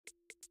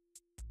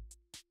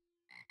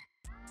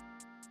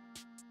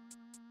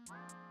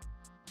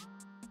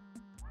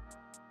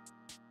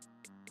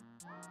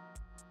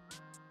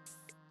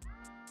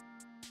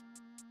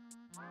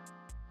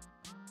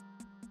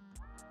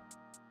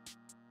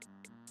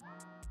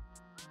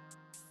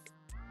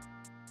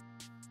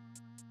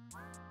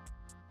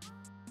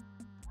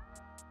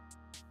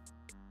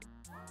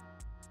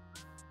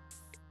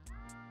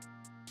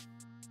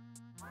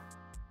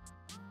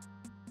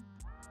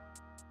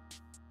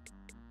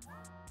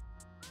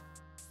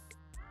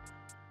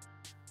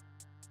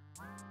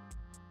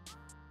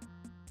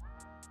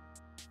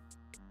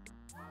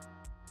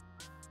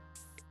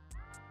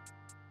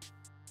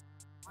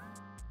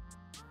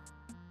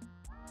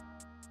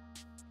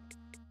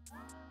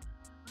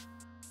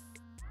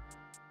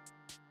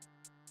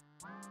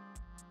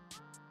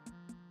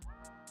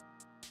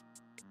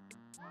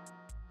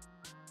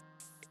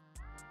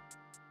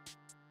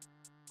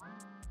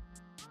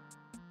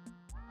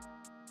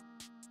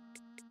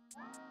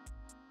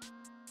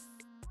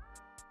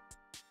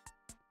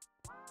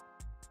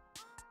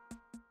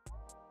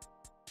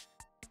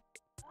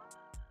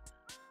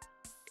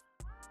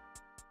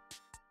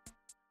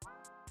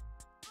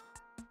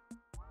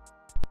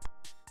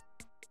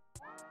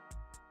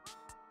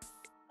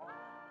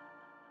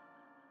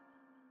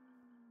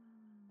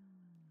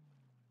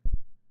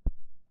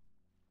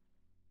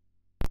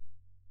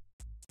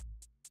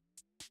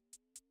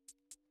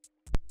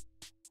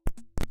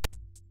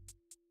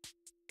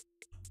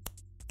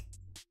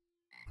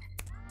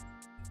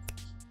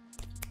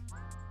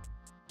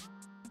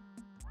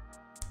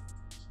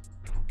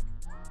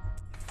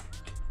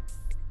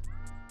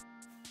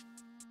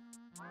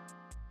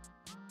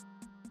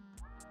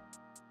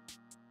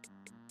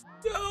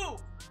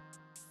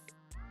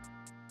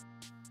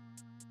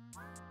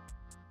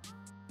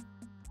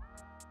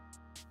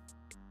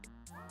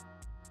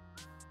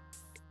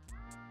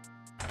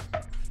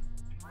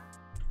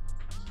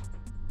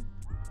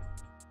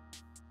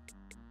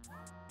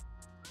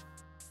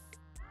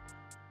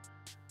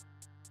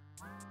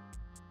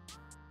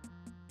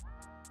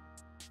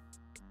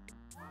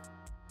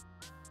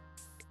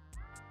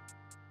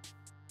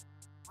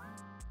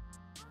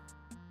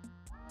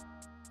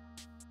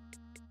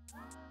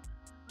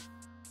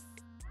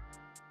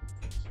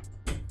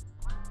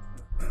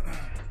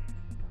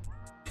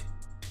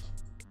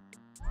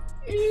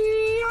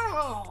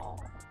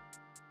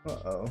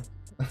Uh-oh.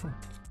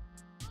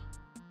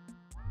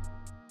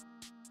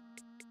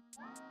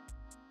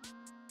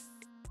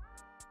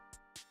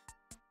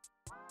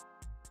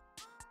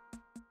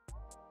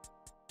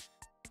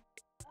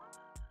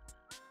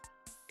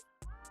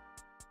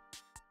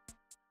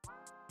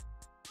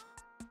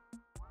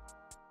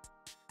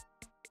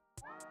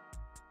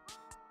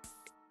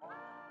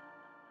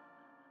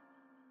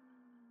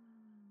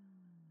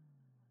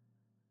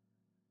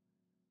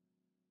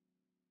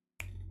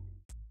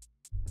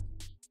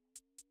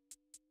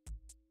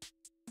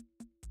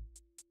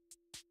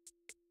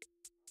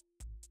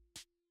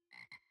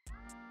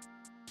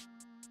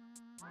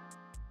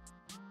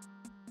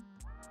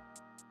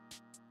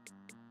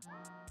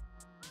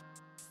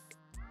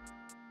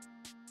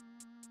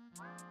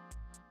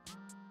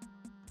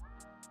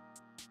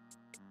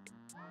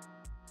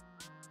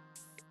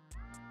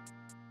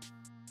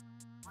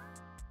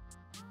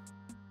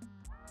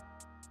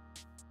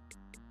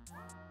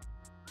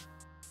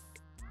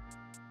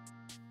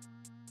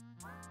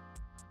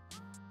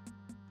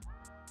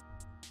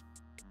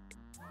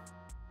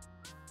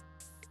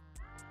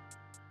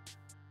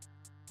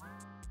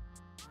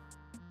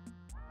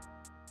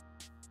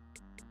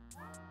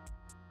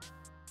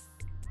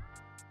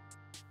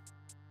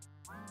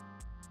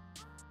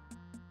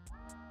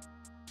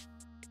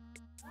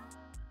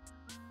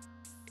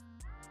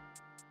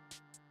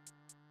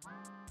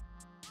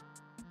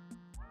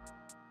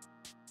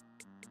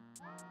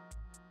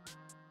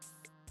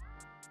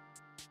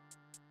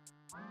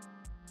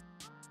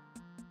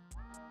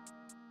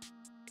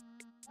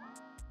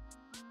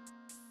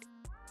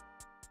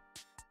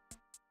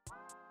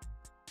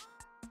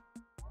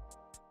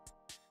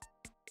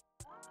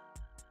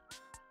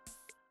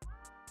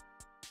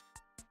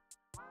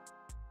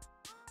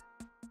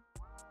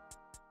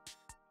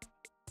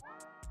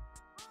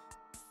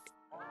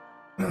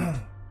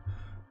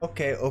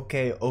 Okay.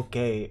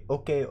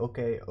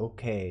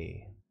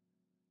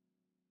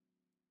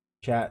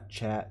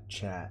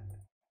 Chat.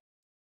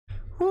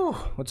 Whew.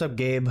 What's up,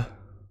 Gabe?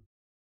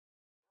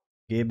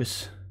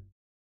 Gabes.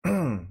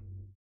 See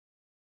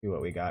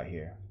what we got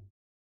here.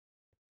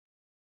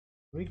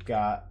 What do we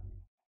got?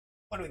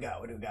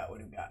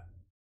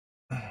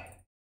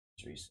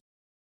 Let's reset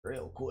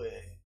real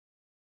quick.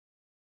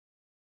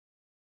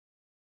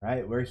 All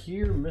right, we're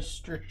here,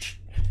 Mr.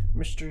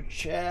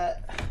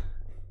 Chat.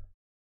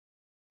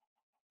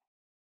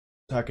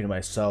 Talking to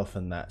myself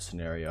in that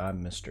scenario.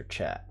 I'm Mr.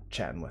 Chat,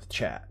 chatting with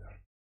chat.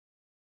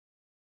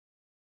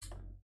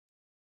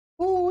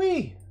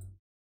 Ooh-wee.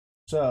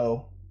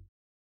 So,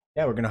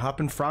 yeah, we're gonna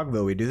hop in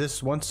Frogville. We do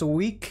this once a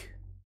week.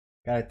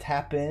 Gotta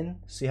tap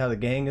in, see how the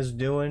gang is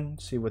doing,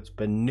 see what's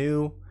been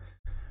new.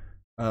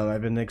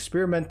 I've been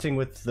experimenting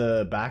with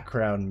the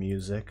background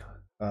music.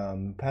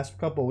 Past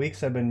couple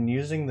weeks, I've been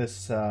using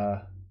this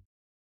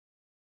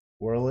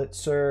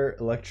Wurlitzer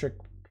electric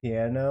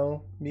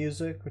piano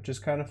music, which is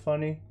kind of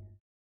funny.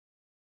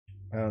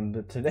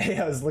 But today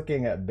I was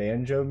looking at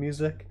banjo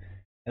music,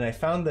 and I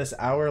found this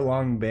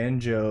hour-long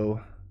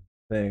banjo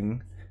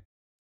thing,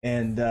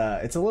 and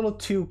it's a little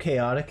too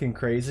chaotic and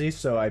crazy,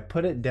 so I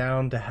put it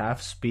down to half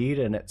speed,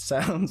 and it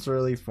sounds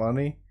really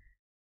funny.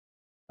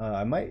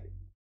 I might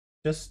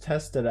just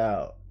test it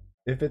out.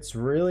 If it's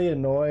really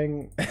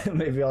annoying,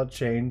 maybe I'll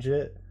change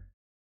it.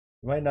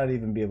 You might not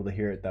even be able to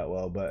hear it that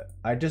well, but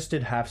I just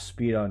did half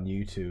speed on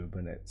YouTube,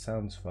 and it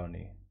sounds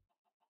funny.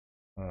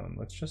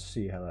 Let's just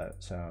see how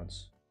that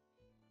sounds.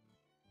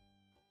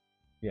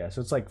 Yeah,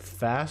 so it's like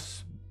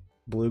fast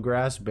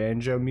bluegrass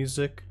banjo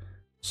music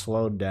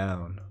slowed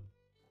down.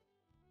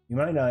 You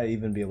might not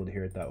even be able to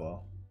hear it that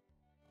well.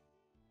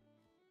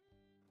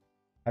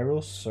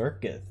 Hyrule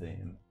Circuit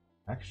theme.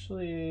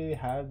 Actually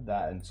had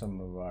that in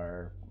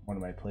one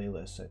of my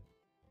playlists.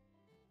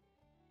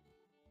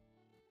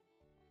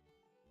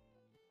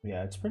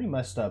 Yeah, it's pretty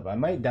messed up. I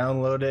might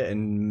download it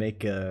and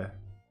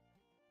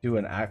do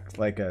an act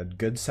like a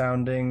good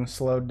sounding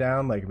slowed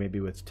down, like maybe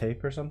with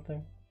tape or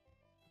something.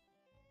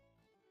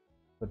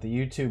 But the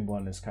YouTube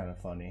one is kind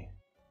of funny.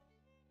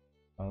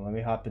 Let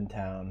me hop in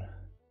town.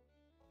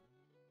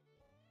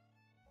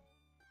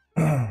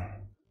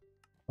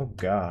 Oh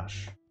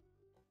gosh.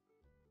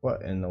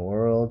 What in the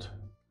world?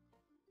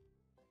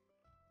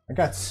 I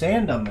got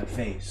sand on my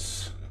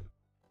face.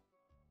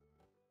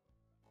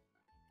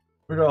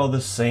 Where did all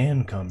this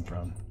sand come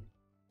from?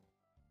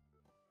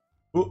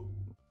 Ooh.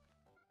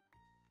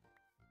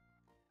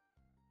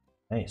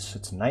 Nice,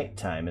 it's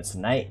nighttime. It's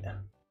night.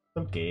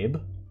 What's up, Gabe?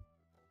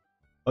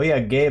 Oh yeah,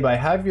 Gabe, I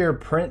have your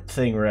print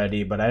thing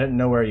ready, but I didn't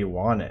know where you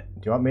want it.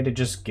 Do you want me to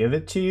just give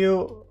it to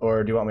you,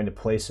 or do you want me to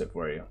place it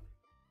for you?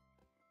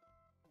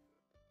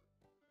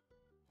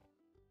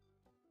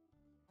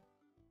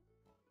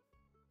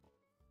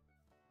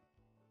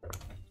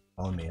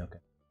 Follow me, okay.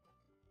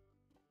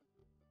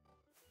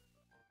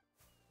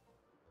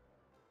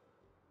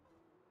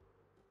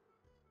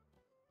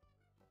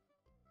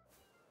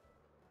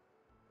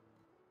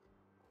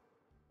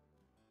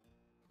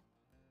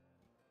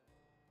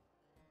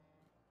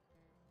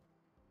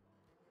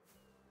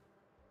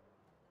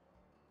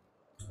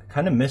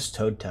 Kind of miss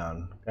Toad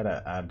Town.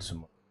 Gotta add some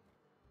more.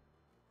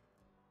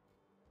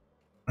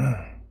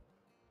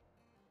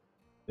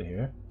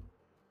 Here.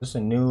 Is this a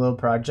new little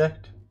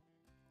project?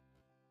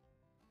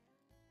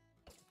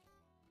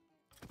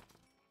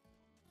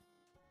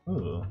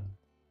 Ooh.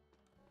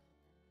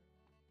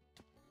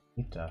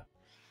 Nita.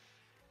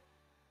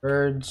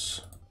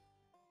 Birds.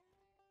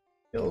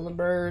 Kill the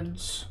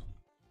birds.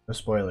 No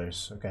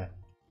spoilers. Okay.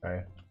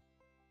 Alright.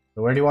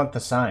 So where do you want the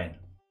sign?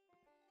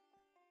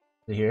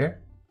 Is it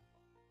here?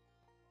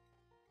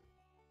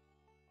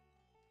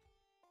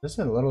 This is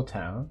a little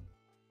town.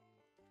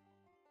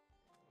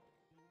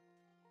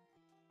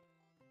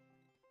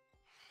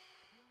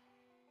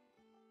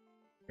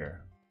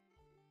 Here.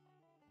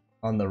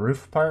 On the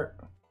roof part?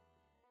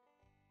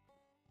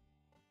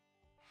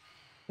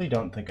 I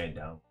don't think I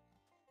don't.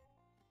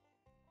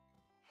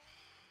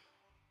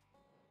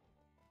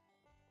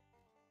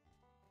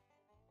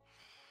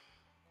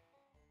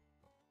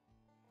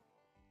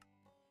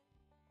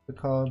 What's it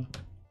called?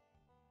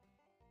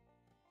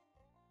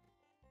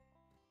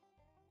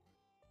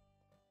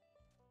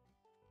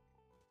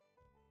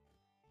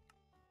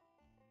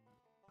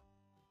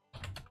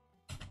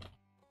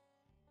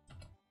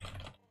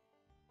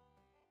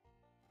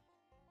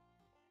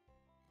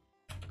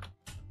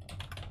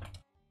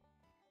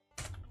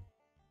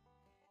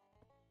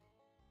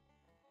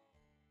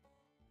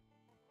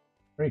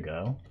 There you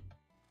go.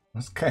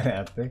 That's kind of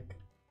epic.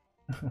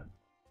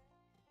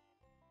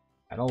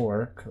 That'll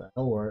work.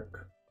 That'll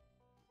work.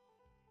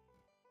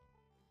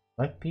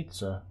 Like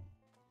pizza.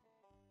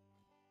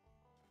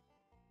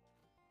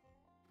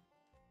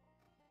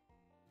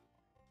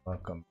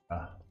 Welcome.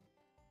 Well,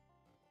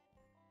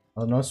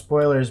 no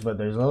spoilers, but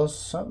there's a little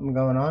something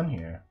going on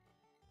here.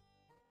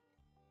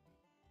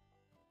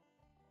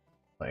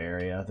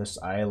 Area,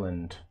 this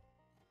island.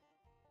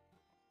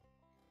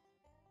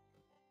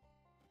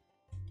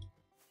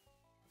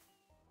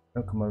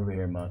 Don't come over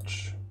here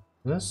much.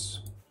 This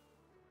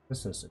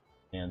is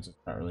hands. It's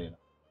not really enough.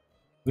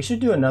 We should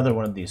do another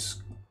one of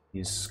these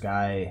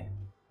sky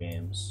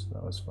games.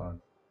 That was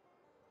fun.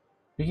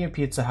 Speaking of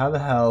pizza, how the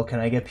hell can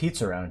I get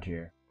pizza around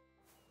here?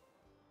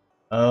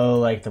 Oh,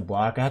 like the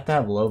block. I have to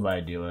have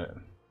Lovi do it.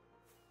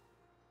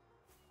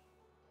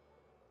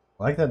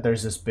 I like that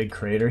there's this big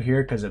crater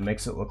here because it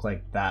makes it look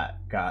like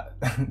that got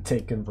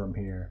taken from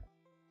here.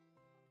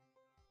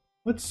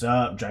 What's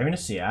up? Driving to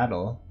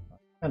Seattle.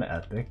 Kind of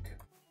epic.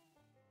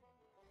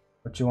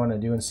 What you want to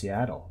do in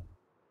Seattle?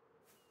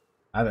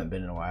 I haven't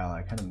been in a while.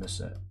 I kind of miss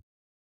it.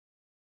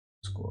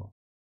 It's cool.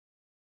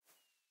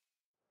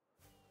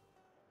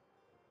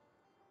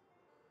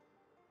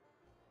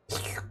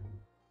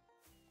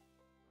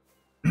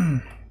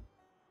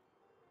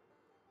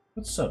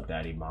 What's up,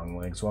 Daddy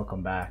Bonglegs?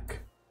 Welcome back.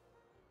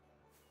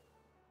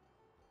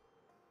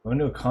 Going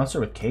to a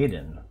concert with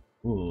Caden.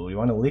 Ooh, you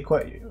want to leak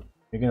what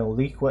you're gonna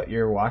leak what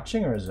you're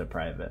watching, or is it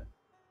private?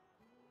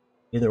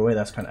 Either way,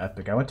 that's kind of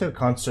epic. I went to a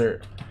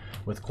concert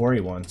with Corey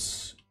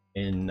once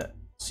in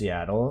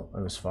Seattle.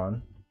 It was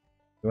fun.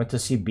 We went to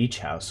see Beach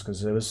House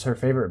because it was her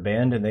favorite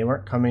band, and they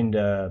weren't coming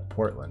to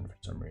Portland for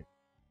some reason.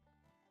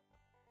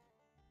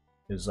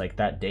 It was like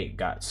that date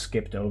got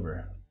skipped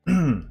over.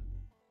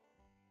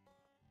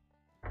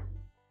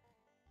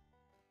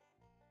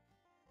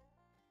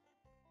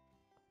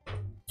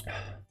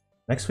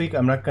 Next week,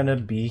 I'm not gonna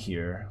be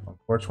here. On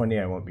 420,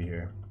 I won't be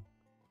here.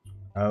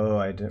 Oh,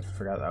 I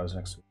forgot that was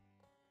next week.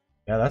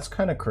 Yeah, that's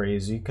kind of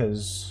crazy,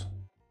 because...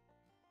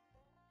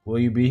 Will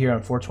you be here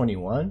on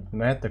 421? I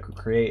might have to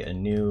create a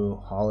new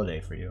holiday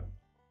for you.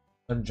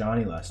 I saw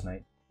Johnny last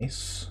night.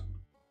 Nice.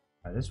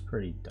 That is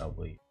pretty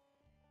doubly.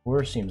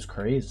 4 seems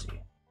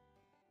crazy.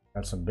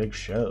 Got some big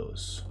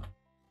shows.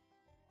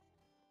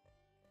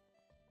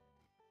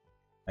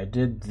 I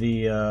did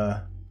the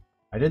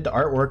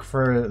artwork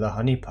for the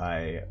Honey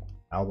Pie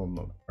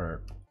album,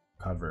 or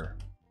cover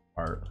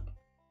art,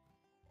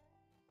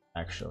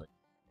 actually.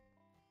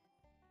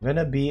 I'm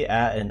gonna be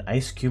at an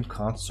Ice Cube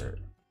concert.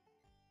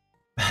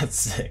 That's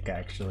sick,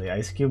 actually.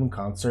 Ice Cube in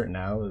concert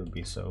now would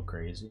be so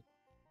crazy.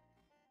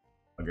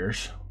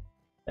 Poggers.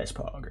 Nice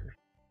poggers.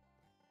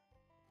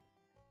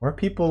 More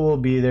people will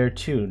be there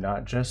too,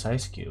 not just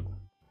Ice Cube.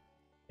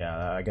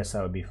 Yeah, I guess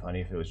that would be funny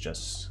if it was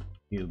just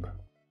Cube.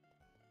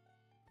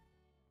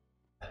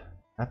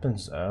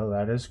 Happens. Oh,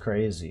 that is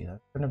crazy.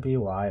 That's gonna be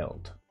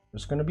wild.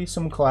 There's gonna be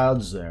some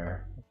clouds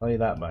there. I'll tell you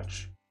that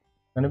much.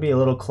 It's gonna be a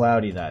little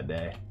cloudy that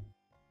day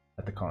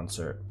at the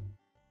concert.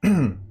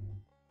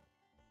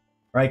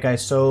 Alright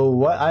guys, so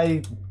what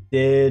I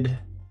did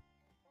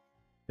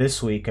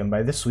this week, and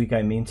by this week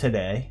I mean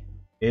today,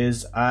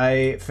 is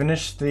I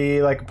finished the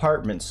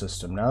apartment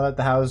system. Now that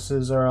the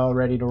houses are all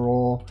ready to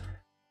roll,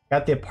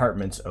 got the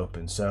apartments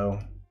open. So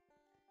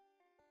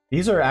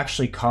these are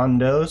actually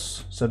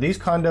condos. So these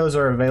condos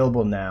are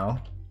available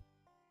now.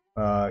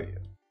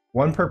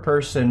 1 per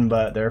person,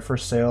 but they're for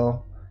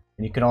sale.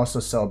 And you can also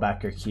sell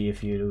back your key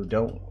if you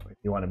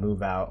want to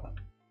move out.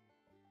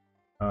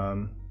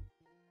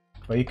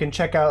 But you can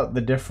check out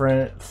the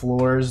different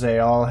floors. They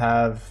all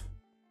have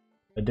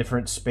a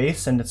different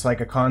space, and it's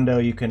like a condo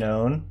you can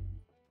own.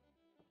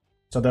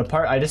 So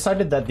I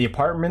decided that the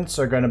apartments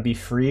are going to be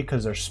free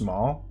because they're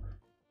small.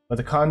 But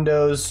the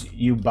condos,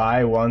 you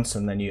buy once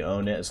and then you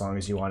own it as long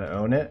as you want to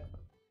own it.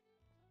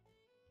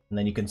 And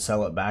then you can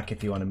sell it back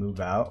if you want to move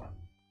out.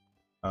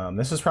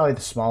 This is probably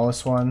the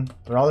smallest one.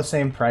 They're all the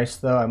same price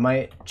though. I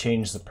might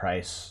change the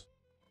price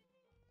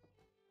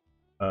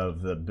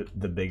of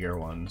the bigger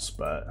ones,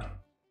 but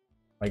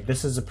like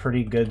this is a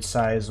pretty good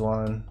size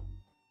one.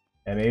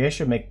 And maybe I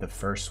should make the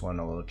first one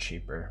a little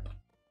cheaper.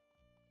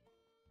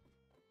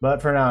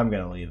 But for now, I'm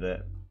gonna leave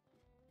it.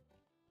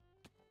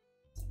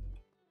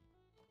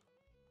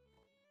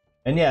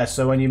 And yeah,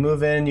 so when you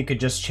move in, you could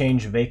just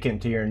change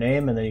vacant to your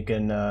name, and then you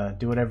can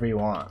do whatever you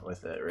want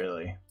with it,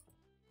 really.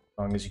 As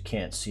long as you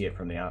can't see it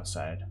from the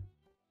outside.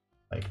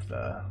 Like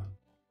as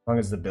long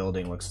as the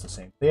building looks the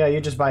same. But yeah, you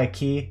just buy a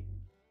key.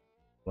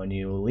 When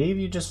you leave,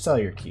 you just sell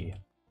your key.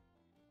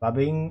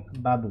 Ba-bing,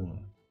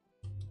 ba-boom.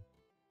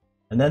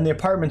 And then the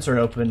apartments are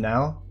open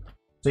now.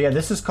 So yeah,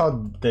 this is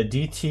called the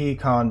DT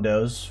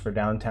Condos for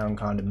downtown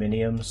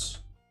condominiums.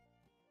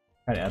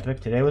 Kind of epic.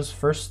 Today was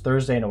first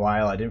Thursday in a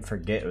while. I didn't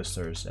forget it was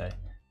Thursday.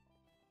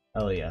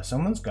 Hell yeah,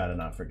 someone's gotta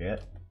not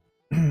forget.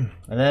 And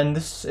then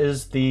this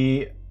is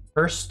the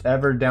first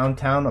ever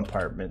downtown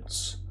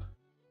apartments.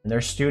 And they're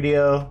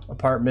studio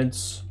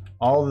apartments.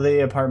 All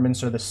the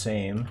apartments are the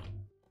same.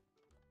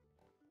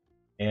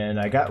 And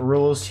I got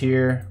rules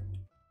here.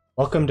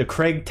 Welcome to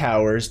Craig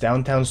Towers,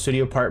 downtown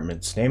studio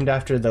apartments, named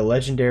after the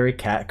legendary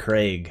cat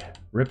Craig.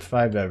 Rip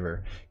 5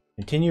 ever.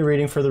 Continue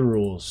reading for the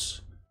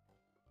rules.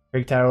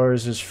 Craig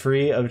Towers is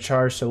free of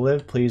charge to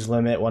live. Please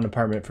limit one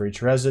apartment for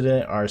each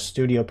resident. Our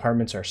studio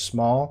apartments are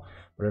small,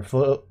 but are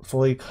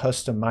fully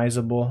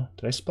customizable.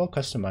 Did I spell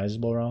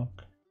customizable wrong?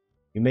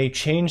 You may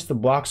change the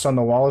blocks on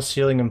the wall,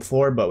 ceiling, and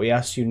floor, but we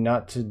ask you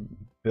not to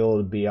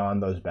build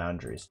beyond those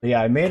boundaries. But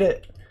yeah, I made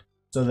it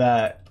so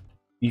that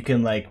you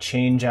can like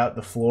change out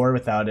the floor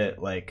without it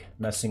like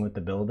messing with the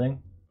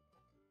building.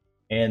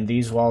 And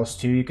these walls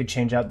too, you could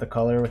change out the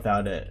color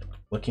without it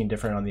looking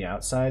different on the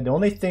outside. The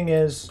only thing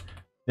is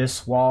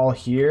this wall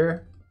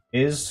here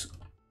is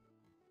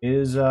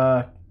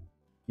you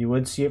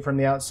would see it from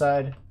the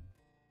outside.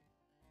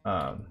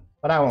 But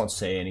I won't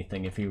say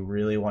anything if you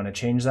really want to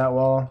change that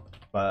wall.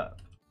 But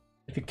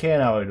if you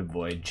can, I would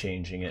avoid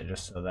changing it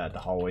just so that the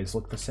hallways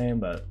look the same,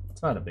 but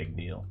it's not a big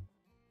deal.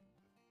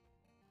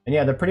 And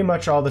yeah, they're pretty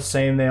much all the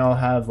same. They all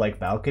have like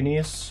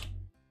balconies,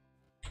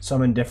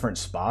 some in different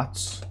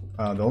spots.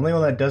 The only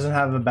one that doesn't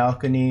have a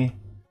balcony,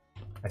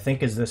 I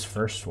think, is this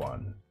first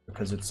one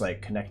because it's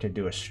like connected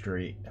to a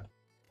street.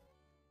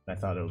 I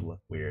thought it would look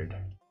weird.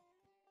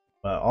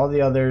 But all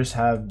the others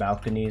have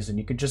balconies, and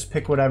you could just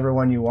pick whatever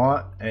one you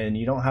want, and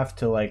you don't have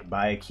to like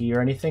buy a key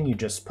or anything. You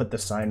just put the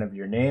sign of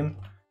your name,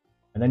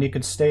 and then you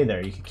could stay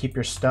there. You could keep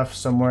your stuff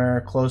somewhere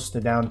close to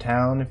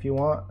downtown if you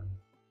want.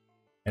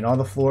 And all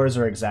the floors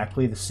are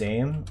exactly the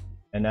same.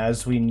 And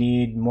as we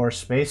need more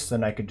space,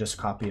 then I could just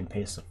copy and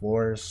paste the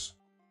floors.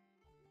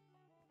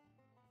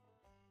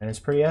 And it's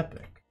pretty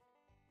epic.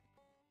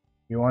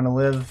 If you want to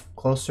live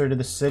closer to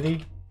the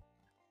city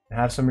and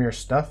have some of your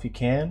stuff, you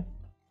can.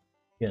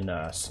 You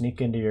can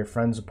sneak into your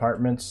friends'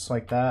 apartments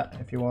like that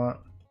if you want.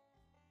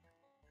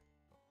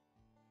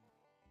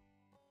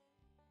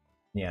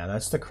 Yeah,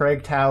 that's the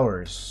Craig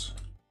Towers.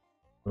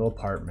 Little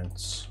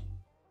apartments.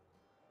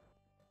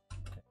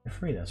 They're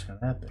free, that's kind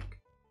of epic.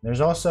 There's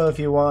also, if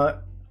you want,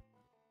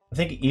 I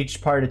think each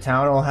part of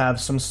town will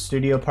have some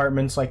studio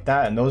apartments like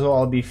that, and those will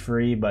all be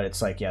free, but it's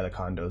like, yeah, the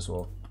condos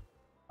will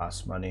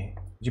cost money.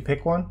 Did you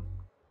pick one?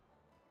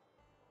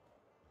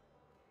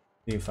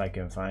 See if I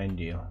can find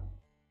you. Are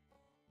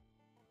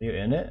you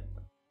in it?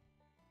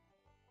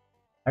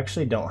 I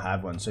actually don't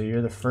have one, so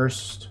you're the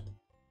first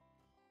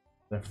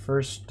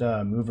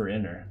mover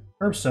inner.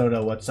 Herb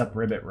Soda, what's up,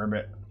 Ribbit?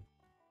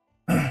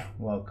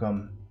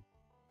 Welcome.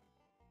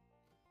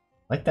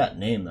 I like that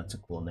name, that's a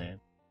cool name.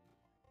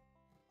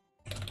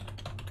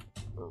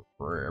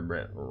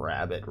 Rabbit.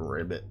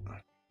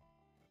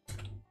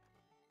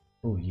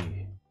 Oh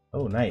yeah.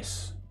 Oh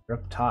nice. You're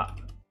up top.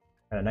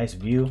 Got a nice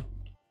view. So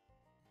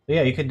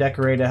yeah, you could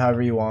decorate it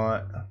however you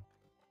want.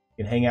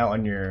 You can hang out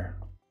on your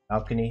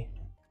balcony.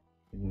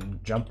 You can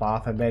jump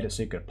off. I made it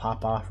so you could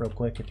pop off real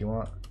quick if you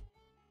want.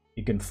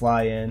 You can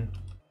fly in.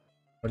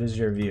 What is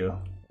your view?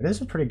 It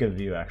is a pretty good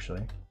view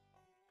actually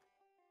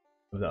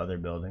of the other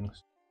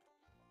buildings.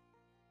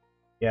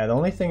 Yeah, the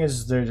only thing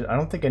is I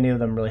don't think any of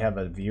them really have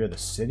a view of the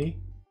city.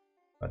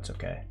 That's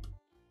okay.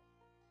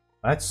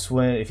 That's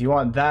when, if you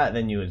want that,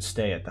 then you would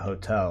stay at the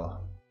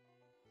hotel.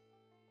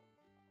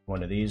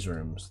 One of these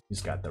rooms.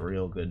 He's got the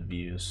real good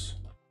views.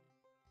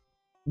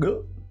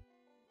 Go.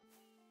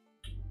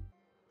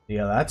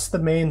 Yeah, that's the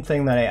main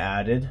thing that I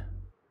added.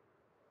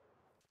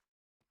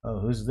 Oh,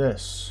 who's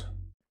this?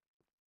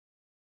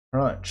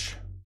 Crunch.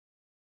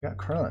 We got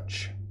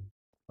Crunch.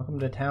 Welcome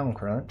to town,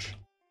 Crunch.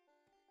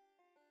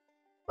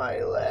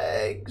 My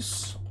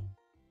legs.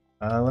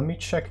 Let me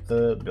check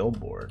the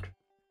billboard.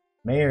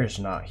 Mayor's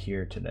not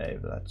here today,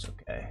 but that's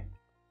okay.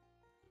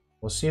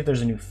 We'll see if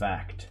there's a new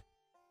fact.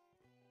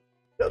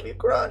 W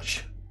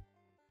Crunch.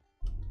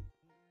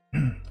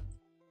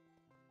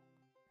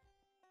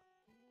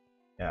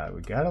 Yeah,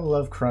 we gotta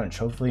love crunch.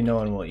 Hopefully no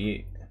one will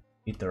eat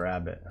the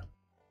rabbit.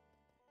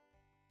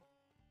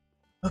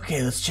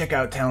 Okay, let's check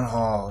out Town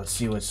Hall. Let's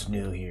see what's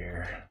new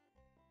here.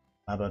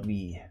 Baba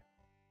B.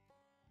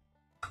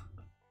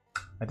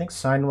 I think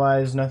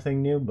sign-wise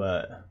nothing new,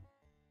 but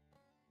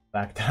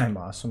fact time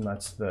awesome.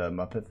 That's the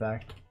Muppet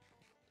fact.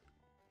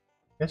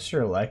 Guess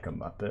you're like a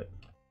Muppet.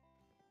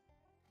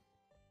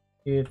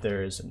 See if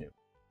there is a new.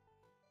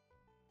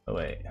 Oh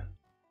wait,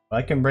 well,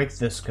 I can break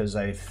this because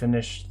I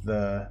finished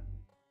the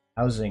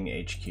housing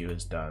HQ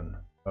is done.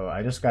 Oh,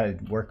 I just gotta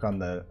work on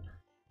the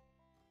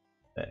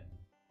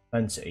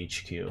fence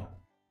HQ,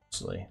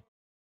 honestly.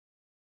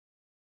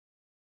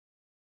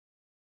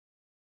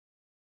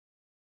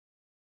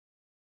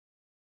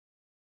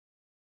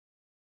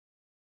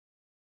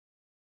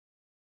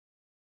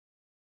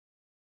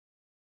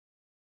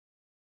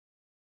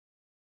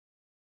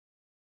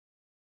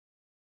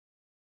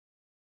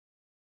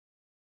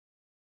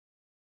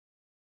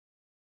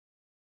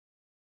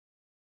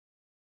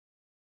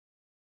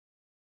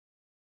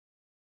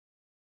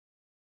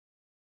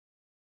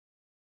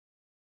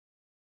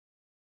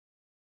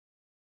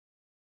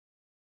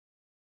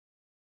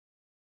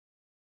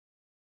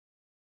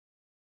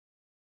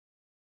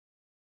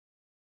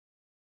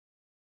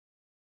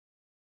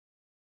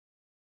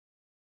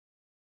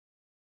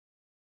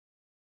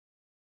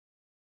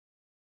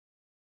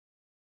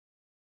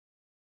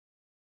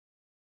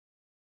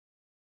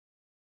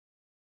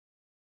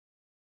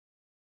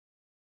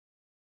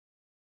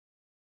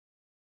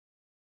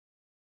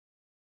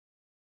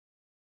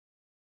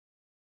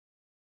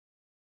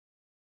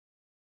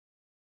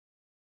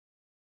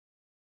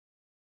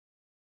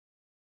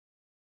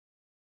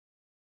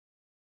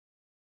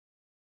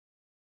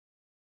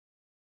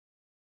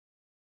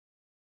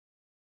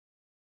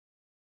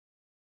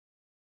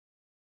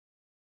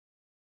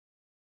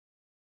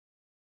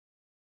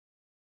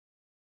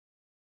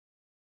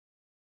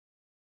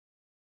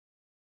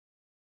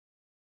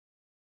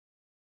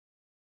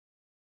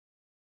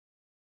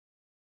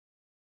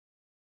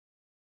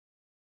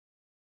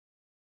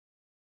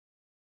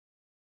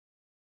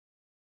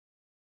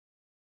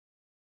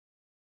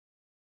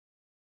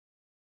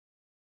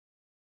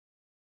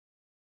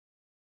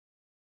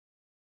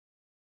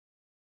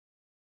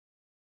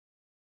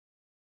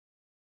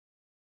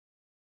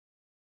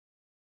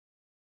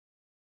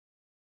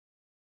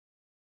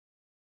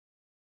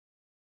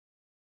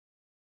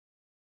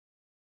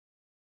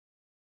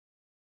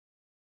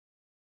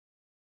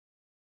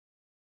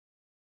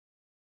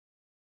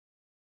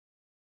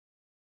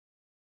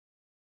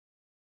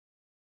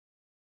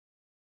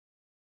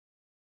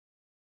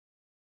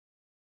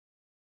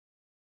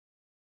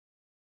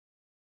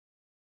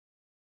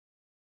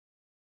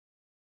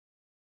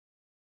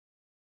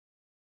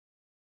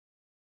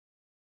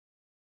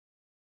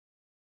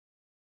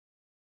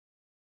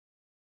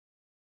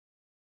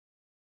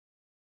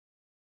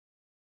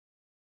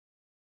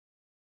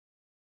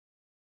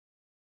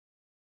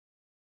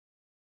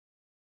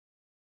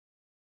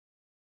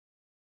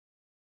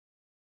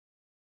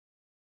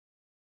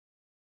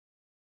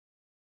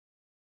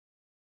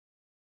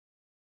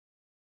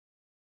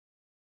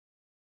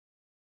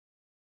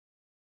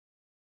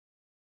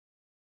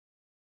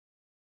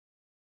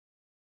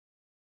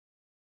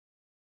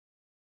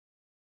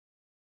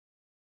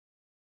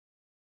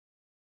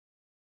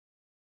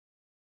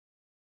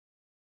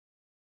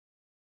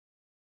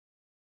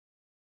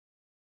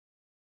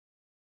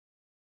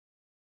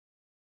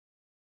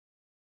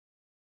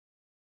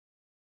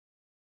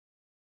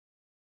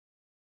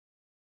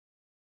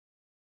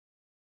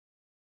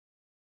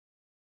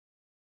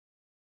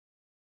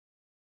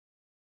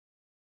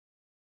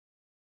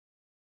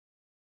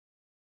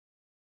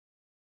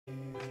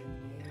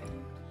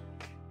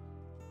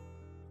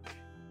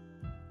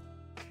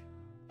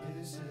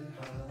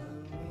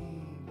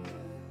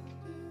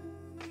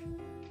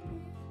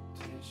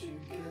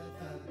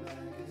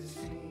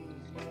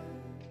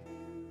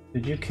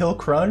 Did you kill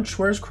Crunch?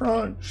 Where's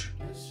Crunch?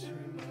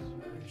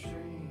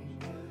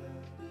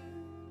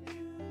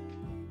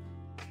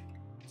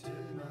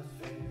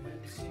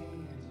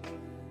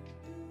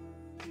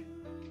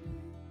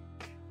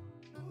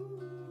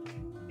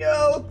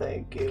 Yo,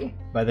 thank you.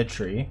 By the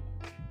tree.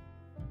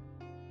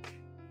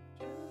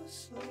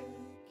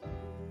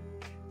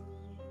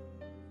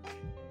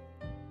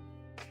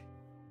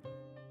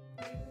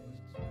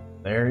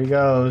 There he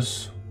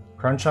goes.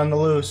 Crunch on the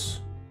loose.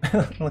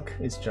 Look,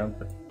 he's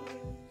jumping.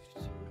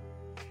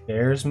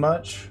 There's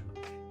much.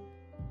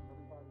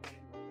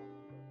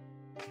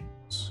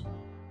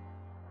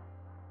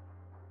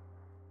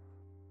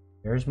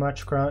 There's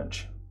much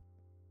Crunch.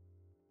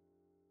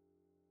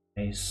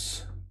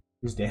 Nice.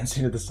 He's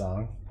dancing to the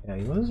song. Yeah,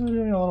 he was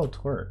doing a little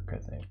twerk, I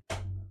think.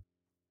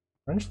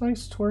 Crunch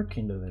likes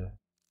twerking to the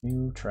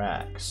new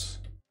tracks.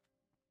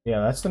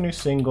 Yeah, that's the new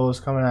single is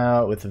coming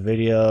out with the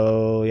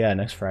video. Yeah,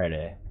 next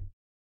Friday.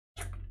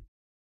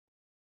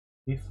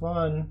 Be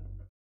fun.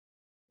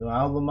 New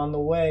album on the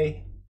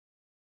way.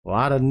 A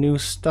lot of new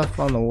stuff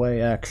on the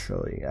way,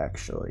 actually.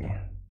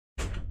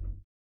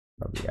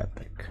 That'll be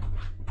epic.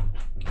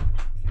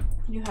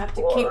 You have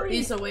to keep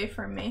these away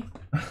from me.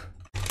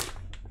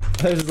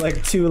 There's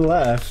like 2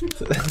 left.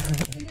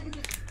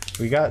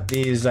 We got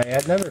these. I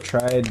had never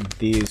tried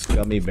these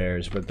gummy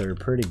bears, but they're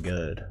pretty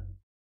good.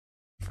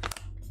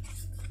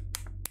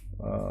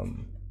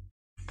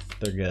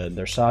 They're good.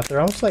 They're soft.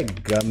 They're almost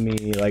like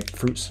gummy, like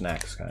fruit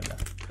snacks, kind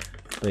of.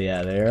 But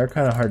yeah, they are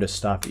kind of hard to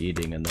stop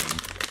eating and then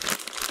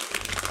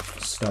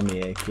stomach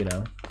ache, you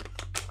know.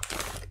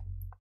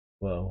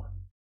 Whoa.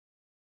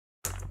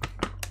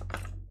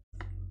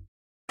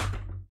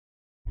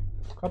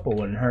 Couple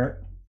wouldn't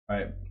hurt. All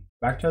right,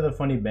 back to the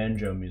funny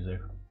banjo music.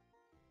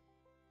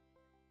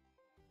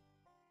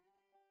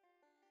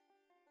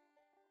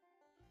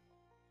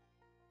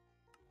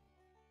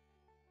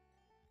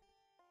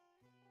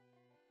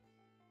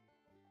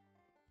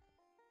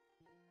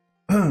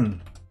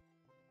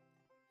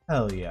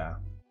 Hell yeah.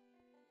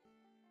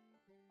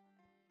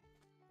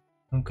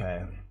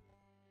 Okay.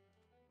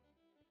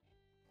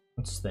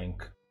 Let's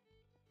think.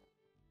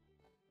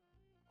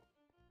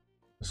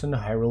 Listen to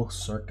Hyrule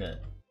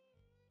Circuit.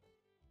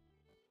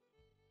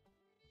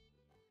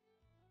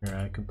 Here,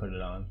 I can put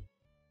it on.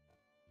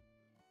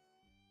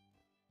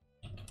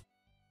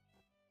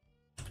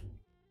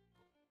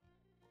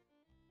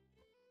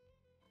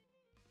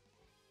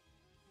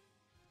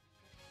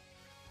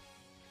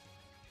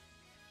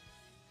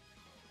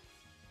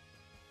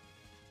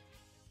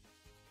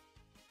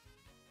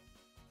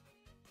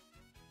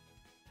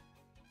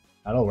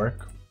 That'll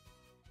work.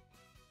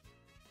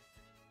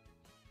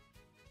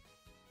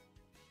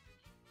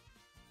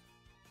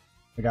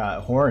 I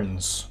got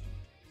horns.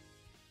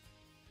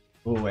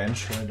 Ooh, and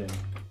shredding.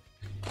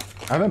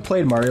 I haven't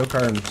played Mario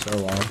Kart in so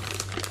long.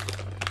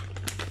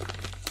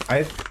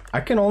 I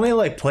can only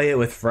like play it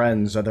with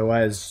friends,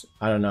 otherwise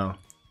I don't know.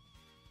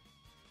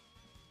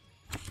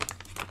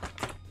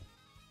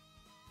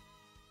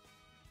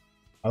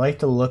 I like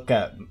to look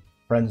at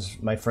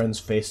my friends'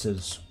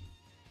 faces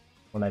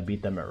when I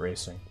beat them at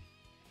racing.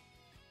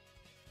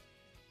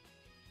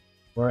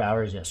 4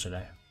 hours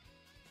yesterday.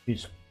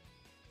 Jeez.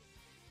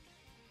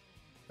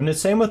 And the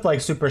same with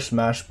like Super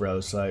Smash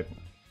Bros. Like,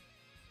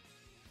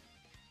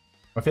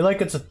 I feel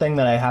like it's a thing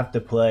that I have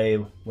to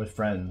play with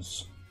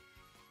friends.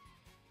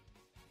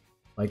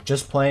 Like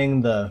just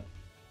playing the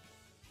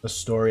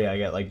story, I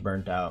get like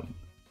burnt out.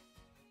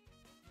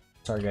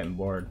 Start getting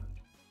bored.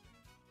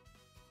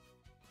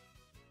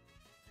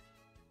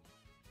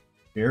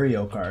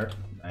 Mario Kart,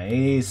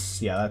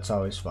 nice. Yeah, that's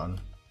always fun.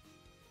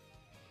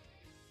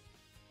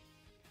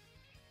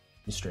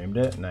 You streamed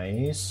it,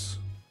 nice.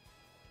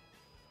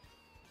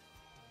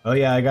 Oh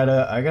yeah, I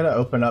gotta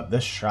open up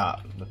this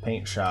shop, the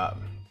paint shop.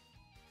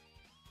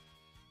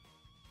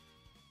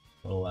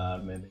 A little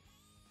loud, maybe.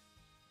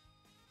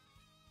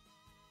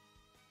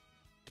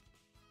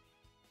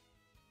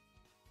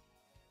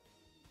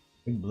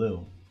 Big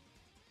blue.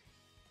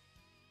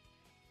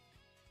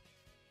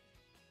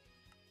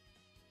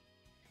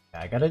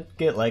 I gotta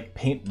get like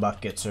paint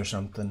buckets or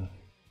something.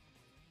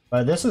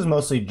 But this is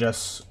mostly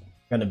just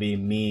gonna be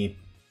me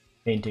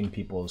painting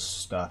people's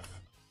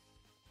stuff.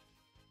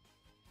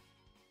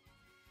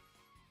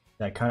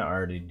 I kind of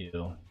already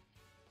do.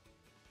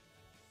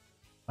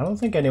 I don't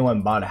think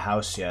anyone bought a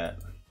house yet.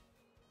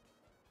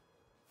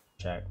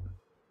 Check.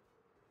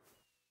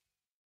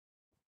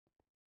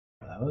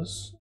 That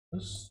was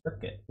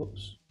Circuit.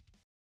 Oops.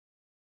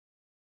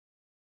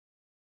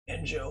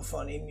 Banjo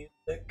funny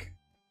music.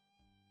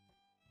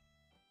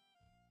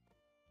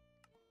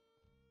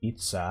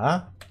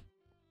 Pizza?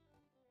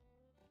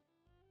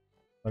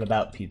 What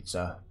about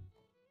pizza?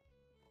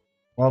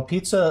 Well,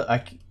 pizza,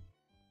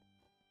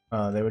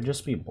 they would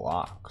just be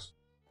blocks.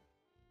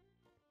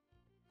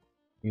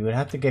 You would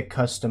have to get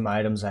custom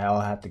items that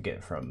I'll have to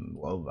get from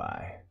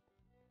Lovi.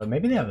 But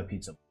maybe they have a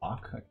pizza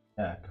block.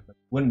 Heck, but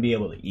wouldn't be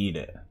able to eat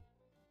it.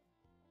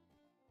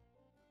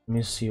 Let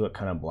me see what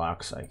kind of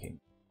blocks I can.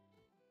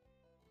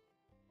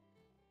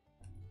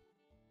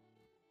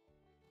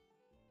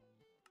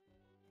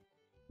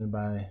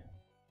 Buy.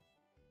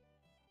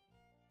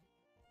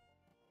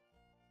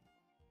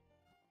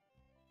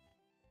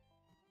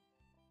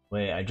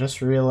 Wait, I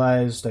just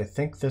realized I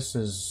think this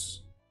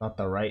is not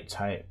the right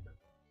type.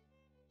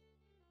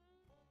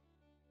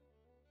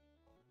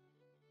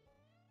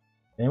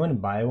 Anyone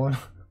buy one?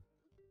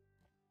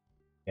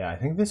 Yeah, I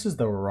think this is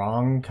the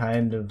wrong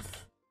kind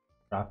of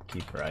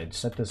shopkeeper. I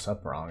set this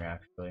up wrong,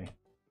 actually.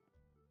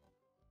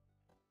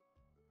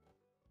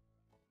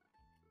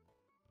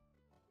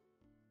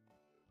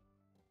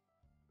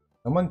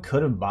 Someone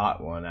could have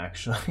bought one,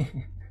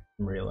 actually.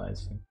 I'm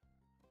realizing.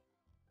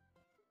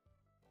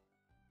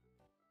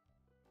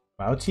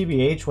 Wow,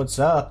 TBH, what's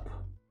up?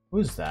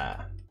 Who's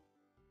that?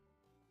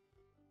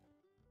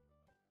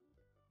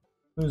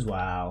 Who's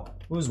wow?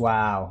 Who's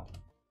wow?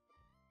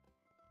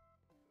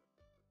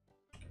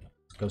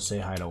 Let's go say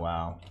hi to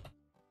wow.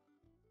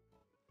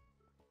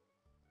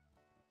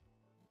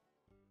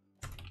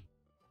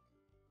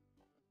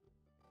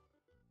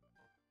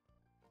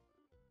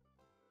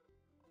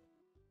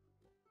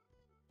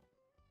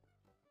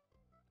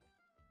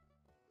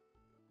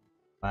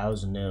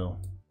 Wow's new.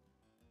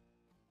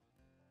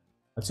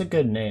 That's a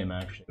good name,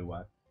 actually.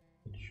 What?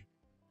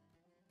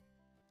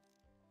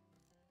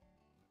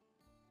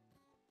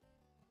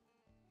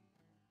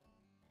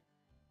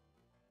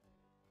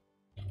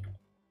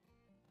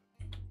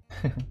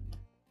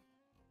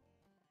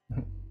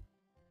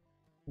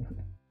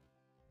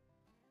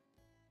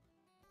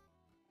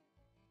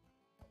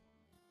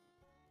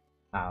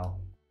 Ow.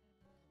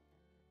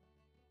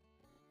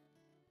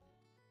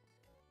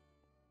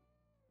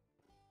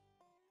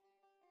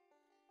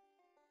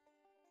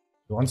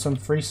 You want some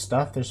free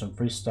stuff? There's some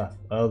free stuff.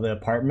 Oh, the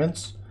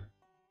apartments?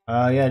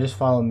 Yeah, just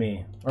follow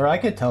me. Or I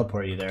could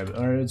teleport you there,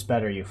 or it's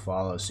better you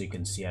follow so you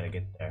can see how to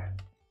get there.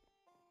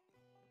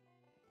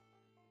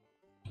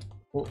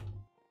 Oh.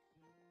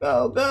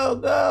 Go, go,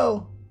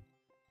 go!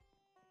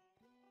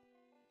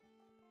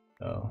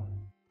 Oh.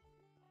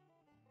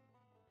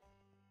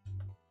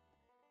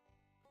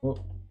 Oh.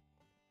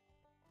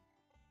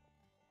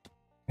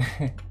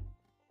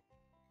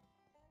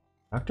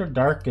 Dr.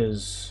 Dark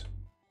is...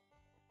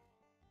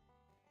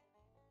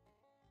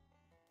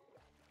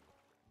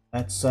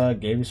 That's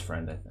Gabe's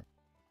friend, I think.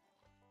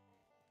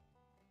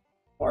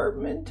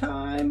 Apartment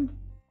time!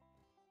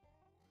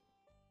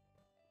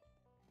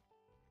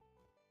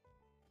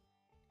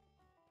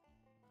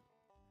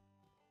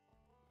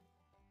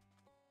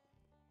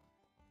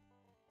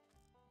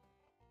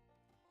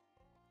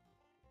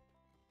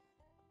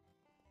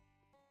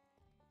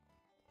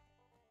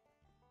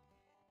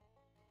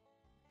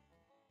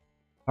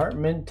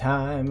 Apartment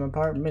time,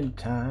 apartment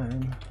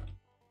time.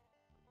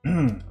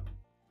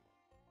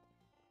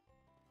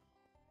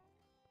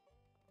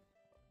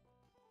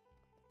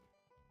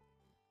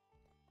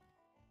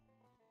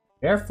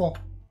 Careful.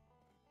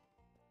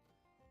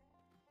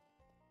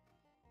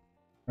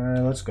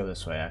 Alright, let's go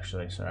this way,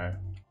 actually, sorry.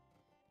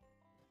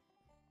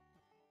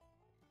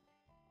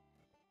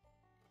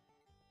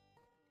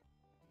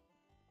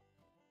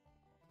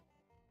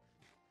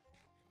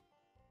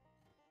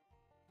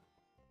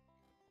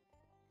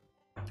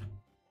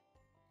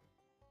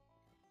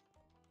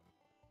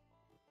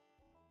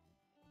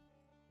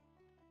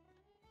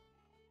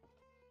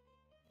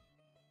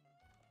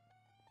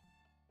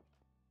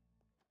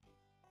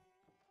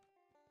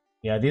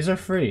 Yeah, these are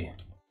free.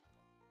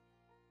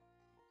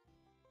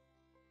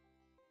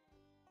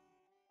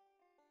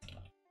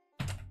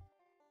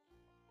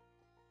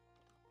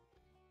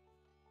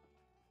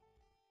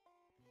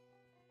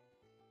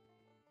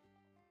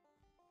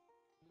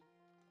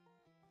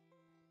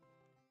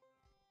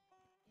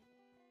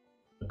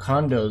 The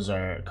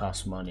condos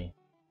cost money.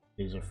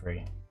 These are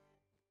free.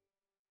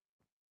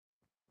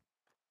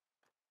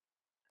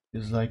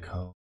 Is like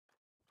home.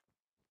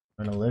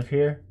 Wanna live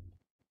here?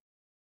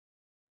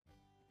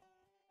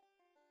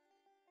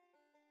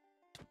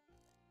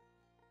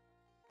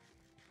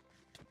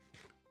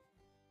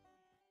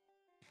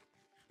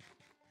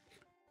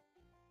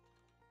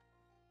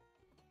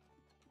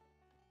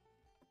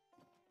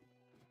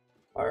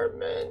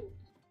 Apartment.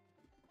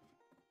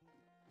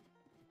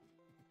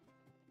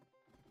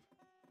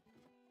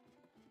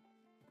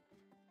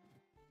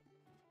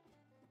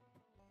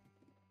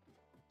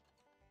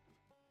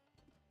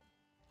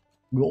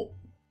 Go.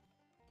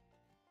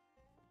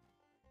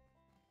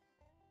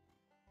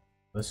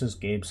 This is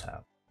Gabe's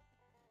house.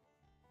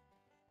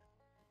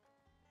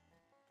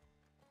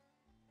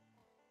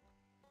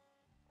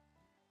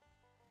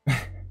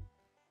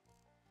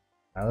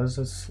 How is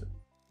this?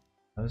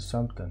 That is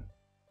something.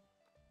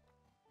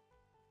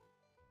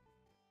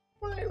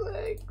 My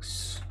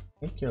legs.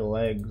 Make your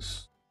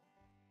legs.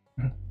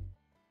 This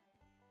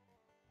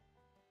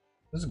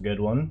is a good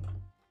one.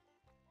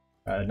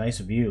 Got a nice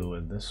view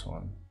with this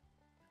one.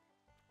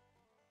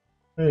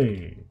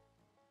 Hey.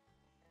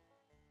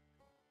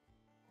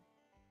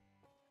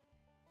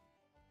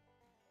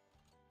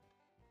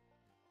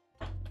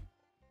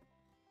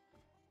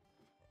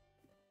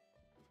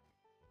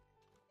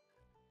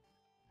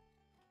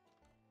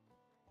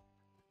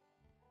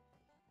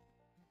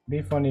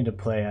 Be funny to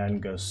play hide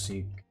and go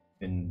seek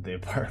in the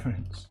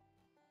apartments.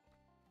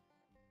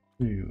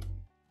 Ooh.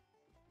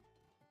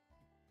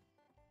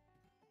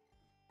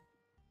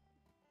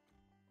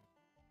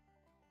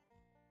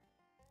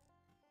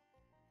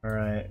 All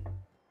right.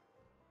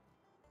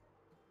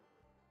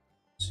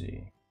 Let's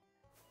see.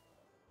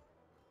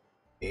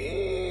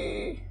 Ooh.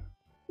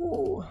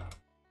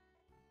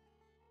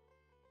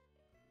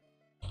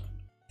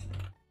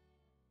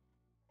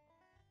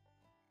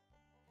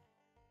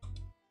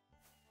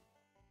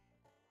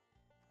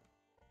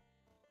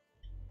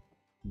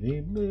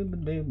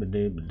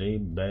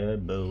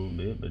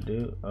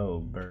 Oh,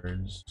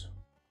 birds.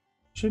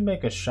 Should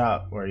make a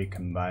shop where you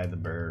can buy the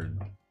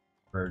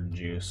bird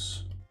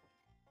juice.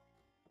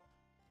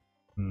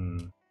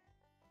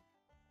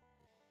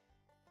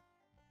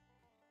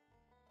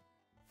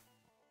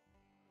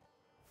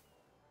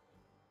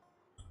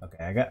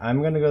 Okay,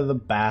 I'm gonna go to the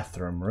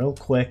bathroom real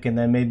quick, and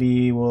then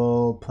maybe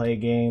we'll play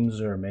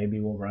games, or maybe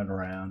we'll run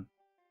around.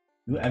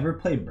 You ever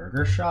play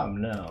Burger Shop?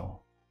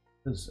 No.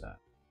 What is that?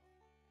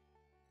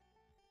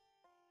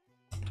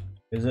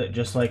 Is it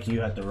just like you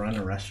have to run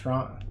a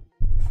restaurant?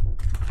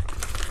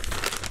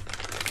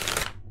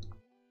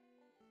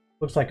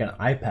 Looks like an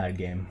iPad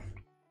game.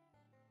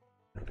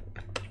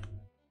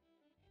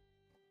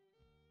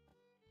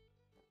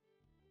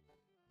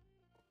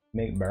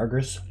 Make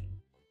burgers.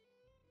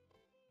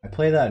 I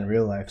play that in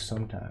real life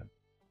sometime.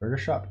 Burger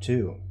Shop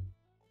 2.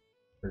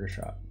 Burger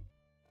Shop.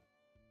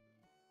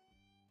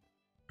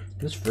 Is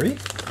this free?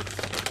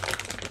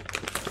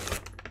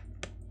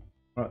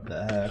 What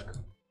the heck? I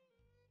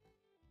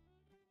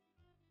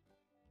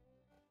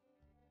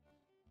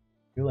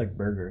feel like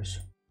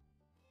burgers.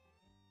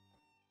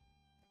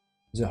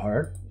 Is it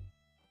hard?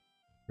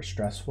 Or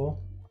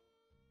stressful?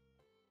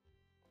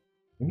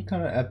 Maybe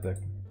kind of epic.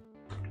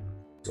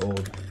 It's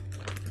old.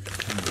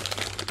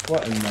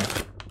 What in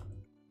the...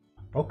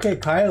 Okay,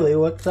 Kylie,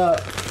 what's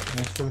up?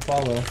 Thanks for the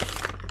follow.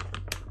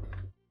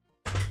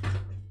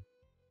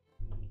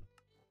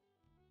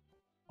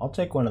 I'll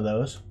take one of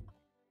those.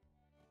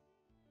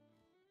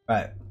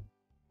 Alright.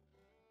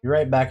 Be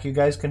right back. You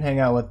guys can hang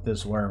out with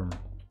this worm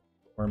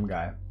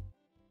guy.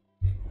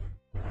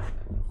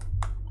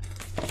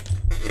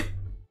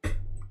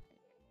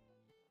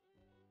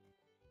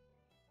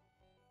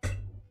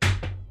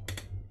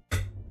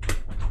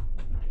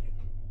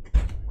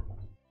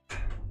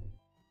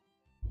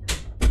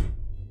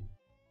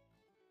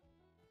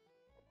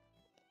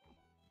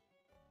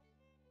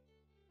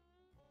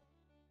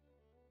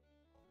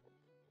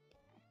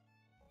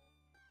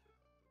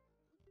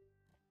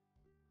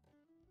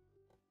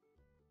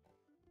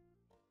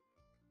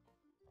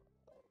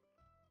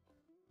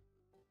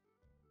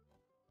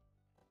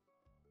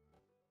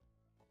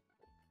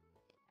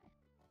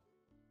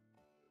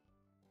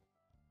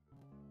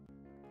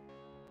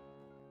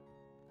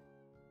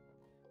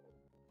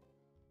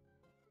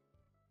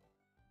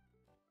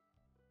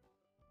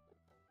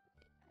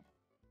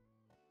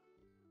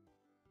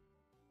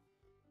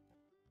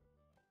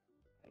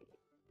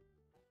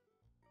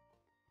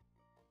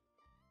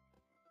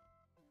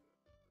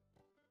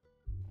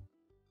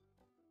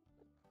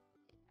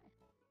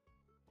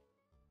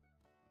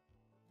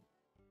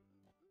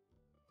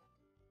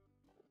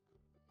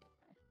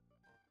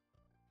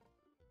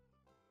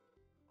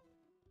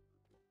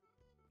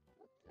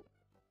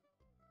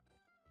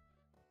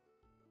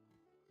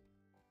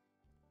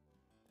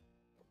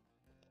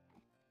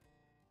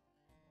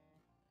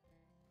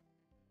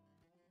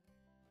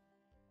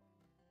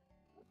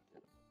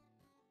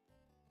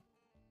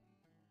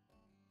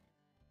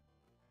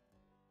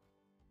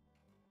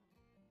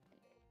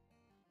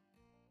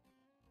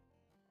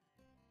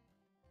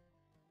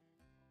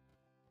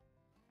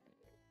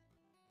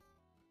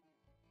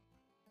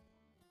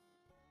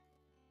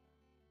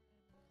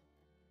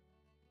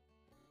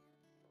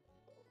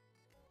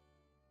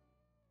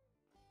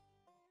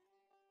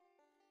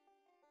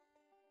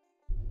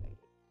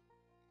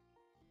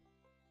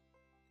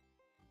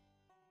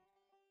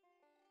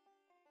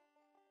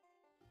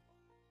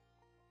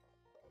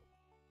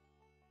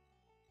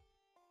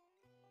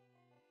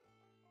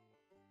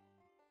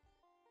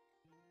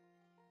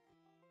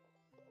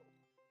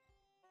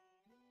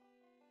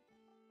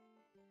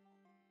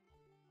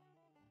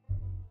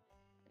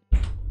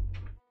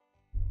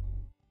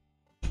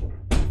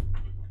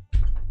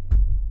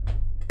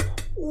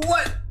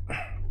 What?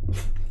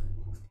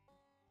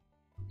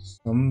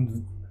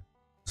 Some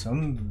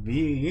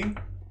V.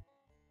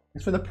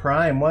 Thanks for the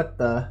prime. What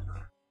the?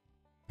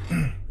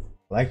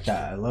 Like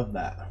that. I love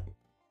that.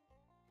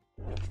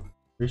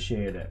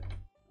 Appreciate it.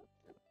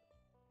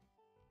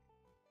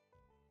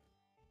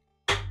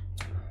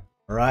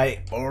 All right.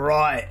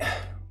 What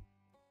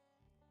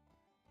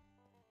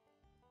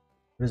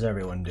is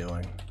everyone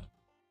doing?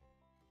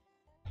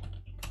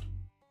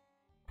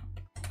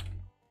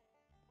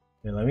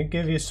 Here, let me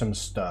give you some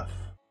stuff.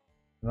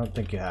 I don't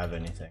think you have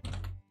anything.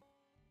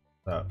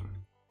 But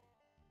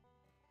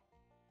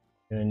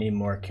you're gonna need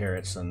more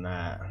carrots than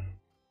that.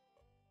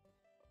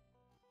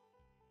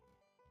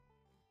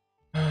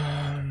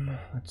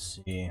 Let's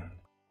see. Let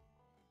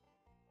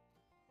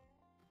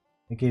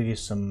me give you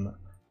some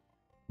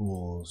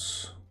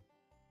tools.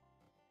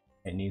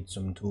 I need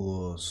some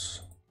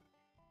tools.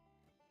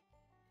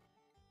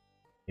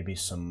 Maybe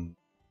some,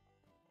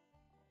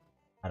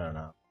 I don't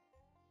know.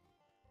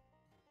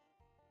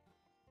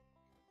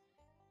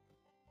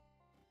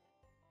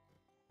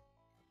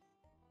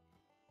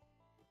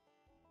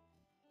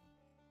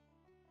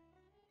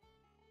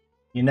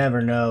 You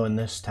never know in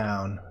this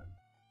town.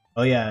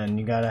 Oh yeah, and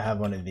you gotta have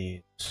one of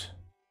these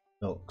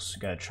milks.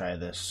 You gotta try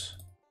this.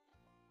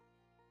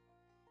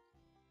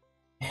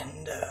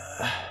 And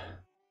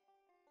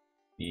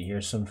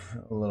here's a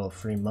little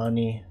free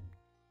money.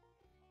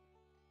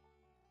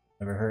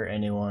 Never hurt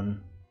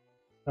anyone.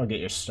 I'll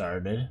get you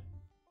started.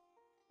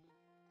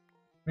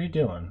 What are you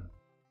doing?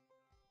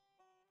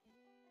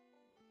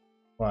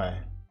 Why?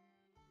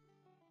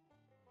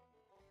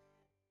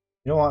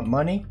 You don't want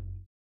money?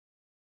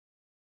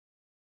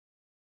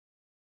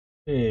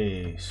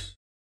 Jeez.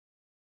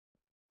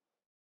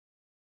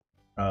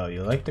 Oh,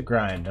 you like the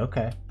grind.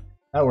 Okay.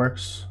 That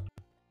works.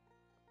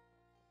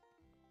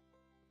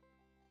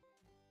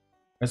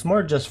 It's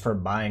more just for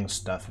buying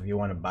stuff if you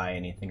want to buy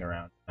anything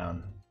around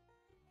town.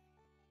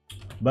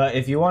 But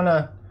if you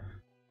wanna,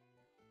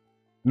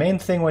 main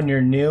thing when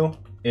you're new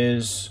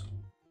is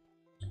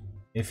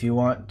if you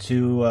want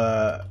to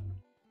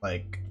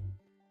like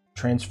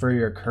transfer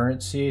your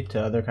currency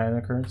to other kind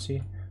of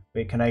currency.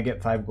 Wait, can I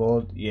get 5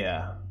 gold?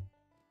 Yeah.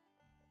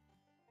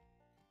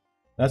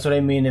 That's what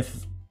I mean.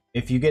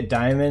 If you get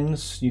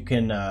diamonds, you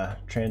can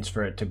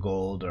transfer it to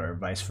gold or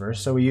vice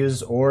versa. So we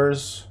use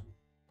ores,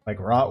 like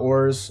raw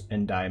ores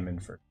and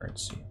diamond for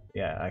currency.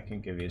 Yeah, I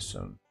can give you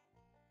some.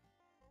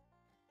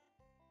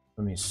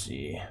 Let me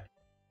see.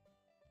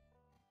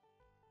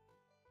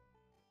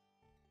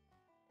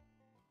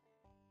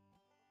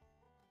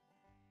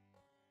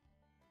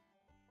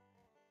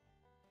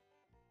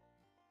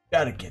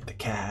 Gotta get the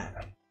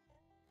cat.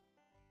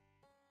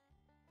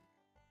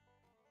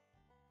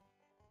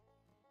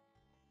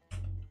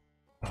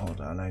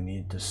 Hold on, I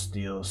need to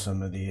steal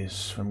some of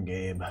these from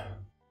Gabe.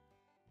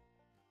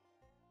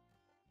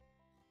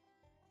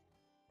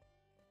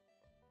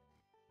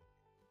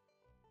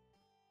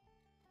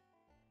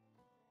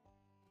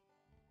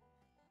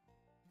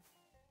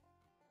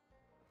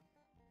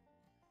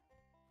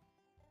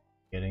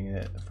 Getting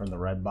it from the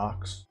red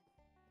box.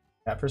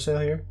 Cat for sale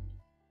here?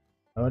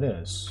 Oh, it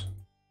is.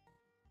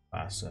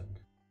 Classic.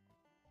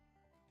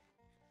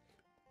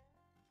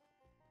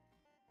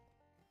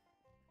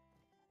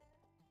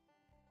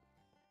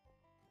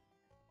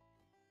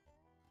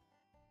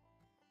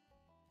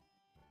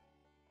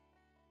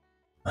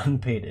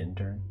 Unpaid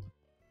intern.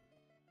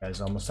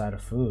 Guy's almost out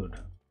of food.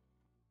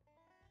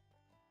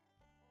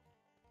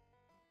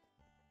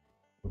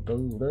 Oh,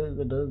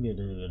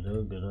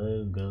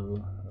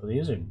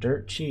 these are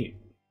dirt cheap.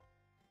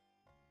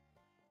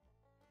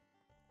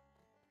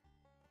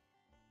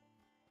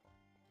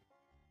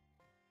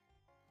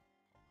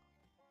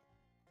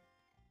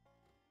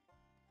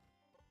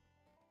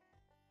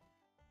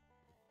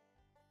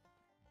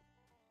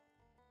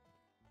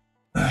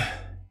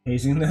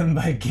 Hazing them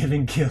by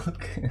giving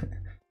Kilk.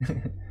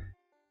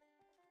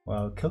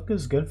 Well, Kilk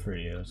is good for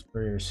you. It's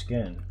for your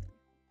skin.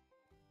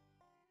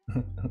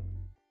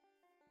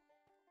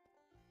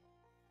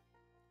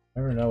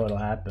 Never know what'll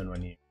happen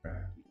when you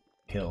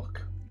Kilk.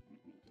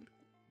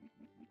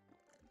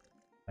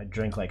 I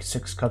drink like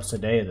 6 cups a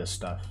day of this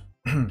stuff.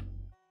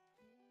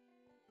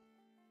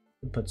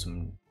 Put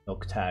some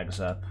milk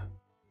tags up.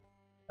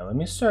 Now let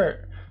me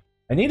start.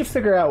 I need to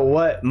figure out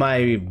what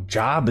my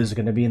job is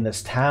going to be in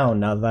this town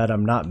now that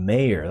I'm not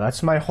mayor.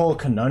 That's my whole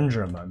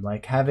conundrum. I'm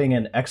like having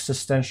an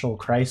existential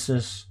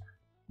crisis,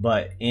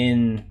 but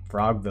in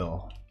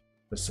Frogville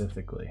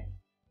specifically.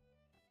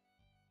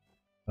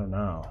 I don't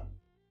know.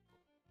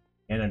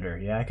 Janitor.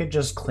 Yeah, I could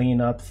just clean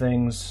up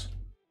things.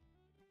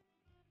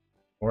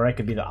 Or I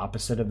could be the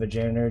opposite of a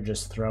janitor,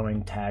 just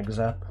throwing tags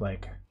up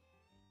like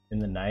in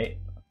the night.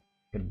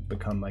 Could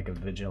become like a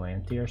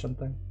vigilante or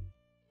something.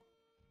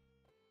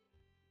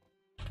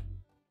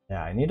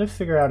 Yeah, I need to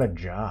figure out a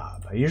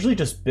job. I usually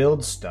just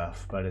build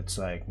stuff, but it's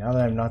like, now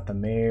that I'm not the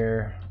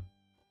mayor,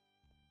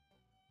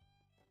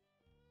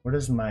 what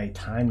is my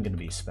time going to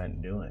be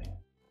spent doing?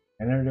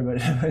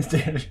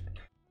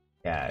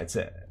 Yeah,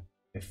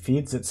 it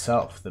feeds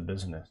itself, the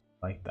business.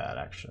 I like that,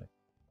 actually.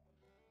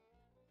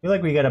 I feel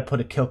like we gotta put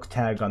a Kilk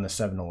tag on the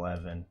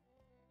 7-Eleven.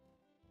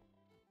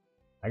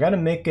 I gotta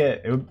make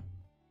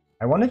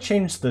I want to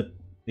change the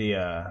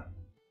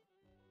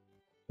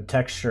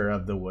texture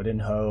of the wooden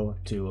hoe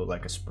to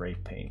like a spray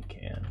paint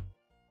can.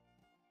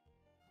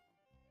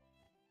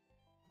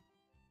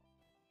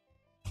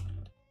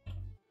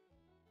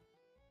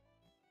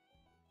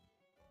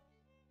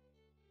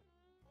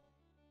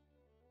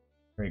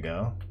 There we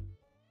go.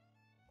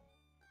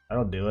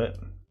 That'll do it.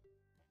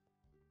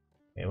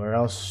 Okay, where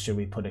else should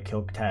we put a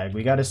Kilk tag?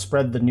 We gotta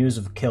spread the news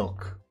of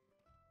Kilk.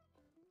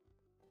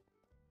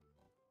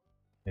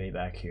 Okay,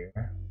 back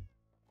here.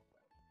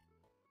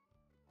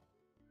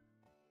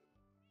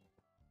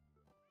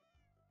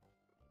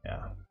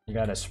 Yeah, you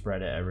gotta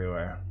spread it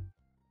everywhere.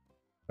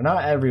 But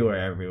not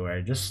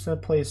everywhere. Just the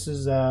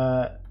places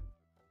that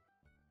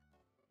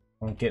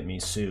won't get me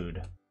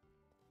sued.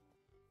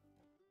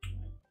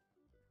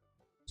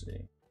 Let's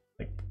see,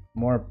 like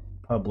more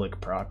public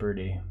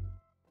property.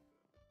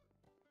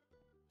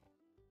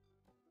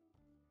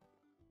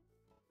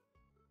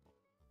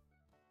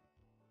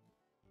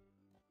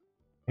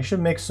 I should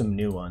make some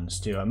new ones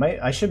too.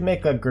 I should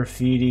make a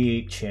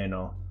graffiti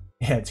channel.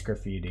 Yeah, it's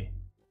graffiti.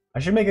 I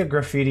should make a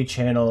graffiti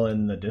channel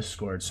in the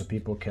Discord so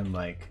people can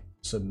like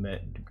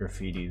submit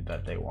graffiti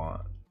that they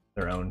want,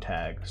 their own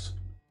tags.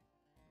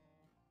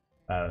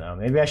 I don't know.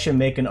 Maybe I should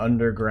make an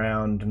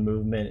underground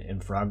movement in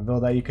Frogville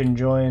that you can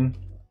join.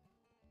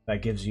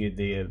 That gives you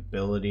the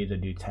ability to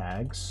do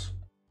tags.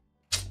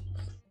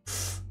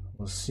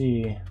 We'll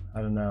see.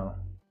 I don't know.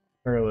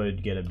 Or it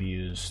would get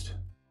abused.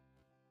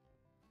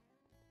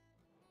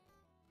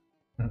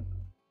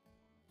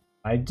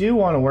 I do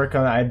want to work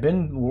on. I've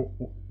been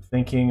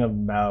thinking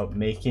about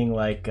making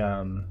like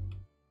an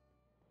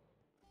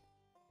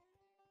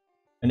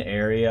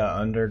area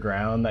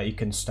underground that you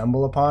can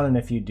stumble upon, and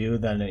if you do,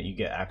 then you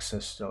get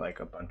access to like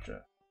a bunch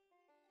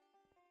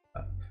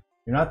of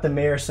You're not the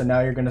mayor, so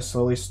now you're gonna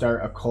slowly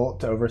start a cult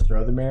to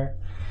overthrow the mayor?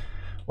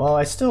 Well,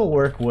 I still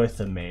work with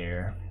the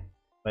mayor.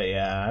 But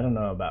yeah, I don't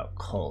know about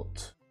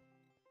cult.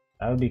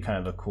 That would be kind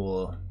of a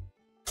cool...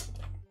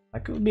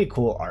 That could be a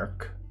cool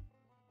arc.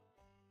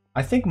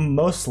 I think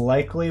most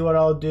likely what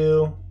I'll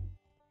do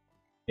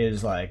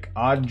is like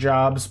odd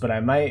jobs, but I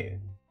might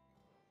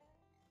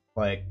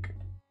like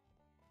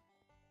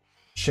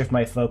shift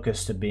my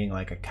focus to being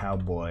like a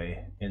cowboy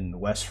in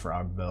West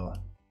Frogville.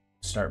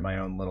 Start my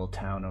own little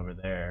town over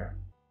there.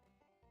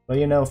 But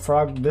you know,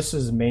 this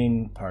is the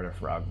main part of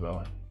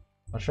Frogville.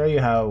 I'll show you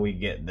how we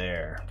get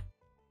there.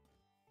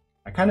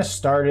 I kind of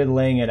started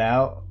laying it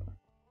out.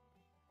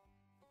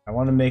 I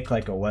want to make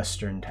like a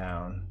western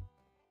town.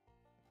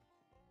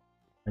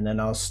 And then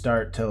I'll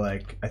start to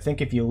like, I think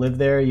if you live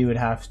there, you would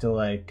have to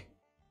like,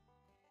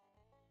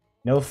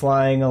 no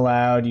flying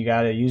allowed. You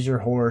gotta use your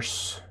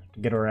horse to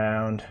get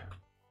around.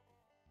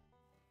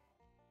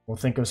 We'll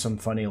think of some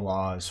funny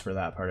laws for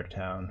that part of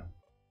town.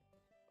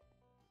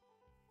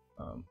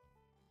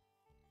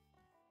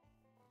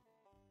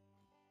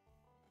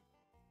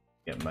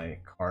 Get my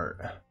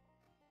cart.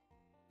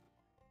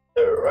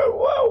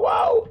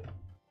 Wow.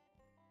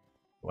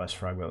 West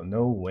Frogville.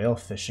 No whale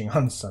fishing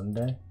on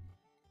Sunday.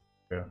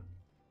 True.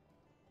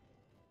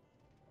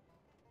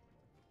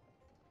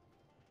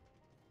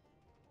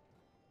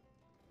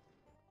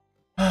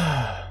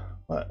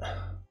 What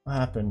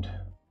happened?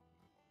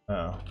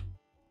 Oh,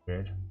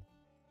 weird.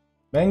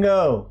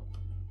 Mango's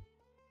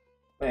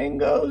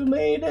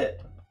made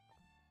it.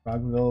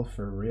 Frogville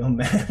for real,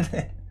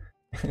 man.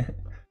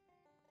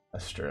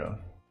 That's true.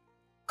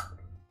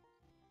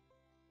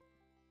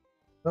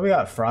 So we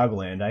got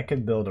Frogland. I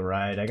could build a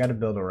ride. I gotta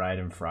build a ride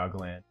in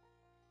Frogland.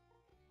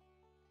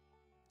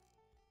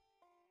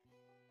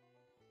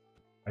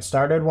 I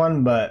started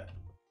one, but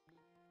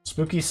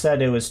Spooky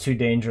said it was too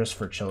dangerous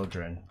for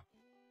children.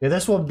 Yeah,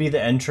 this will be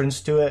the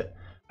entrance to it.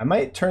 I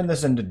might turn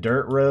this into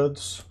dirt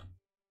roads.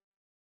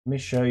 Let me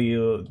show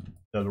you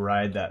the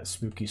ride that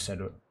Spooky said.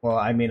 Well,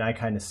 I mean, I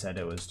kind of said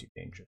it was too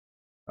dangerous.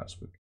 Not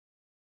Spooky.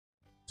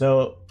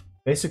 So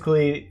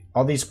basically,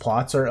 all these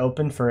plots are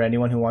open for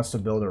anyone who wants to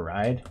build a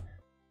ride.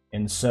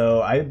 And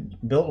so I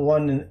built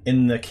one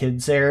in the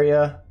kids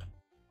area,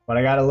 but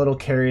I got a little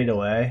carried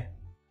away.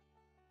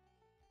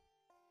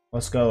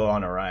 Let's go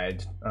on a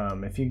ride.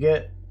 If you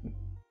get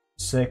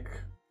sick,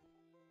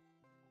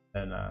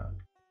 then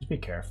just be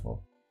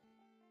careful.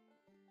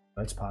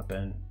 Let's pop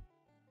in.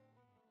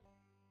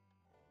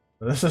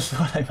 So this is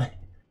what I might...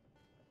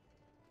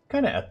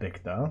 Kind of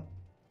epic though.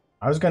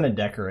 I was gonna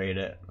decorate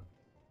it.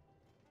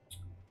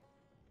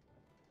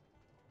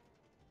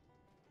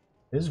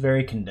 It is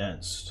very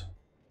condensed.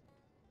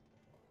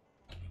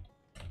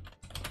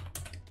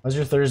 How's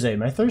your Thursday?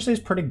 My Thursday's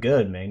pretty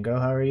good, Mango.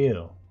 How are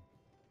you?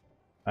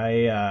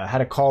 I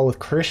had a call with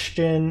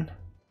Christian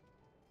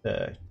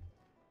to,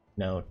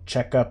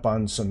 check up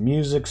on some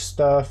music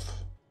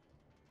stuff.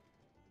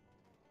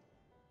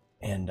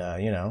 And,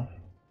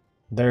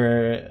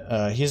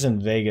 he's in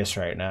Vegas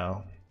right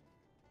now.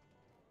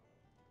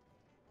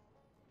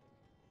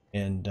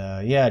 And,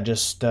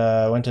 just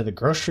went to the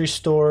grocery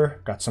store,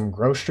 got some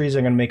groceries.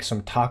 I'm gonna make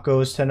some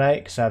tacos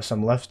tonight because I have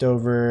some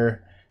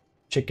leftover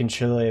chicken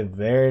chile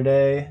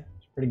verde.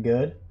 It's pretty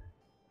good.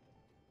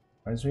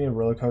 Reminds me of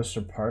Roller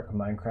Coaster Park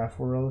Minecraft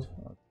World.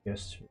 Oh,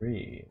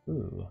 PS3.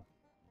 Ooh.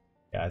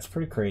 Yeah, it's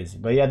pretty crazy.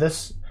 But yeah,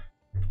 this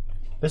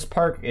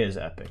park is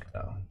epic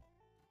though.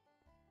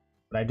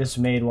 But I just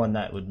made one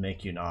that would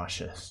make you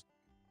nauseous.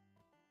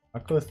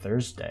 Taco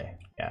Thursday.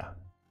 Yeah.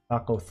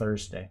 Taco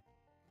Thursday.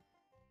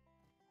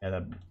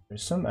 Yeah,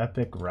 there's some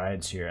epic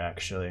rides here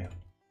actually.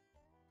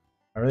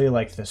 I really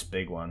like this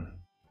big one.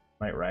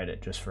 Might ride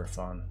it just for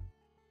fun.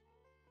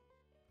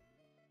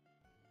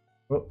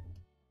 Oh.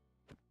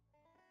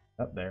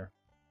 Up there.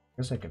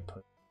 I guess I could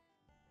put...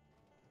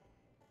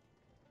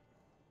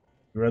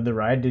 You rode the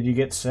ride? Did you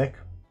get sick?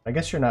 I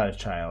guess you're not a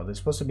child. It's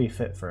supposed to be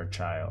fit for a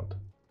child.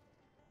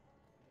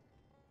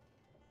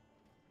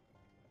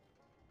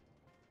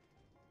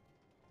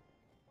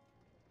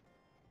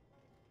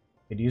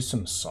 Could use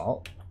some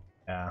salt.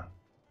 Yeah.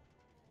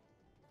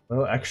 A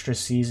little extra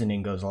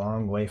seasoning goes a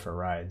long way for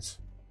rides.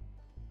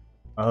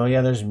 Oh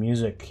yeah, there's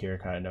music here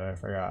kind of. I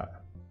forgot.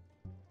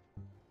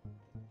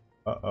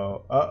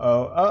 Uh-oh,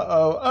 uh-oh,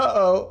 uh-oh,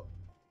 uh-oh!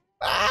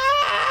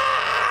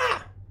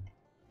 Ah!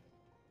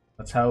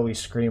 That's how we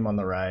scream on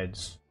the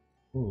rides.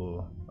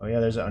 Ooh. Oh yeah,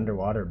 there's an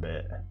underwater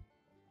bit.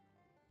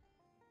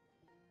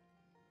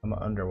 I'm an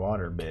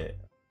underwater bit.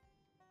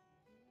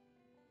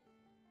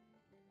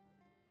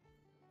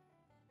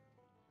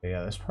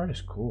 Yeah, this part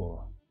is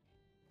cool.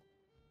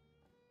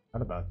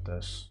 What about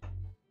this?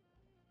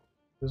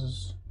 This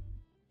is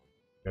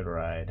a good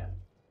ride.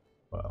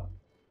 Well.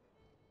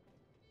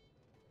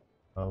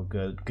 Oh,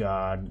 good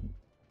God.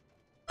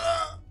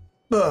 I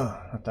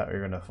thought we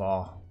were gonna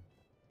fall.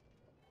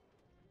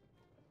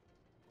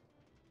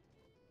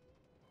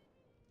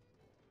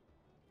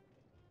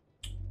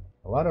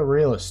 A lot of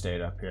real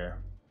estate up here.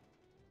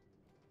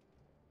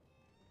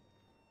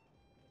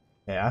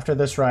 Okay, after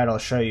this ride, I'll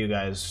show you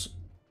guys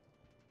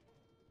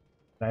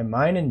I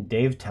mine in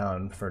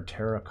Davetown for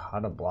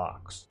terracotta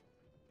blocks?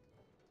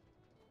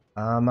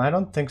 I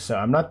don't think so.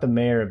 I'm not the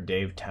mayor of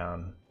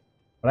Davetown.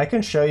 But I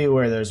can show you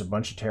where there's a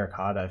bunch of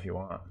terracotta if you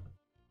want.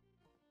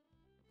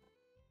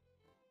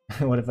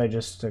 What if I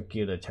just took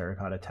you to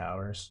Terracotta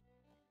Towers?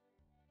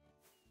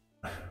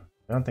 I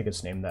don't think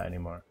it's named that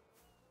anymore.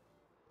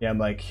 Yeah, I'm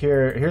like,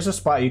 here's a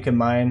spot you can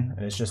mine,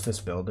 and it's just this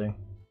building.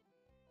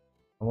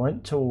 I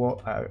went to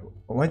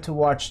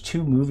watch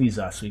 2 movies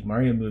last week.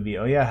 Mario movie.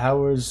 Oh yeah, how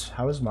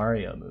was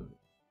Mario movie?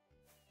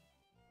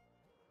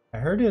 I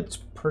heard it's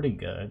pretty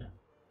good.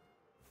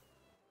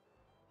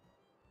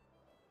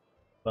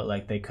 But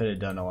like they could have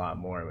done a lot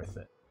more with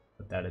it.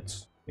 But that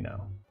it's, you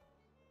know.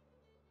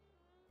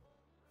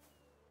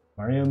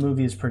 Mario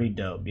movie is pretty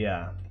dope,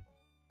 yeah.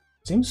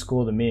 Seems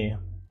cool to me.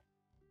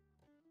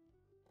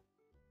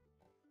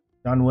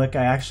 John Wick,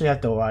 I actually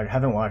have to watch.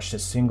 Haven't watched a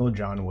single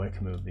John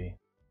Wick movie.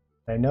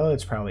 I know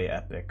it's probably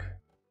epic.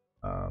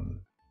 I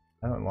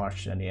haven't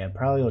watched any yet.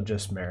 Probably will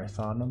just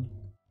marathon them.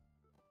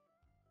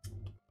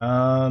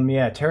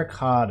 Yeah,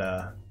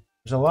 terracotta.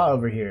 There's a lot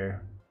over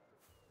here.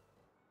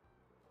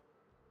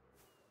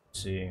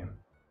 Let's see.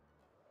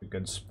 A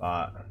good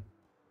spot.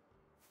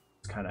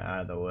 It's kind of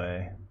out of the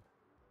way.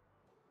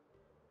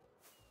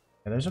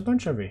 Yeah, there's a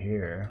bunch over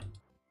here.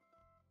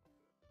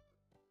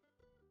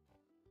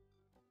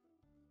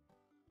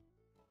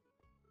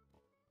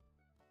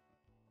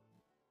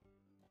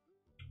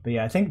 But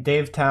yeah, I think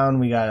Davetown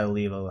we gotta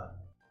leave a...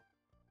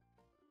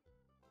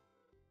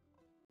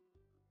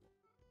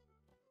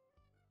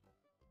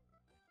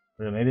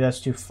 Maybe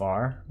that's too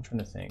far? I'm trying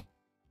to think.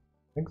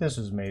 I think this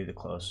is maybe the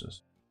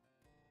closest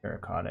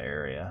terracotta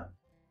area.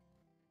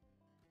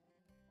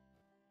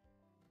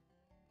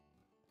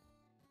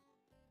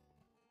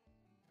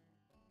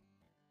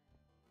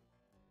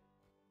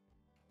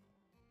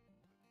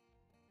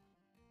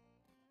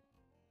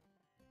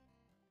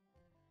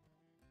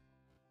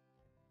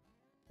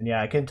 And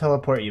yeah, I can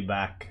teleport you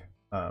back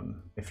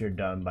if you're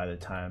done by the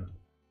time.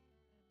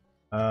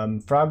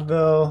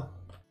 Frogville.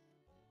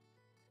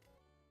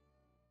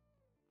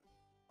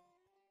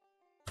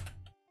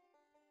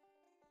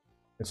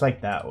 It's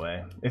like that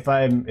way. If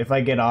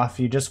I get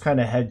off, you just kind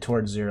of head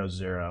towards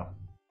 0-0. And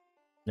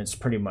it's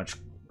pretty much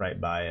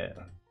right by it.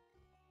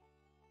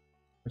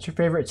 What's your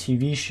favorite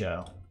TV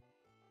show?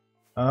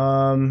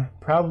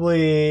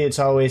 Probably It's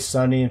Always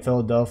Sunny in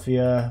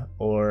Philadelphia,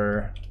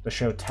 or the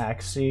show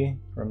Taxi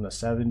from the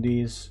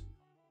 70s,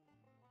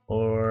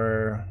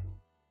 or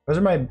those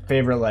are my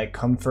favorite like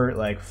comfort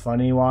like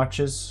funny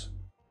watches.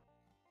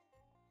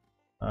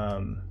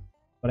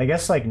 But I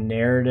guess like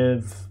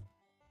narrative,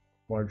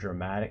 more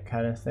dramatic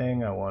kind of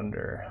thing, I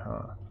wonder,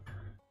 huh?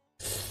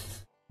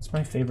 It's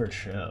my favorite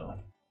show.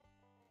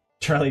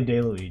 Charlie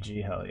Day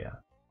Luigi, hell yeah.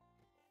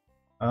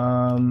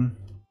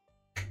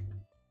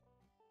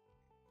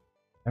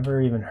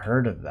 Never even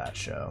heard of that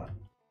show.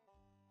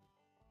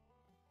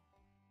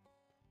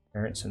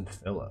 Terrence and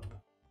Phillip.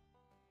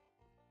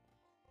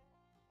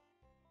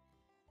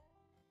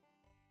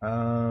 Those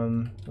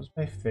are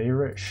my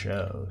favorite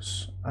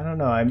shows. I don't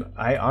know.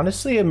 I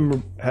honestly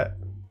am.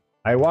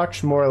 I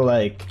watch more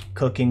like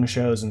cooking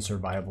shows and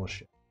survival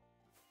shows.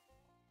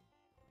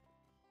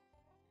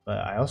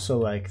 But I also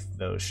like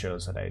those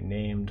shows that I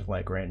named,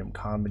 like random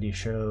comedy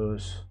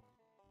shows.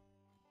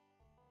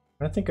 I'm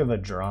trying to think of a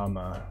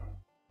drama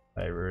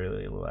I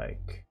really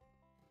like.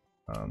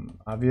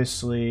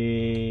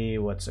 Obviously,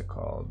 what's it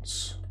called?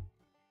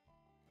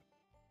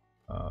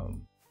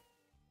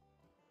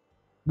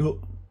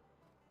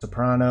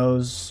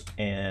 Sopranos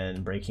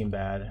and Breaking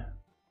Bad.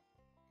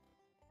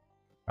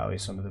 Probably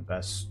some of the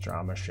best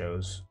drama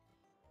shows.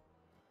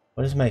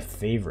 What is my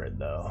favorite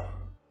though?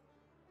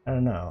 I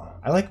don't know.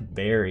 I like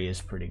Barry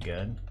is pretty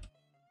good.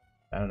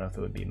 I don't know if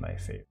it would be my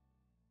favorite.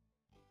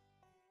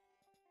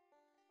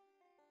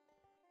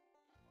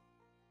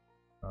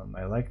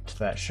 I liked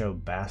that show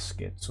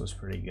Baskets, was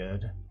pretty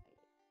good.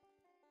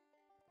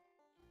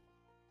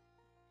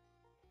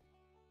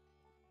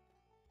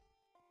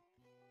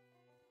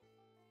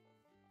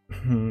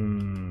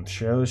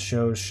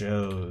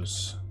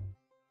 Shows.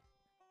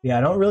 Yeah,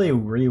 I don't really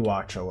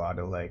rewatch a lot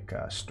of like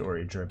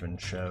story-driven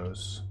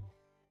shows.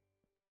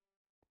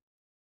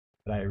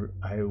 But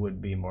I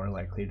would be more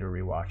likely to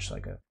rewatch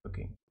like a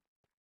cooking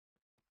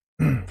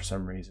for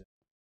some reason.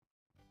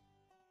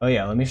 Oh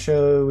yeah, let me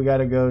show. We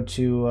gotta go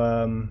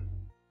to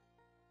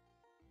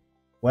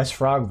West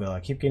Frogville. I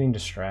keep getting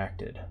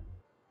distracted.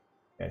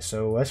 Okay,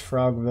 so West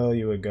Frogville,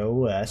 you would go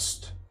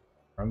west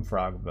from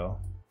Frogville,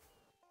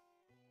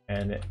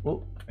 and it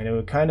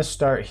would kind of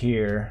start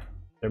here.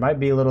 There might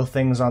be little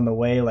things on the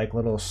way, like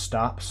little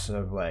stops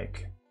of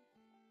like,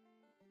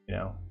 you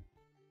know,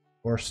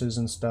 horses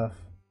and stuff.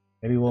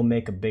 Maybe we'll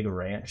make a big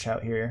ranch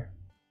out here.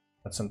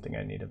 That's something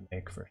I need to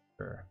make for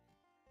sure.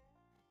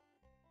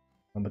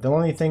 But the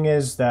only thing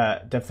is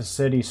that the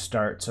city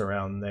starts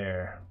around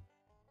there.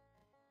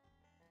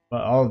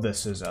 But all of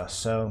this is us.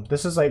 So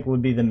this is like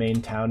would be the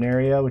main town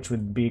area, which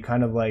would be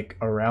kind of like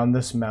around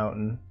this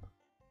mountain.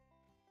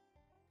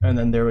 And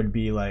then there would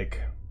be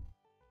like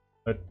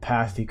a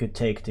path you could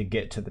take to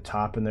get to the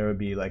top, and there would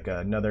be like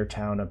another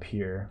town up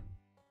here.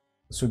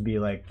 This would be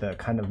like the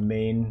kind of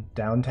main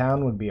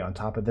downtown would be on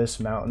top of this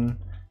mountain,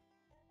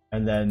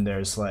 and then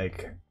there's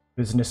like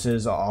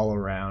businesses all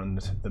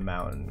around the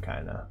mountain,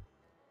 kind of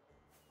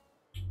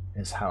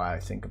is how I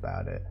think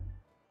about it.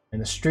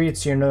 And the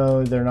streets, you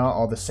know, they're not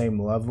all the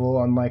same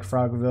level, unlike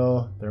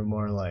Frogville. They're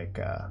more like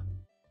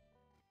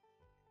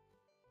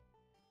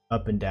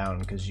up and down,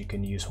 because you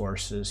can use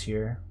horses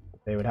here.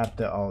 They would have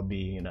to all be,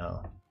 you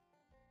know,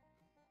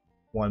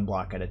 one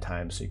block at a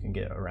time, so you can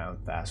get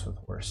around fast with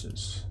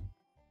horses.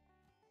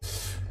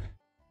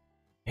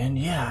 And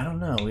yeah, I don't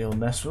know, we'll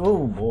mess with,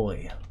 oh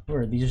boy, who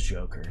are these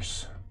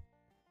jokers?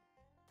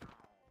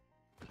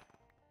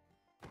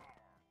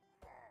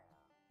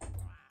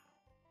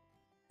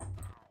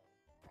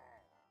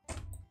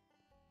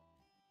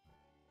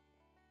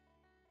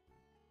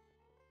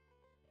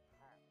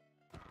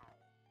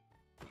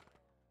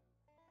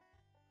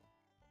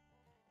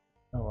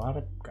 A lot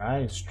of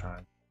guys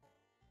trying to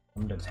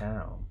come to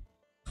town.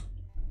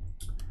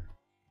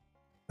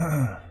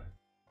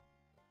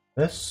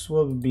 This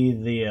will be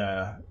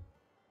the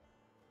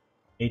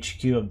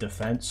HQ of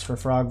defense for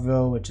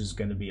Frogville, which is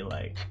going to be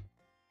like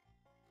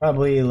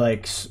probably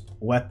like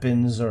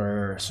weapons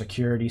or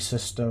security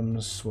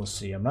systems. We'll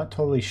see. I'm not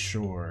totally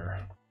sure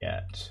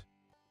yet.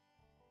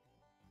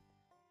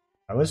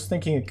 I was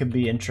thinking it could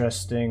be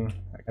interesting.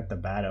 I got the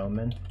bad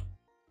omen.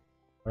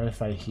 What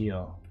if I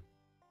heal?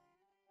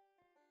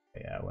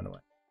 Yeah, I went away.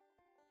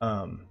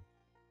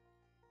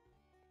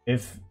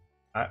 If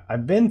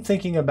I've been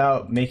thinking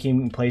about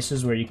making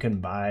places where you can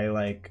buy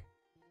like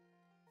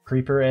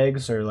creeper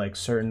eggs or like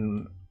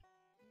certain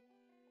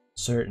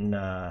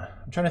I'm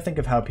trying to think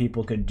of how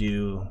people could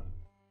do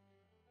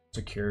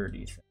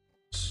security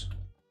things.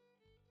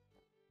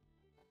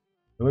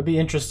 It would be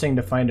interesting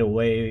to find a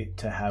way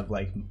to have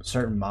like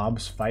certain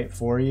mobs fight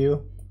for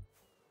you.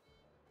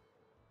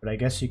 But I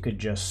guess you could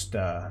just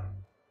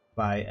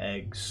buy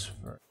eggs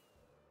for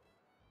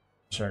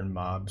certain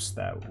mobs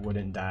that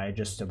wouldn't die,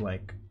 just to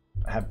like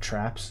have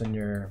traps in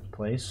your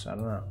place. I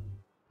don't know.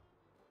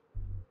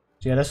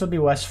 So yeah, this will be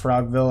West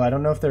Frogville. I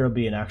don't know if there will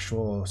be an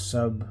actual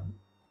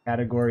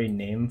sub-category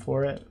name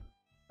for it.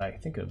 I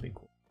think it would be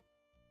cool.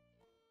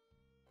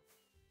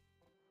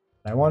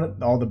 I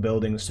want all the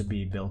buildings to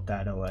be built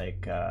out of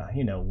like,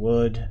 you know,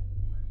 wood.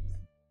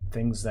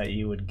 Things that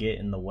you would get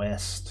in the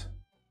West.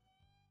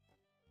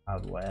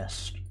 Out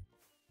West.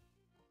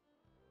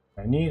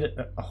 I need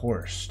a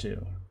horse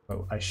too.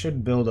 But I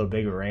should build a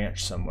big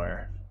ranch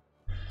somewhere.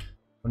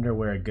 Wonder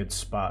where a good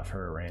spot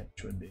for a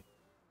ranch would be.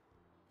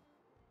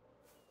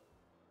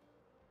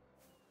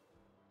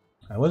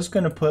 I was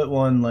gonna put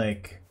one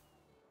like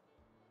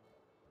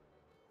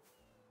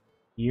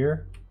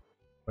here,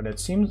 but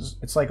it seems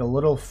it's like a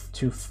little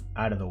too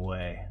out of the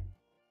way.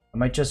 I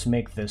might just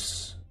make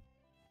this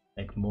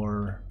like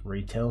more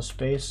retail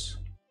space,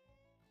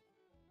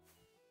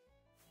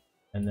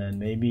 and then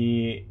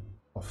maybe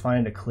I'll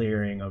find a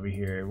clearing over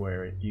here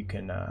where you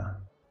can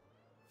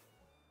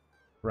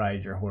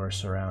ride your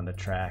horse around a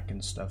track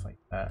and stuff like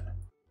that.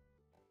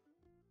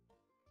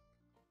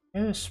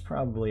 It's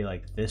probably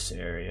like this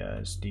area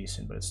is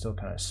decent, but it's still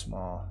kind of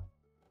small.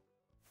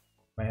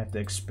 Might have to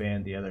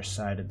expand the other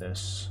side of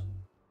this.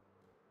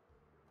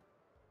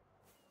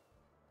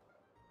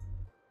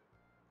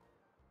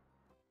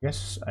 I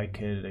guess I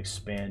could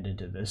expand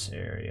into this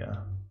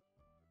area.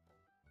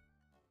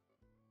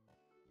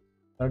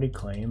 Already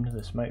claimed.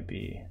 This might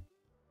be.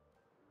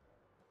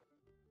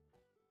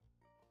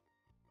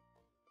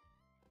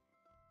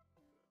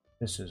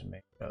 This is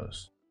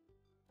mangoes.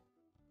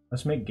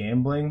 Let's make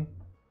gambling.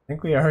 I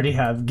think we already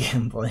have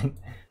gambling.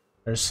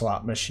 There's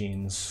slot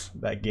machines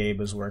that Gabe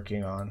is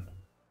working on.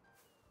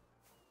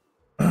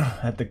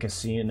 At the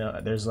casino,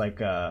 there's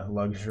like a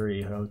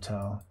luxury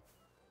hotel.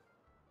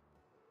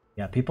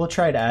 Yeah, people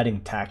tried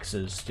adding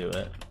taxes to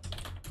it,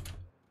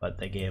 but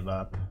they gave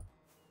up.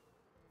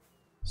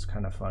 It's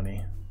kind of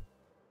funny.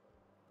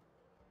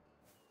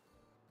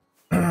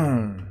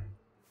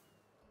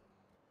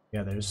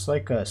 Yeah, there's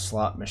like a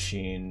slot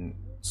machine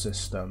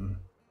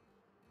system.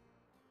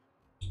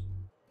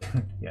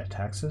 Yeah,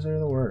 taxes are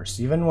the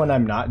worst. Even when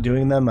I'm not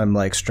doing them, I'm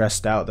like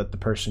stressed out that the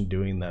person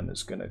doing them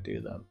is gonna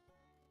do them.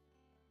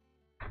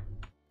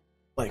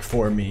 Like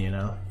for me, you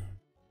know?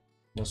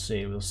 We'll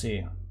see, we'll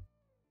see.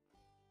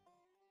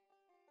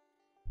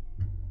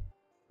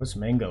 What's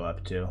Mango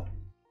up to?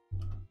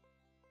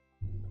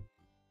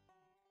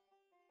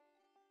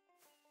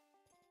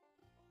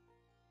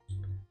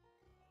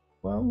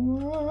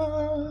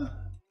 Well,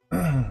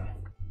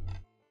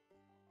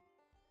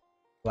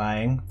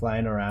 flying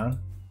around.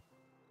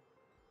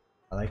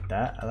 I like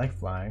that. I like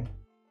flying.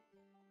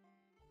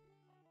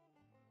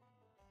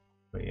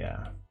 But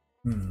yeah.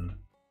 The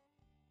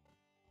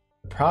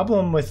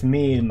problem with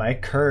me, my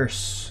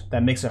curse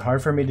that makes it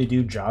hard for me to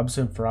do jobs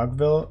in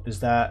Frogville is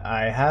that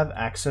I have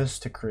access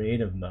to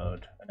creative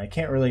mode, and I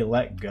can't really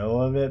let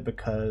go of it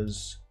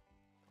because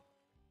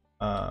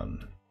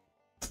I'm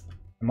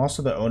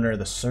also the owner of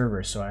the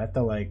server, so I have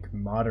to like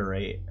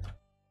moderate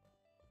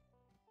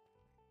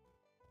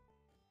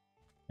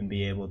and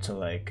be able to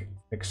like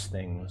fix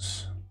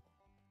things.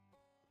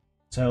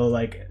 So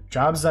like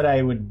jobs that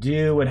I would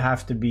do would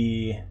have to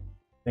be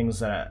things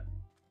that,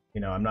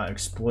 you know, I'm not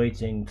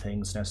exploiting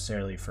things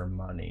necessarily for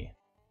money.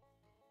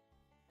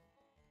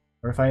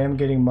 Or if I am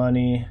getting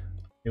money,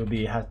 it would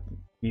have to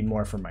be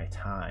more for my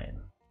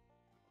time.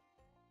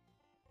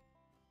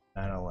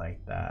 I don't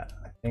like that.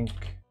 I think,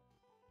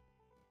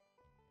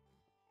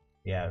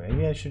 yeah,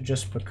 maybe I should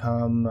just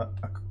become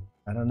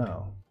I don't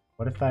know.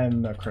 What if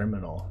I'm a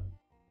criminal?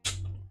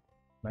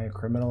 Am I a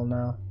criminal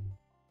now?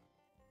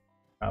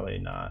 Probably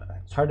not.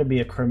 It's hard to be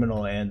a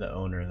criminal and the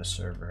owner of the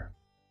server.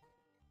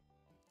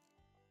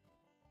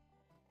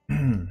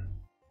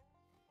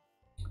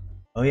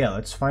 Oh yeah,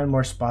 let's find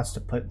more spots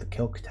to put the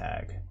Kilk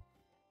tag.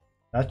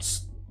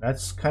 That's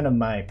kind of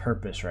my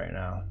purpose right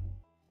now.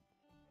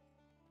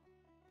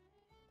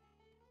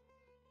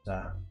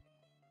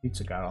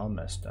 Pizza got all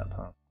messed up,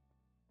 huh?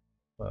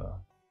 Whoa.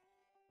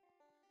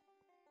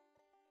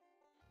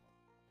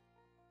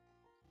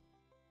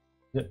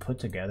 Is it put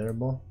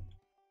togetherable?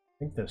 I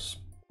think this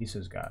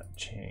pieces got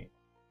changed.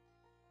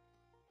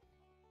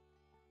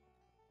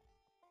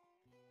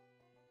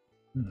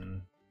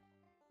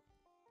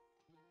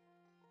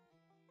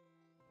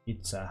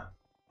 Pizza.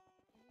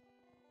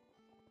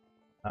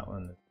 That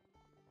one.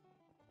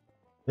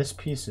 This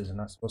piece is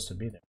not supposed to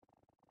be there.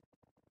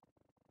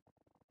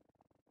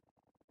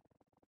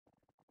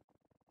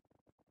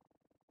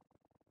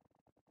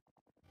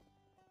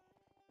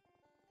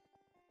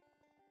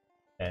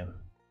 Okay.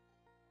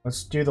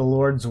 Let's do the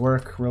Lord's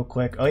work real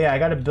quick. Oh yeah, I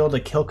gotta build a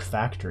Kilk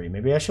factory.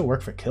 Maybe I should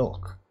work for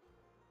Kilk.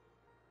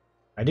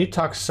 I do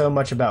talk so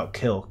much about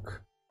Kilk.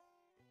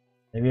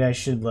 Maybe I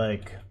should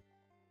like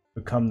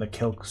become the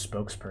Kilk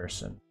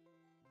spokesperson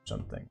or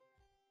something.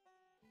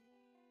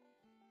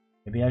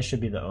 Maybe I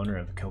should be the owner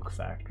of the Kilk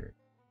factory.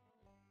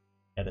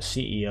 Yeah, the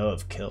CEO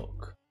of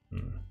Kilk.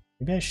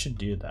 Maybe I should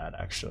do that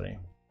actually.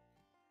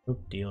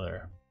 Kilk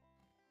dealer.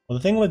 Well,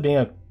 the thing with being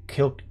a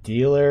Kilk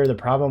dealer, the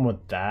problem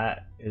with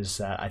that is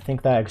that I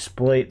think that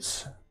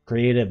exploits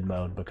creative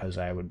mode because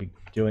I would be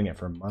doing it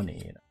for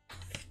money, you know.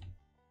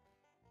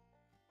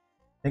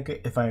 I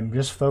think if I'm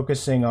just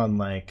focusing on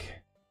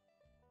like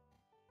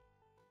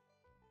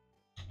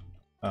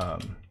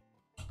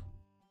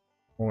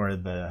or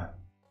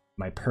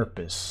my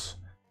purpose,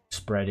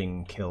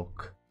 spreading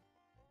Kilk.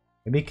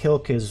 Maybe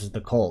Kilk is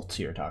the cult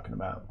you're talking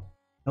about.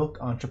 Kilk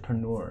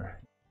entrepreneur.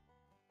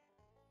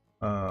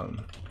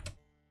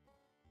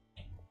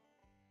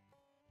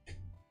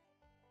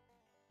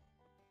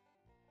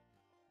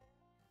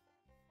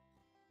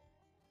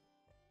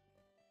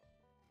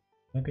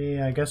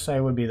 Maybe I guess I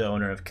would be the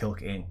owner of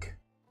Kilk Inc.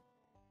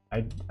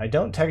 I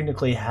don't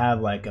technically have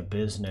like a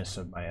business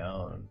of my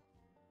own.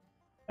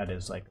 That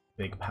is like a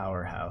big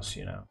powerhouse,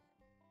 you know.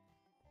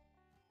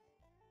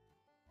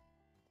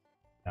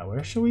 Now,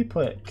 where should we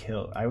put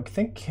Kilk? I would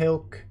think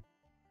Kilk.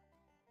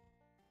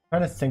 I'm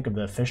trying to think of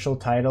the official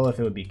title, if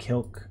it would be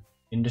Kilk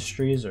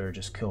Industries or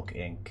just Kilk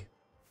Inc. I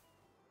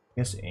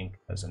guess Inc.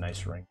 has a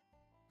nice ring.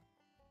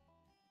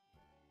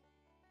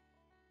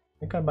 I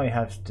think I might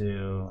have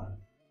to.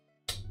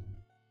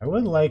 I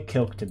would like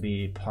Kilk to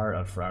be part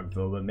of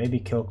Frogville, but maybe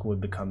Kilk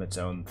would become its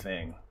own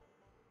thing.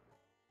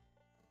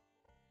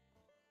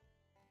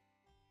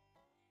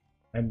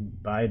 I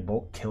buy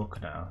bulk Kilk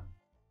now.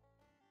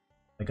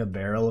 Like a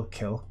barrel of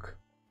Kilk.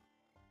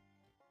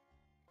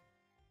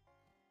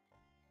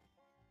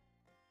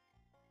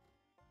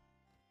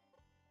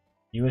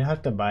 You would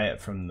have to buy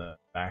it from the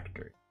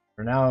factory.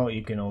 For now,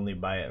 you can only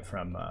buy it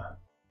from, is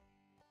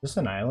this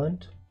an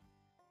island?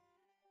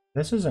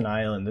 This is an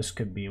island. This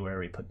could be where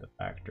we put the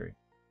factory.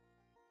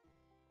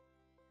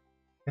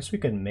 I guess we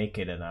could make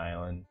it an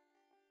island.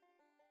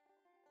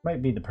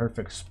 Might be the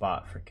perfect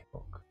spot for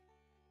Kilk.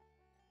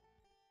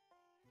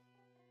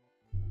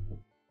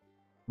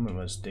 Someone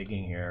was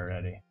digging here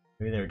already.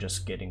 Maybe they're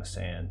just getting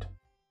sand.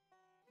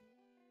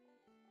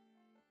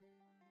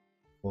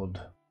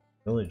 Old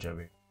village over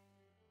here.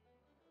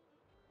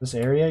 This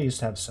area used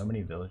to have so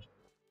many villages.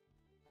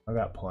 I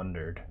got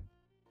plundered.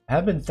 I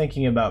have been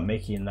thinking about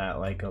making that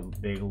like a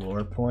big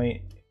lore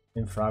point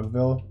in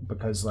Frogville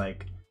because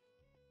like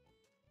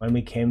when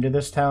we came to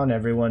this town,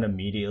 everyone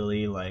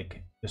immediately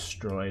like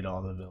destroyed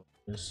all the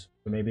villages.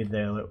 So maybe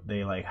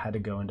they like had to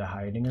go into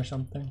hiding or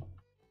something.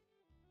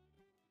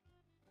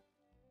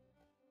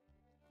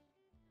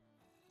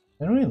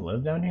 Does anyone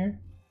live down here?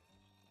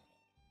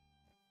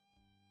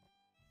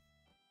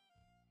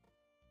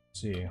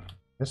 Let's see. I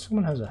guess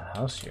someone has a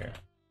house here.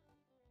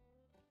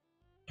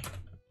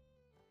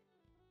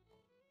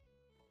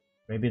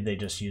 Maybe they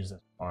just use this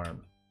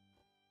farm.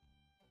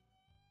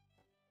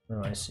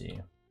 Oh, I see.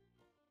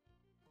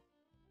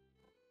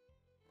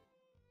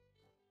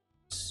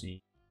 Let's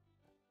see.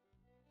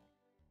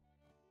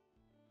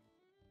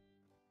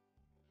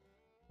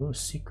 Ooh,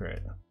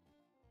 secret.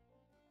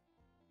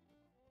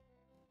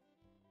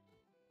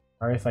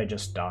 Or if I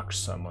just dox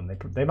someone,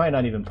 they might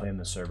not even play in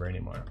the server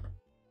anymore.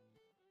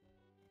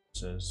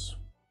 This is.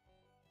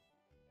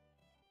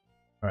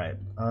 Alright,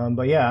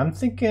 but yeah, I'm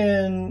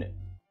thinking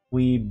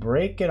we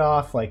break it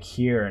off like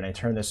here and I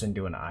turn this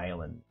into an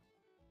island.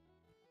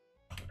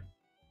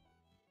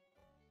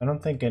 I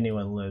don't think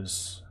anyone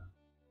lives.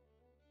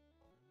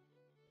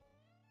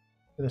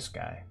 Look at this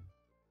guy.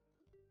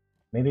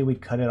 Maybe we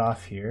cut it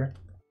off here.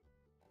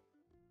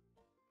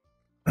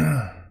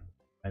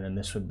 And then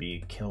this would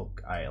be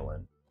Kilk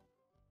Island.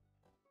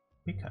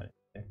 We cut it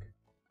thick.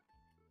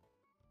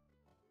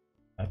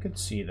 I could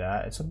see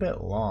that. It's a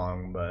bit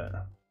long,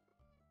 but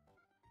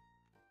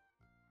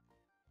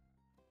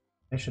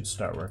I should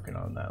start working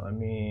on that. Let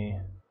me.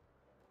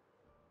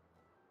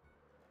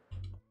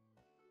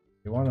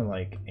 You want to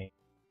like aim.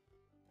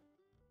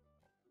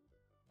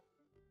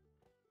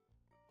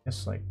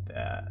 Just like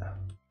that.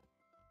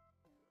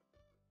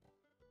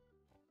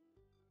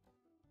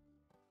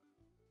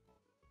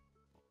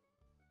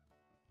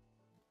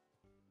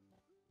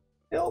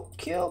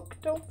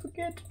 Kilk, don't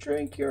forget to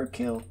drink your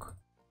Kilk.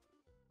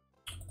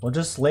 We'll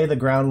just lay the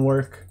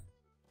groundwork.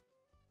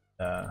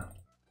 Oh.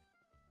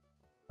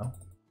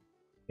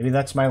 Maybe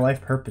that's my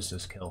life purpose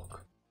is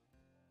Kilk.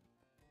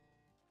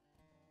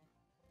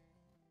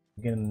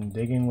 Again,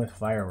 digging with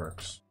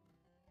fireworks.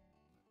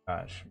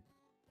 Gosh.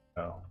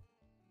 Oh.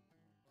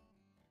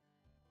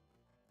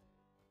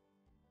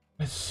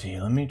 Let's see,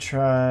 let me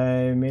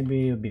try.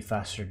 Maybe it would be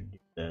faster to do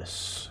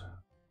this.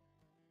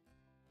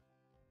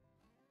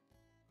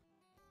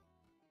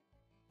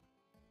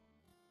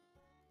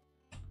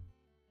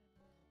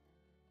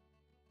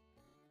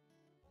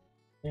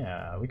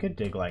 Yeah, we could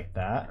dig like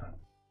that.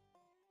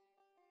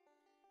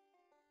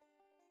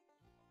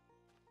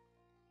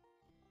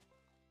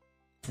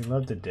 We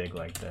love to dig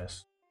like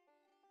this.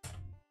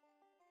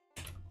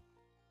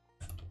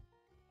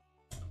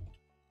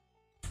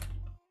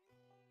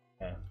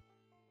 Okay.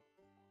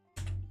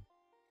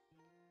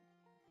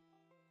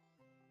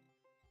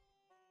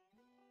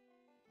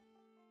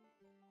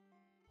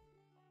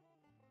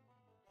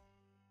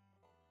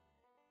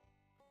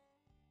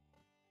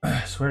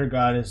 I swear to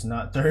God, it's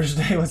not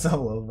Thursday. What's up,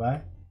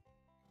 Lovi?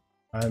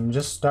 I'm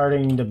just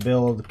starting to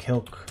build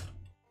Kilk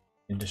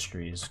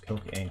Industries,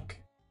 Kilk Inc.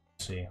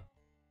 Let's see.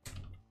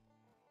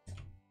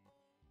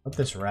 Hope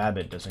this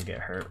rabbit doesn't get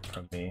hurt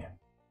from me.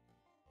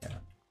 Yeah.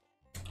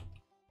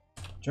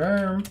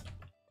 Germ.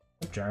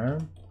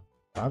 Germ.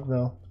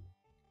 Frogville.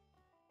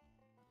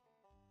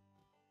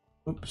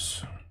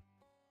 Oops.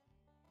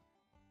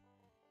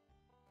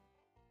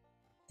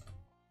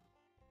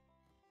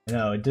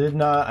 No, it did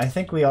not. I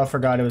think we all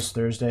forgot it was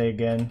Thursday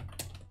again.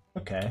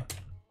 Okay.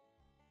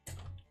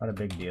 Not a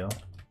big deal.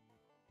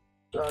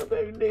 Not a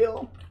big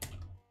deal.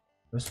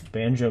 This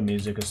banjo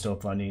music is still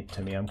funny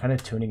to me. I'm kind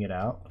of tuning it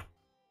out.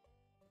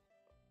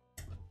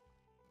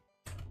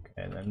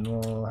 Okay, then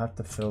we'll have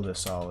to fill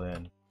this all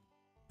in.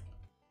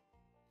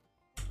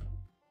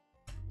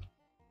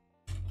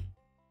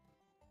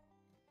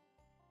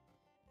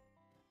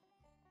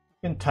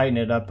 You can tighten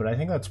it up, but I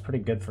think that's pretty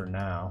good for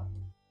now.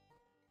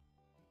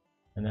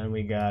 And then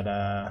we got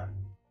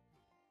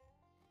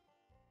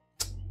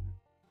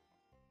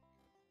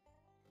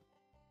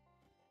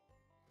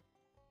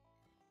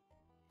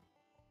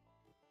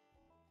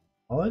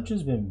College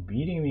has been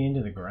beating me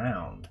into the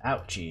ground.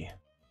 Ouchie.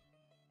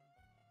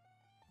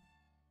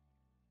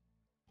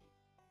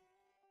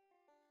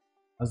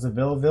 How's the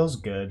Villeville's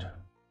good?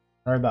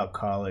 Sorry about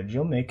college.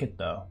 You'll make it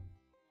though.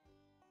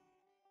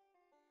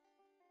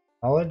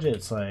 College,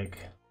 it's like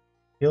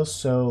feels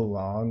so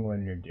long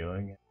when you're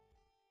doing it.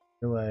 I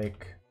feel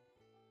like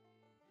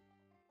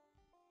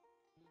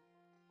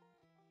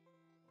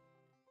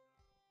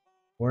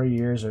four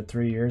years or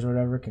 3 years or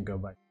whatever can go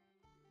by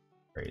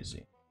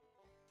crazy.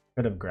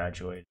 Could have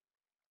graduated.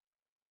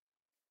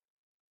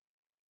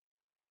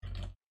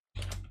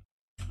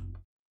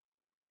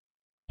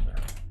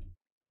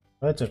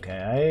 But it's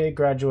okay. I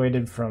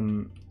graduated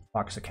from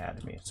Fox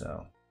Academy,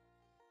 so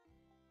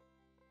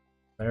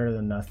better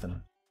than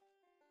nothing.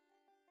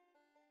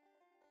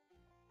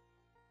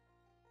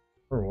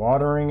 We're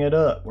watering it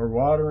up. We're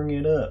watering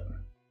it up.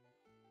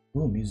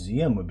 Ooh,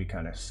 museum would be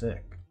kind of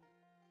sick.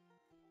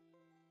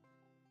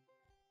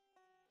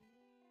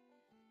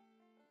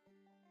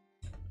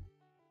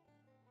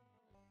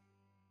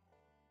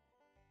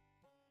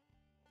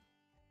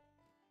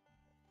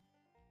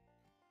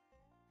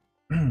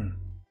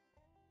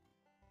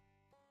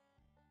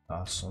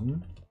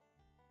 Awesome.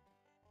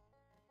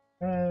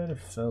 Try to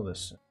fill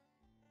this in.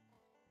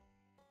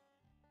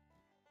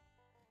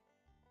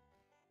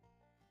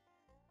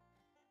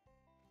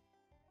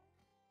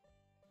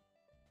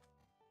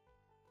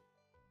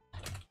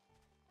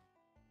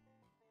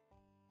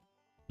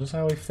 This is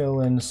how we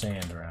fill in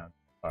sand around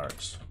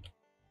parts.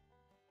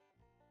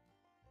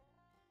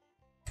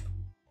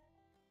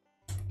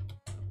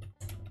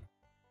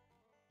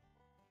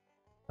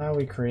 How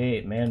we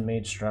create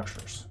man-made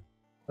structures.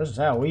 This is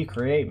how we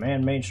create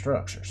man-made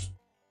structures.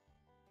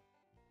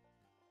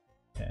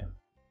 Okay.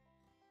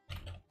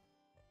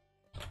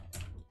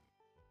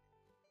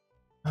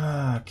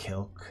 Ah,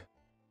 Kilk.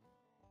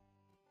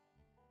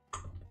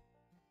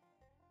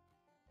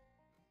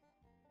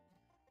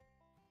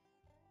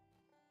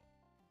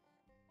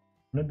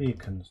 I'm gonna be a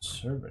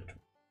conservator.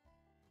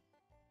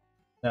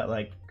 That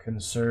like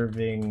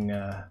conserving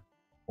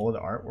old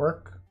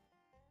artwork.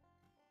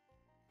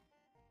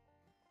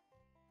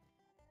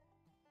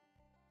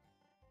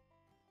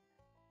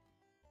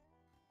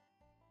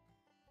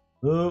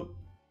 Ooh.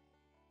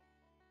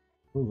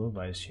 Ooh,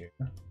 Levi's here.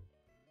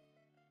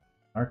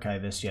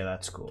 Archivist, yeah,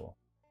 that's cool.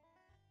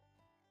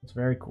 It's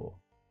very cool.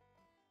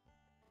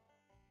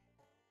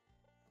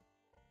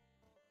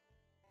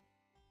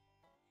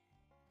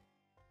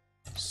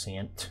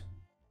 Sant.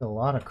 A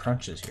lot of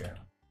crunches here.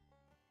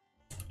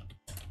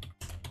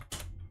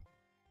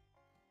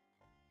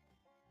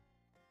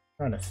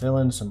 Trying to fill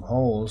in some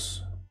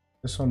holes.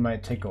 This one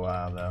might take a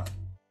while though.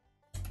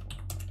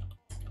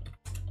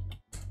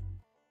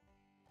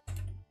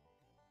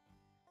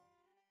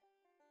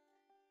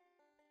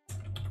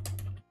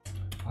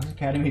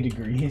 Academy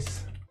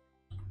degrees.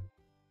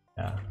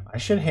 Yeah, I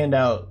should hand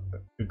out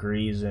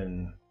degrees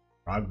in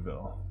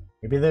Frogville.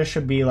 Maybe there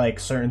should be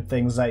like certain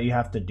things that you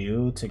have to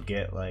do to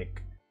get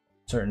like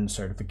certain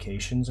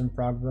certifications in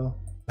Frogville.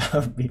 That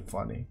would be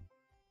funny.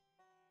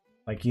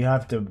 Like you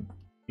have to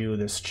do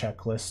this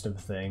checklist of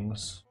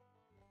things.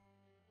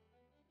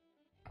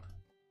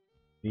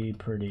 Be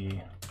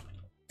pretty.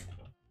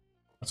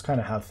 That's kind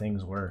of how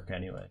things work,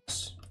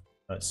 anyways.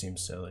 But it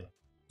seems silly.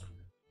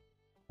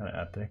 Kind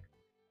of epic.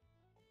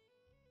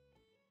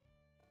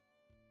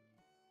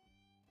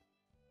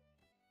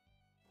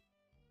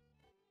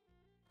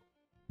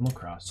 Animal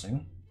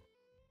Crossing.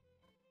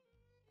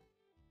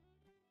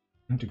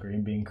 Into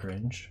green being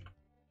cringe.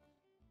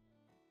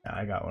 Yeah,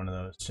 I got one of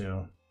those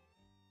too.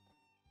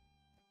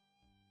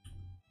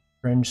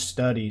 Cringe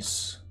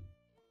studies.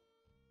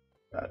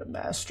 Got a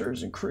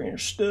master's in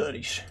cringe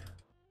studies.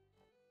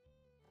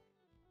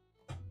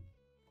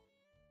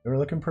 They were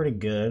looking pretty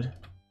good.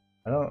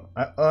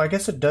 I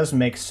guess it does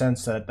make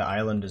sense that the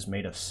island is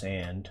made of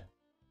sand.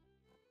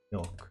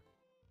 Milk.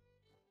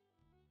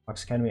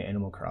 Fox Academy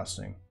Animal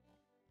Crossing.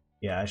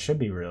 Yeah, it should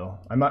be real.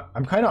 I'm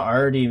kind of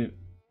already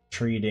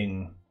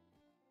treating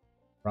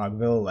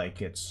Frogville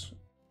like it's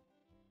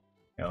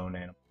my own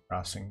Animal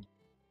Crossing.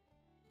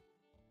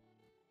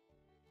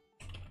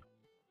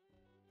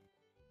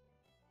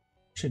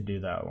 Should do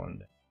that one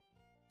day.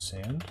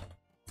 Sand.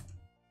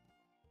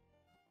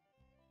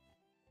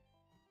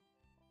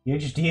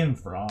 PhD and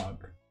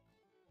Frog.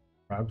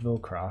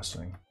 Frogville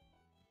Crossing.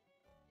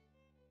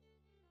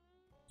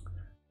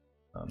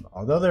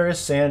 Although there is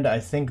sand, I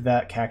think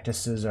that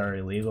cactuses are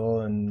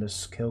illegal in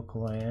this Kilk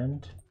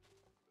land.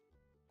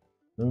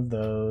 Move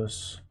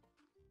those.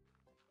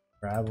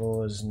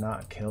 Gravel is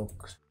not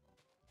Kilk.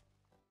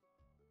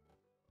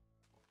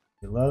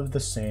 We love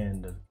the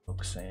sand of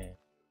Kilk sand.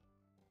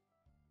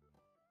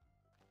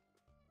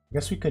 I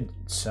guess we could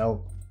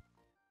sell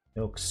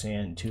Kilk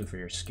sand too for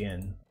your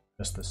skin.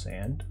 Just the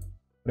sand.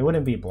 But it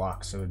wouldn't be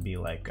blocks, it would be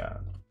like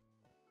a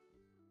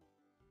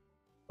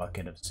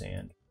bucket of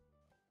sand.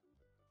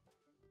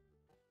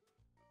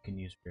 Can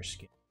use for your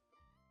skin.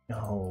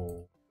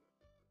 No.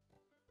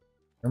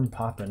 I'm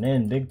popping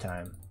in big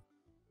time.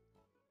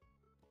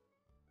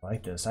 I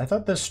like this. I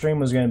thought this stream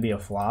was going to be a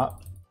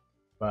flop,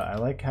 but I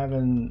like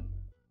having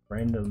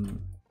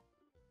random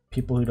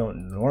people who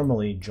don't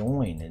normally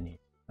join in here.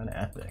 Kind of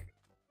epic.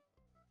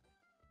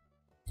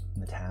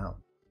 In the town.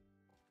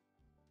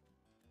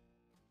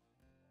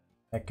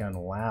 Heck on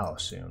WoW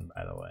soon,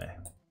 by the way.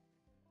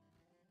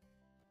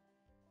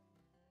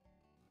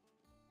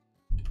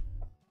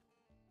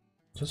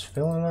 Just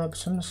filling up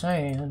some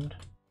sand,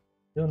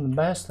 doing the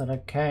best that I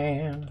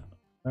can,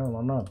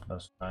 filling up the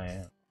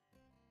sand.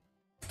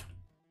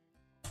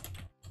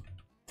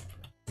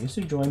 I used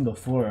to join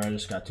before, I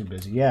just got too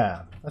busy.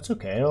 Yeah, that's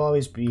okay, it'll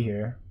always be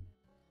here.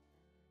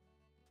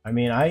 I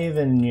mean, I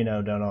even, you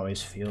know, don't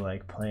always feel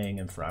like playing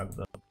in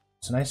Frogville.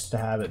 It's nice to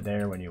have it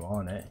there when you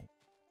want it.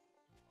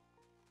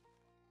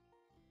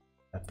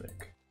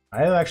 Epic. I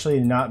have actually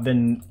not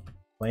been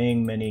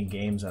playing many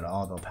games at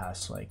all the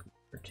past, like, week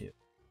or two.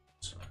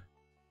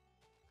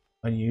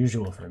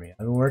 Unusual for me.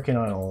 I've been working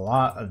on a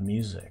lot of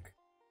music.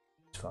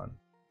 It's fun.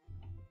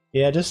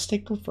 Yeah, just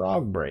take a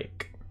frog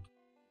break.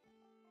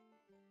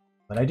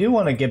 But I do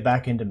want to get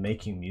back into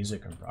making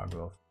music in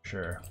Frogville for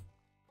sure.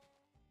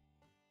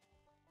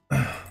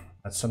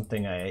 That's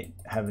something I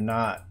have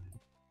not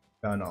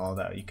done all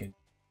that you can.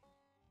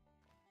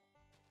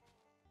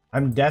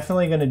 I'm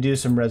definitely gonna do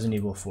some Resident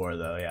Evil 4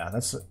 though. Yeah,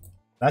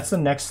 that's the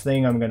next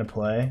thing I'm gonna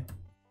play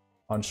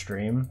on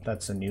stream.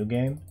 That's a new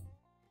game.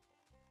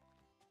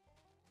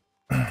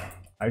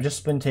 I've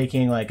just been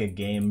taking like a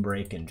game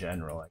break in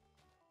general,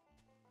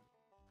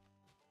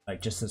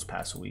 like just this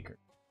past week.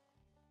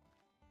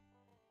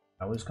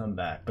 I always come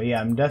back, but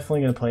yeah, I'm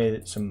definitely gonna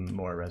play some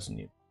more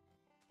Resident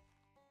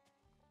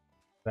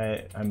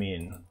Evil. I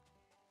mean,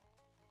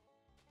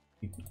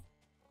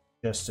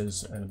 just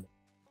as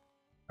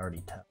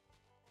already tough.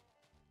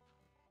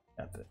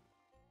 Epic.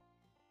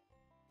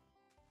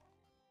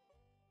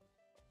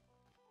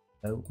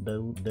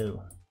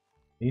 Do.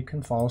 You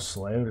can fall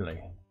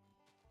slowly.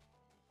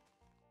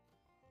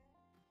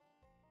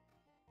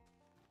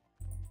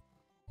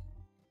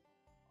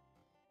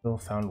 Still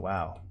found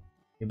WoW.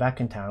 You back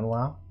in town,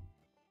 WoW?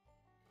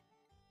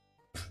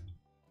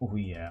 Oh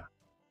yeah.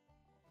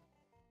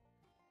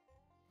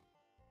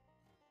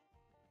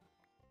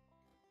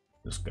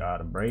 Just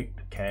gotta break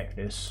the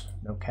cactus.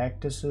 No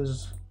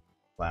cactuses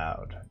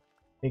allowed.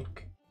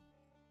 Take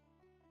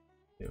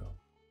two.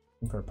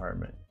 For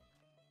apartment.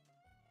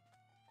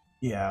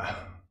 Yeah.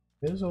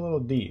 It is a little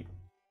deep.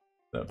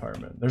 The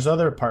apartment. There's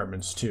other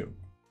apartments too.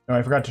 Oh,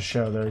 I forgot to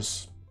show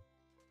there's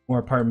more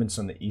apartments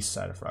on the east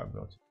side of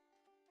Frogville.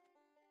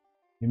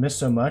 You missed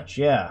so much?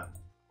 Yeah.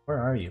 Where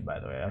are you, by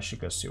the way? I should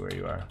go see where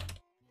you are.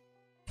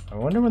 I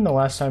wonder when the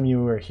last time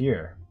you were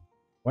here.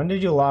 When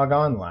did you log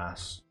on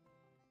last?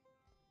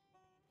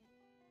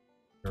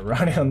 You're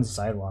running on the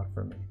sidewalk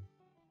for me.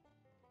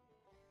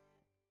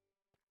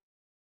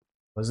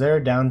 Was there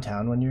a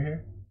downtown when you were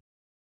here?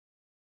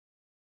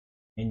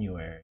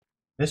 January.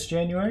 This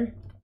January?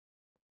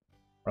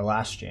 Or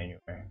last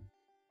January?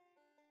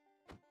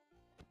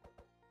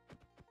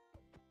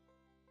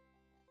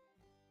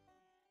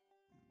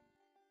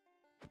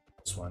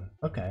 This one.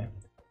 Okay.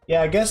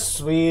 Yeah, I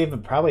guess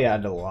we've probably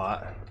added a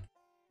lot.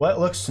 What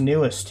looks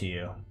newest to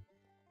you?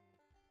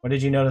 What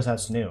did you notice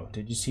that's new?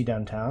 Did you see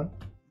downtown?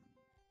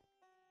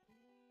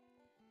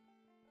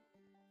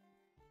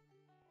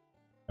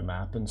 The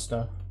map and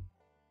stuff?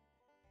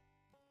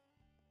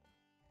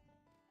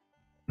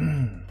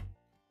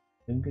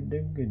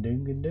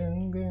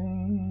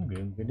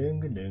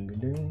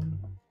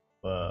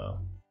 Whoa.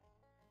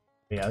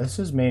 Yeah, this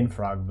is main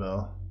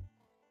Frogville.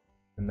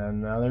 And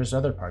then there's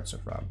other parts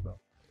of Frogville.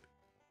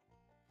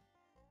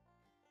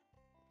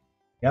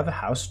 You have a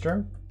house,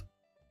 Germ?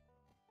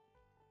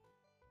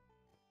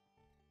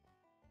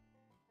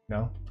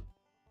 No?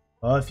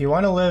 Well, if you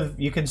want to live,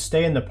 you can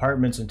stay in the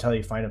apartments until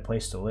you find a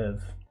place to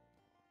live.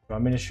 You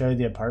want me to show you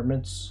the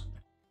apartments?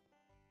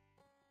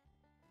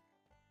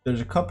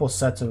 There's a couple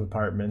sets of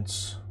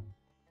apartments.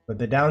 But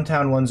the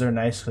downtown ones are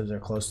nice because they're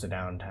close to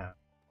downtown.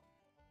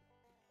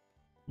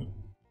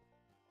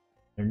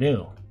 They're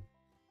new.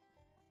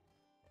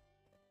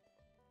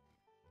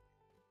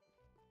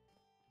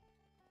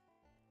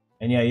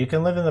 And yeah, you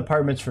can live in the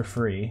apartments for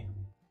free.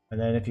 And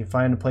then if you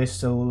find a place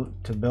to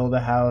build a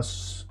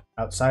house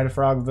outside of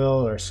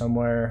Frogville or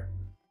somewhere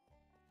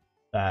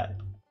that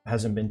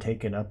hasn't been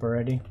taken up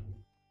already, you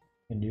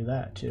can do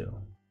that too.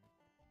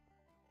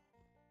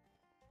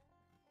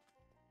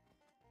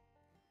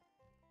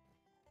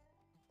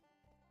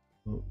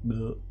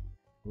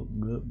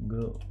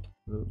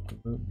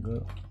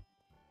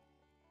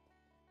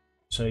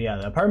 So yeah,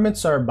 the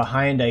apartments are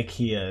behind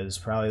IKEA is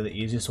probably the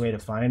easiest way to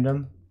find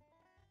them.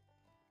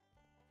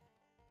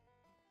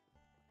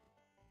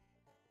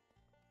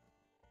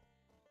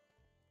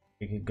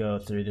 You could go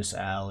through this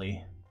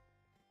alley.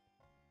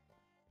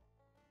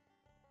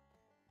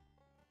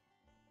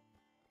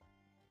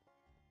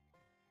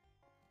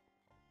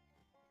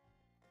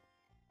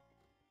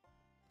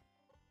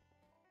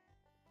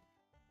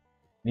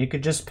 You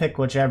could just pick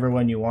whichever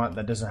one you want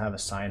that doesn't have a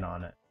sign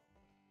on it.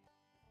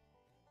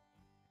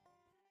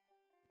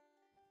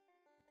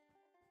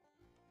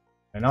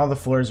 And all the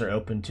floors are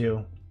open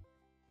too.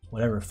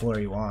 Whatever floor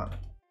you want.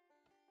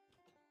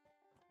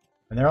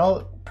 And they're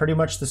all pretty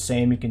much the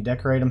same. You can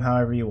decorate them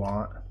however you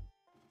want.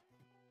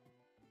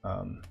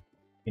 You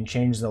can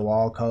change the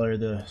wall color,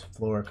 the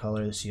floor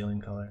color, the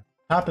ceiling color.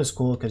 Top is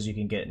cool because you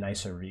can get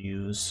nicer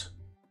views.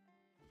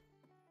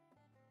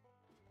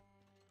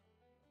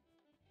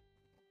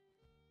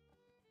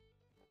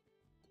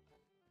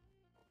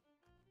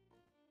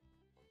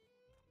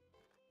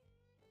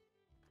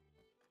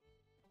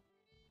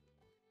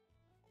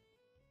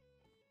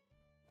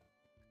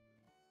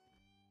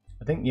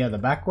 I think, yeah, the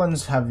back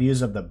ones have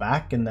views of the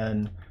back, and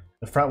then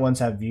the front ones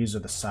have views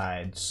of the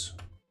sides.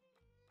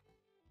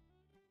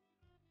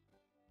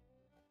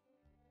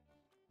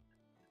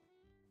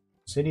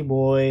 City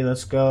boy,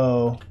 let's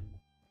go.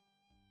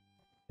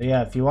 But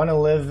yeah, if you want to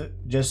live,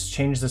 just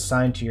change the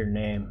sign to your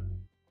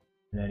name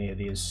in any of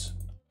these.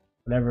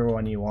 Whatever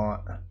one you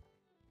want.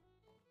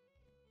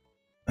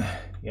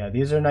 Yeah,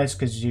 these are nice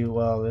because you,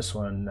 well, this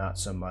one not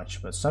so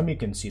much, but some you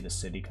can see the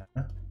city kind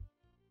of.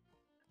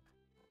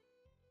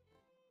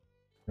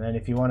 And then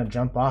if you want to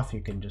jump off,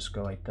 you can just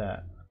go like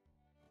that.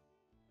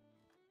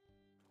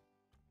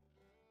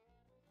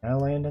 I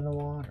land in the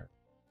water.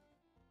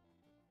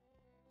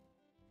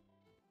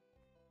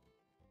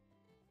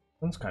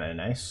 One's kind of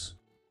nice.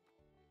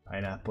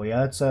 Pineapple.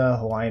 Yeah, that's a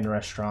Hawaiian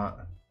restaurant.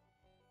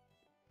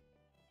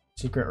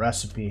 Secret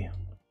recipe.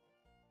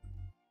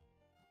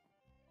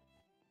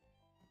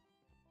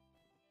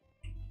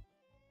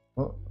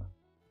 Oh,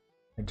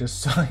 I just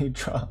saw you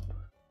drop.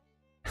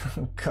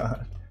 Oh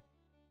god.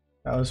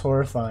 That was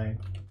horrifying.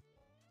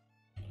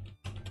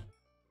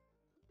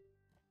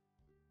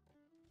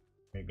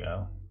 There you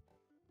go.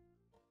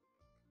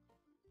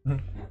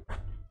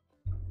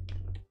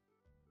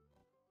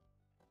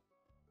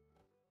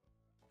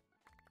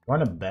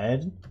 Want a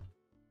bed?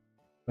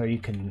 Or you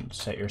can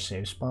set your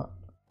save spot?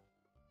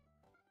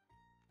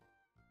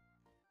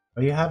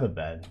 Oh, you have a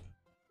bed.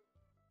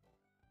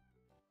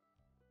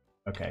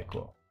 Okay,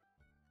 cool.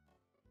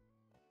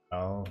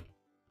 Oh.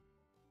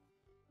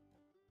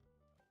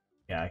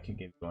 Yeah, I could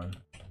give you one.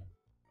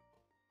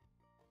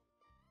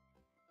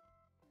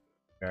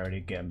 You're already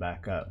getting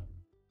back up.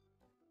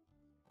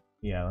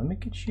 Yeah, let me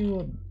get you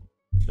a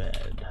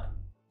bed.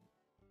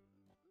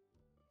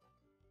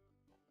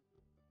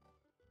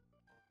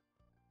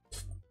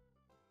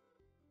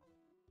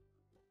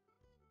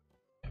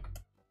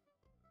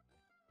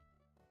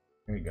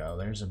 There you go,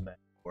 there's a bed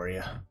for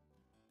you.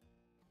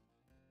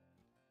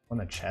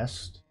 Want a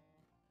chest?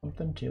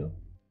 Something too?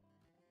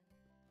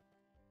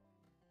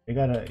 You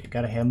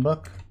got a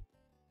handbook?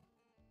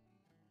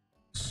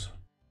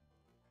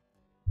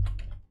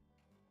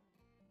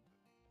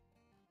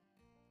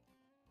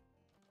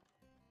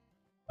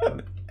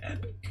 Epic.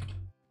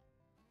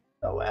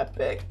 So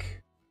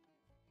epic.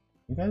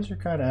 You guys are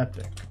kind of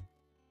epic.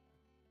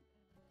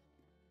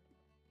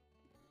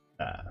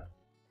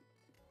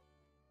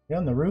 You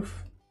on the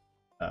roof?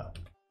 Oh.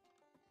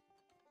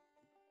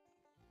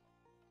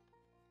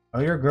 Oh,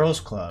 you're a girls'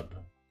 club.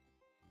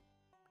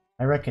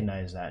 I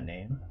recognize that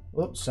name.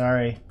 Oops,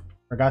 sorry.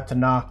 Forgot to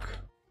knock.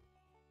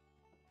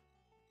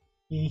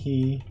 Hee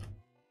hee.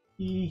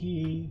 Hee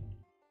hee.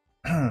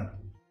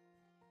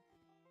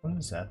 What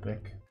is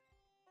epic?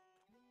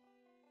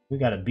 We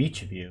got a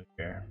beach view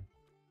here.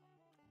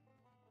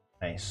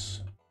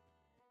 Nice.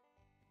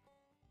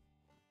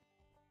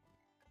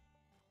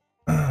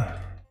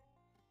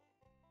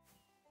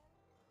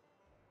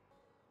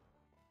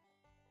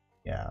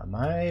 Yeah,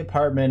 my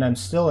apartment I'm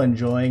still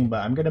enjoying,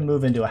 but I'm gonna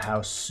move into a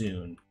house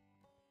soon.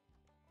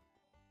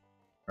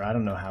 Or I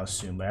don't know how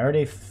soon, but I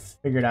already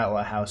figured out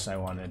what house I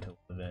wanted to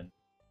live in.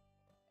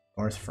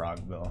 North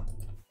Frogville.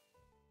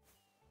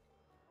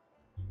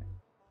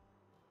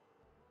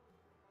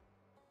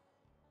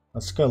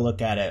 Let's go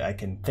look at it. I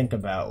can think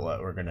about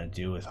what we're gonna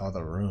do with all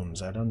the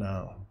rooms. I don't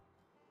know.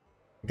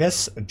 I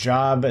guess a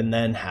job and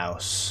then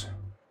house.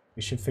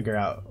 We should figure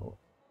out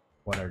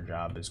what our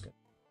job is gonna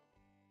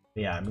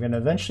be. Yeah, I'm gonna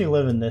eventually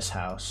live in this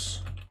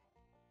house.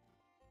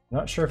 I'm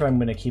not sure if I'm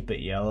gonna keep it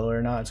yellow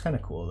or not. It's kind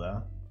of cool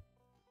though.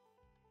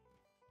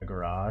 A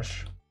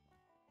garage.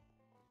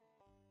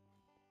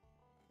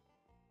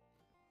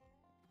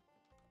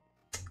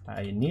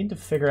 I need to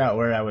figure out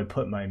where I would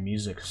put my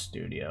music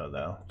studio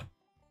though.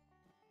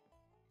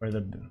 Where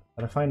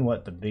gotta find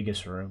what the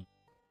biggest room.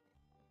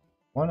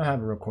 I want to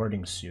have a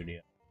recording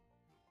studio.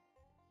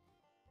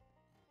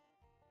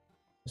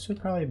 This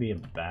would probably be a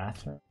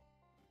bathroom.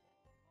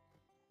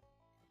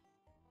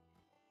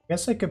 I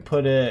guess I could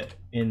put it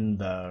in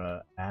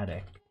the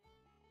attic.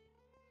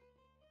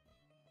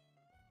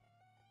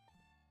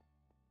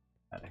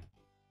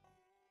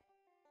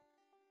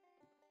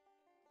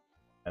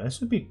 Yeah,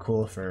 this would be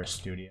cool for a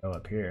studio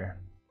up here.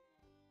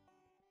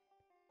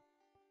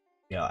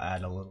 Yeah, I'll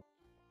add a little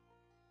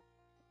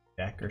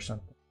deck or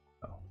something.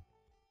 Oh.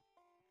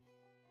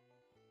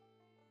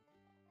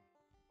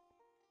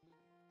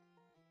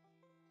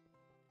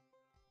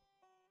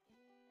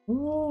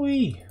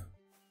 Ooh-wee.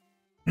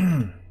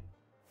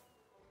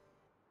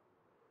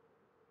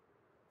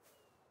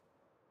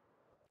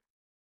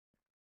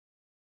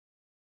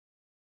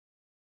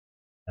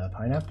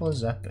 Pineapple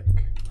is epic.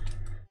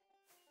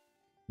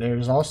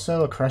 There's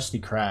also a Krusty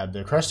Krab.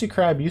 The Krusty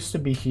Krab used to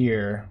be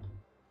here,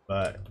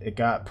 but it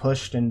got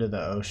pushed into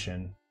the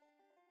ocean.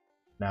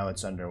 Now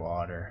it's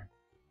underwater.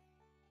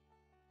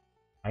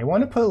 I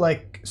want to put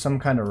like some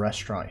kind of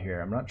restaurant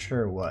here. I'm not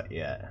sure what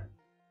yet.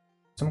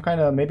 Some kind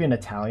of, maybe an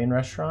Italian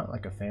restaurant,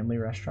 like a family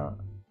restaurant.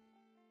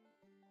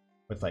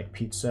 With like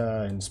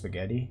pizza and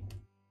spaghetti.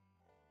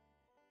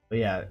 But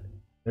yeah,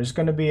 there's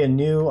going to be a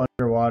new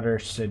underwater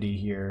city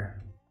here.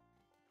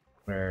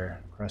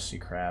 Where Krusty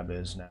Krab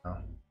is now.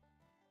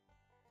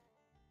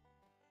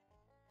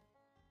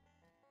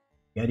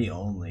 Spaghetti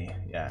only,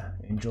 yeah.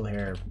 Angel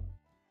hair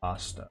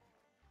pasta.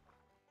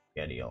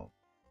 Spaghetti only.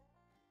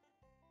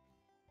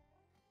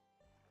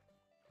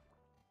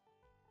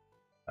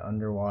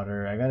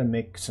 Underwater. I gotta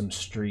make some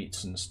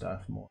streets and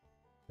stuff more.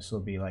 This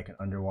will be like an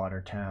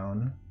underwater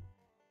town.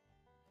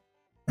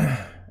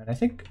 And I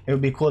think it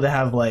would be cool to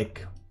have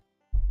like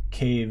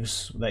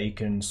caves that you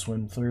can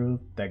swim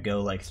through that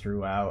go like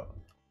throughout.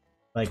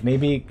 Like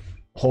maybe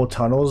whole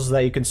tunnels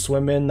that you can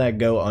swim in that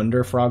go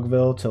under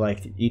Frogville to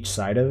like each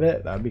side of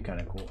it. That'd be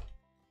kind of cool.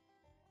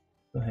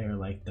 The hair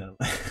like the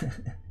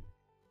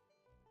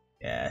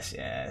yes,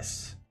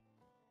 yes.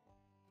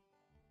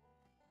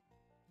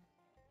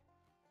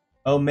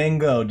 Oh,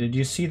 Mango, did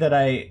you see that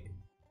I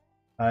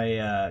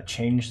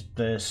changed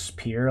this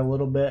pier a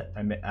little bit?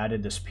 I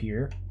added this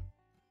pier.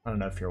 I don't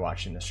know if you're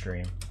watching the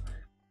stream.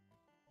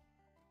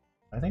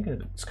 I think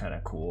it's kind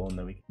of cool, and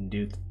then we can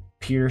do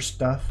pier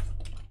stuff.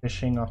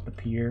 Fishing off the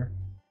pier.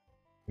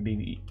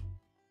 Maybe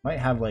might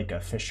have like a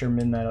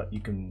fisherman that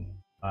you can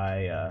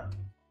buy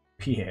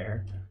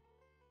Pierre.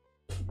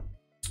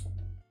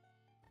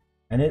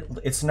 And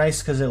it's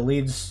nice because it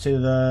leads to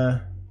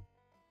the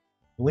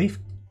leaf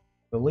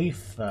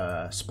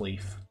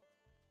spleef.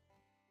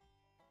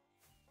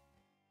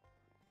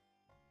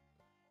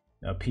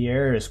 Now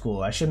Pierre is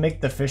cool. I should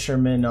make the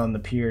fisherman on the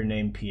pier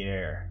named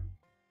Pierre.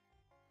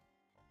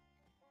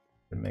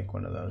 Make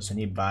one of those, and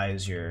he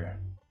buys your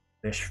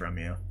fish from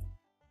you.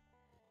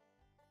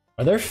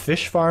 Are there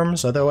fish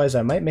farms? Otherwise,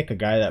 I might make a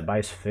guy that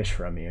buys fish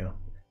from you.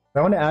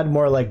 I want to add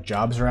more like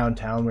jobs around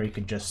town where you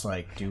could just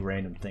like do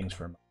random things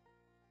for money,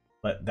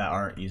 but that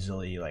aren't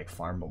easily like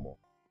farmable.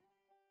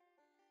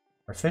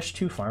 Are fish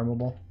too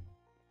farmable?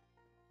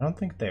 I don't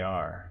think they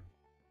are.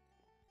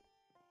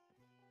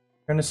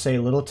 I'm gonna say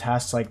little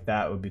tasks like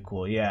that would be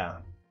cool. Yeah.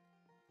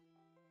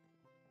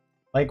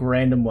 Like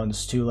random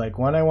ones too. Like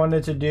one I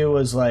wanted to do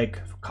was like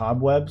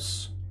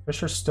cobwebs.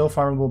 Fish are still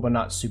farmable, but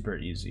not super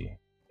easy.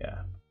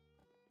 Yeah.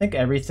 I think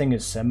everything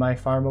is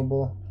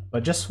semi-farmable,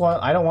 but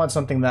I don't want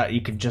something that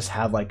you could just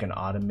have like an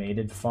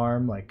automated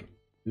farm like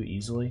too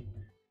easily.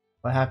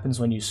 What happens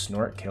when you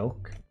snort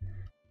kilk?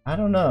 I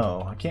don't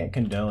know. I can't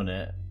condone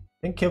it. I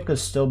think kilk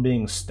is still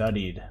being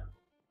studied.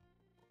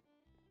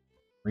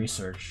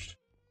 Researched.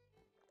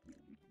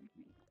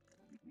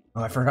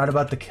 Oh, I forgot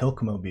about the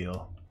kilk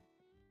mobile.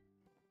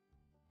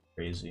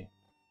 Crazy.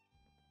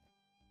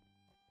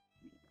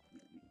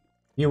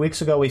 A few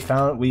weeks ago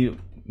we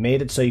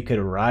made it so you could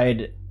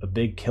ride a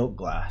big kilk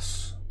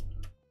glass.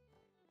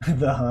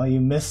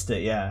 You missed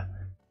it, yeah.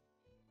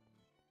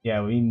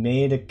 Yeah, we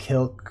made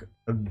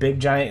a big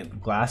giant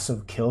glass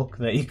of kilk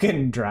that you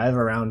can drive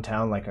around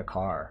town like a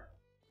car.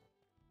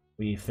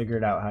 We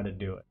figured out how to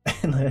do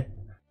it.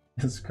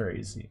 It's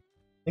crazy.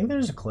 I think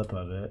there's a clip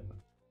of it.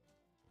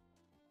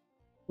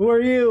 Who are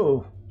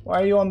you?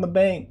 Why are you on the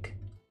bank?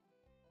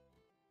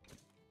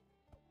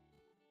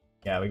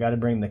 Yeah, we gotta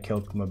bring the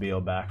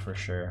Kilkmobile back for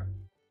sure.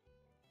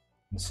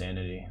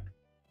 Insanity.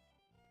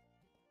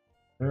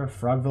 There's a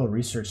Frogville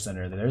Research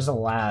Center. There's a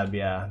lab,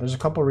 yeah. There's a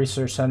couple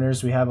research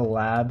centers. We have a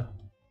lab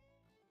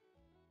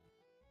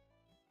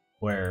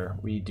where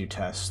we do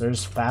tests.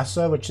 There's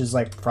FASA, which is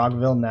like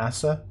Frogville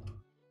NASA.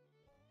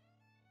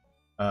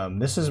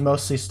 This is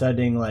mostly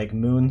studying like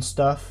moon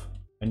stuff,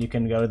 and you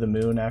can go to the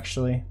moon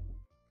actually.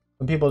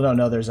 Some people don't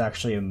know there's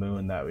actually a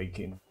moon that we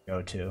can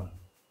go to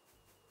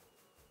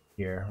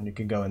here, and you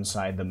can go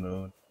inside the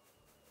moon.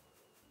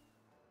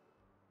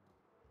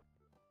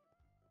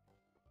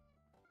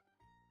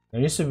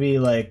 There used to be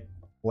like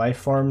life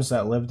forms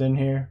that lived in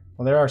here.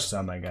 Well, there are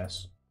some, I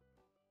guess.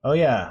 Oh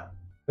yeah,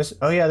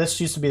 this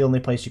used to be the only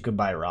place you could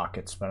buy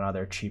rockets, but now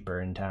they're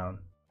cheaper in town.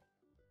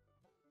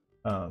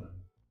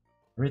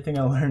 Everything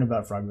I learned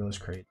about Frogville is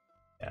crazy.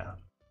 Yeah.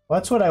 Well,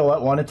 that's what I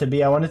want it to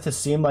be. I want it to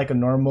seem like a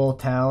normal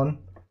town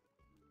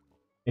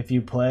if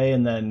you play,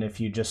 and then if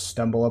you just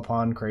stumble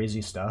upon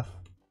crazy stuff.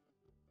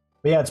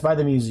 But yeah, it's by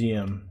the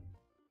museum,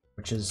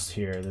 which is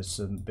here. There's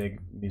a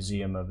big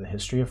museum of the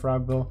history of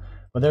Frogville.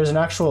 But there's an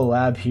actual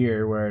lab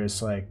here where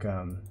it's like,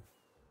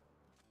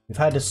 we've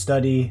had to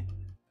study,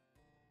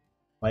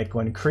 like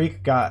when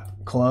Creek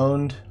got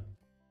cloned.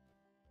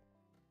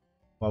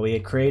 Well, we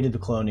had created the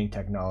cloning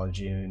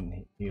technology,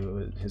 and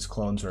his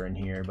clones were in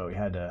here, but we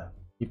had to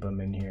keep them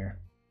in here.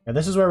 Yeah,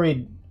 this is where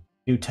we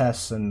do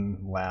tests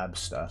and lab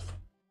stuff.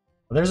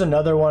 But there's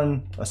another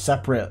one, a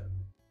separate,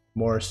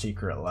 more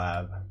secret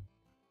lab.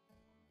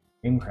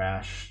 Game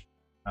crash.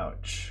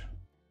 Ouch.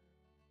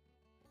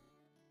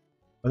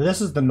 But this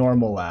is the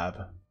normal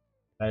lab.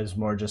 That is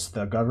more just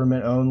the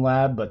government-owned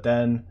lab, but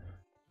then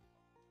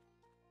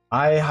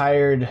I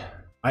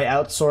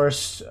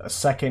outsourced a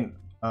second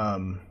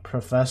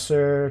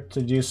professor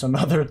to do some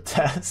other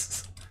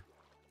tests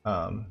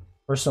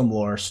for some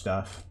lore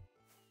stuff.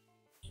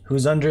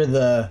 Who's under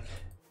the...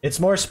 It's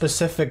more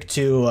specific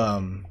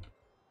to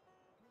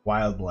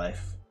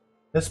wildlife.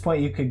 At this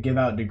point, you could give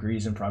out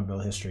degrees in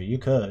Frogville history. You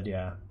could,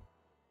 yeah.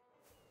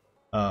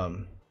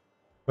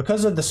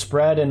 Because of the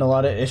spread and a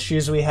lot of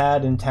issues we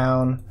had in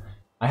town,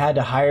 I had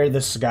to hire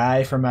this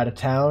guy from out of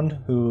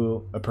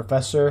town, a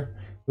professor,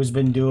 who's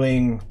been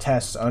doing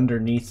tests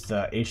underneath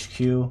the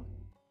HQ.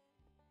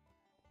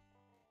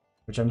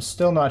 Which I'm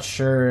still not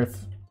sure if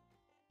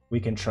we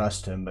can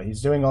trust him, but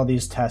he's doing all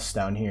these tests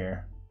down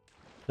here.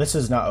 This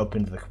is not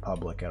open to the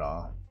public at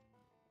all.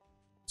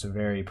 It's a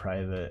very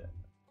private...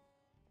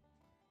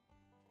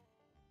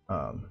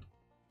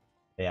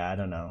 yeah, I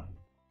don't know.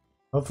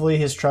 Hopefully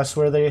he's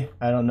trustworthy.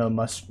 I don't know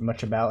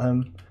much about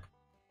him.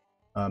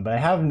 But I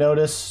have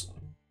noticed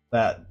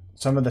that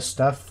some of the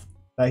stuff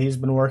that he's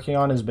been working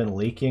on has been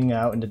leaking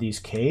out into these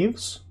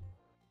caves.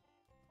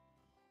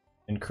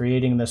 And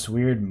creating this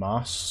weird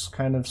moss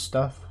kind of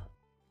stuff.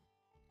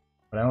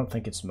 But I don't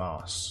think it's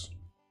moss.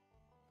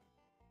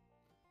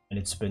 And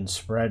it's been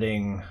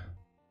spreading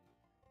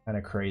kind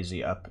of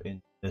crazy up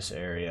in this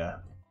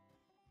area.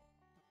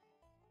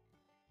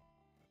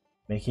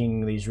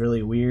 Making these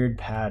really weird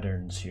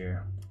patterns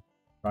here.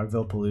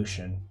 Frogville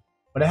pollution.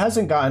 But it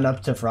hasn't gotten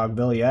up to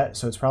Frogville yet,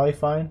 so it's probably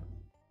fine.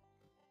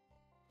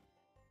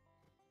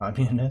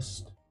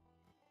 Communist.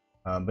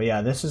 But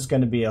yeah, this is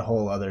going to be a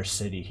whole other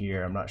city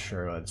here. I'm not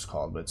sure what it's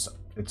called, but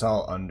it's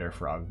all under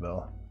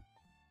Frogville.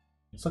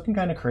 It's looking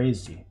kind of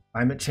crazy.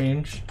 Climate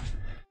change.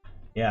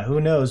 Yeah, who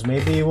knows?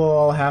 Maybe we'll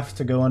all have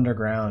to go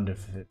underground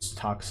if it's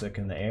toxic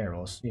in the air.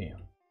 We'll see.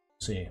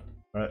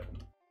 But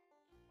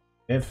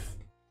if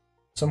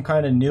some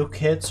kind of nuke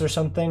hits or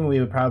something, we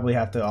would probably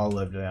have to all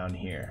live down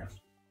here.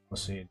 We'll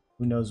see.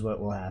 Who knows what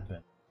will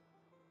happen.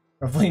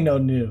 Hopefully no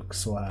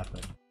nukes will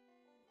happen.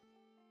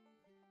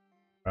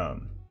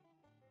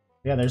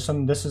 Yeah, there's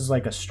some, this is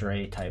like a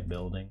stray type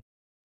building.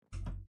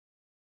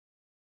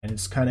 And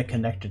it's kind of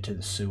connected to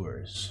the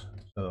sewers.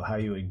 So how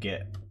you would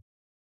get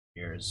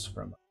here is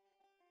from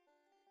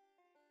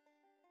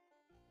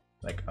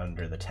like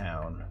under the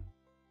town.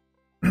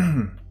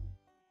 Now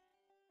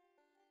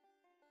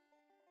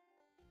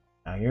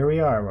here we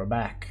are, we're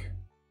back.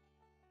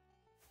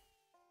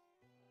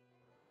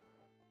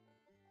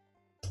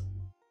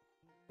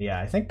 Yeah,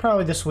 I think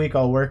probably this week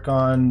I'll work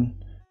on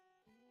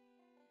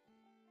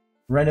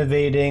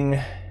renovating.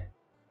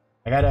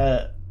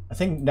 I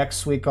think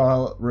next week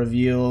I'll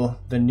reveal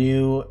the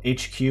new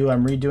HQ.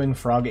 I'm redoing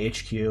Frog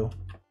HQ.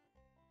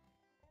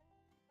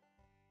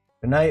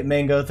 Good night,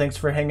 Mango. Thanks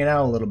for hanging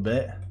out a little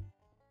bit.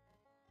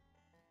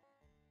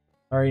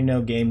 Already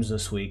no games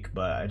this week,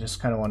 but I just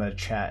kind of want to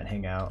chat and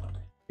hang out.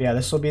 Yeah,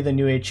 this will be the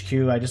new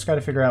HQ. I just got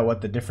to figure out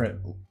what the different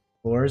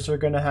floors are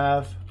going to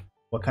have,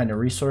 what kind of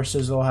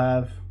resources they'll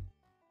have.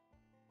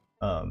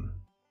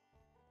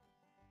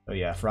 So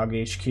yeah, Frog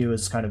HQ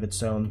is kind of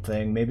its own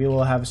thing. Maybe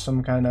we'll have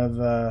some kind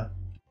of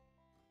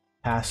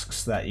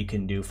tasks that you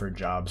can do for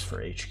jobs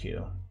for HQ.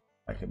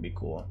 That could be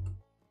cool.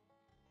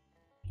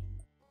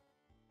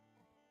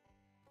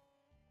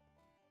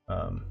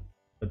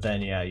 But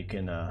then yeah, you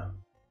can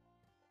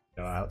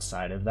go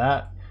outside of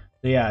that.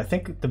 So yeah, I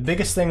think the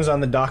biggest things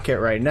on the docket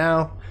right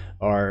now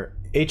are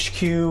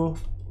HQ,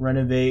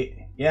 renovate.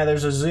 Yeah,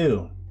 there's a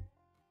zoo.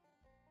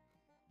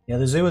 Yeah,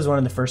 the zoo is one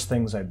of the first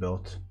things I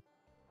built.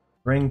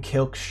 Bring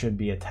Kilk should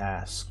be a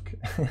task.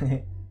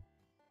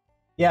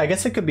 Yeah, I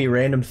guess it could be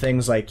random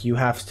things like you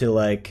have to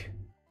like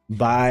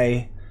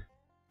buy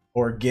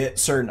or get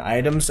certain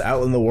items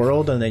out in the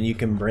world and then you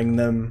can bring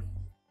them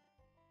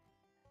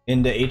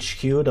into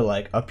HQ to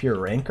like up your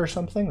rank or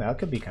something. That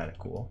could be kind of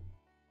cool.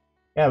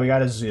 Yeah, we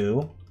got a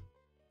zoo.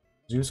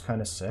 Zoo's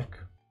kind of sick.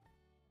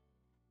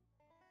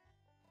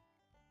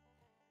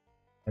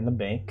 And the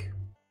bank.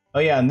 Oh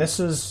yeah, and this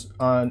is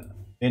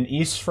in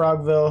East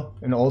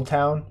Frogville, in Old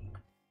Town.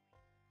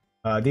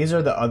 These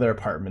are the other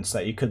apartments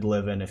that you could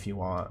live in if you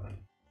want.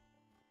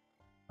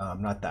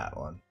 Not that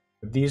one.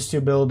 But these two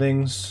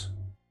buildings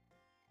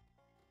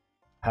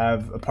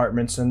have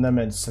apartments in them,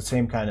 and it's the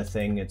same kind of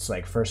thing. It's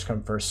like first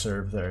come, first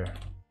serve. They're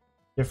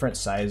different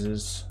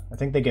sizes. I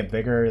think they get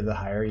bigger the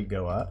higher you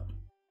go up.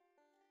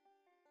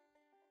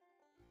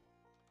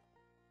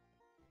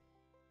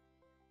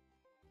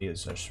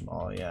 These are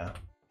small, yeah.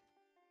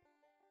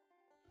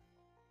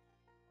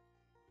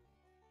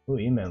 Ooh,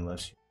 E-Man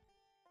lives here.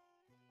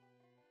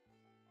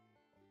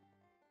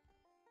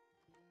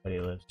 But he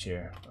lives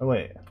here. Oh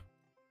wait.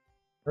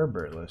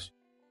 Herbert lives here.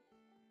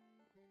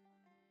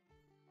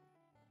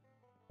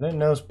 I didn't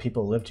know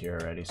people lived here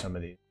already, some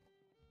of these.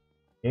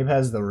 Gabe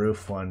has the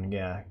roof one,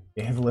 yeah.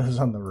 Gabe lives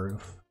on the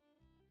roof.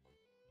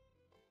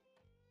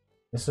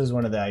 This is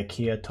one of the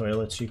IKEA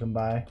toilets you can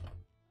buy.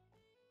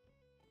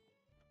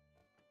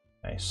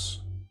 Nice.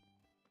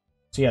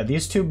 So yeah,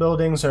 these two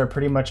buildings are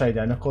pretty much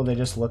identical. They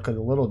just look a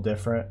little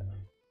different.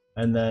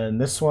 And then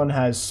this one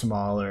has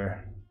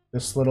smaller.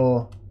 This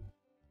little...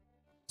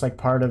 It's like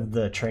part of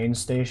the train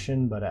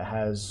station, but it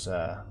has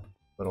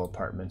little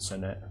apartments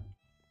in it.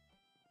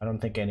 I don't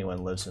think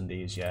anyone lives in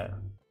these yet.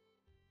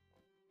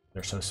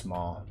 They're so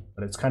small.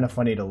 But it's kind of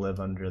funny to live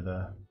under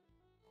the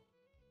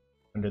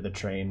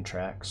train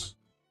tracks.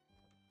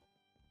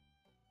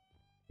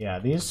 Yeah,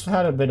 these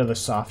had a bit of a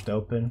soft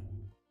open.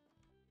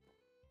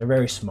 They're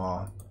very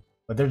small,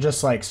 but they're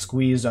just like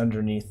squeezed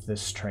underneath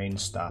this train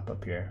stop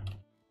up here.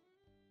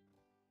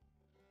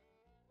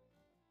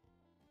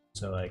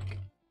 So like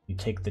you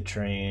take the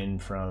train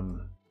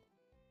from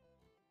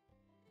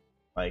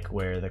like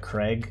where the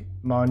Craig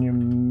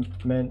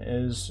Monument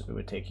is, it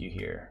would take you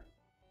here.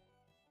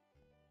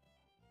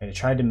 And I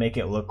tried to make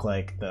it look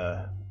like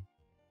the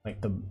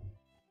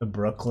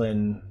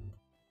Brooklyn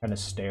kind of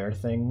stair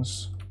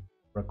things,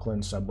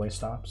 Brooklyn subway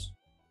stops.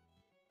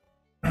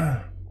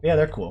 Yeah,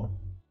 they're cool.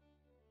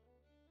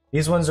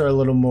 These ones are a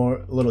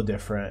little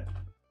different,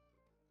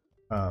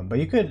 but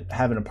you could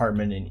have an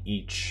apartment in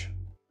each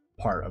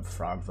part of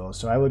Frogville.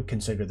 So I would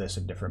consider this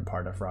a different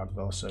part of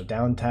Frogville. So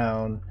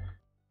downtown,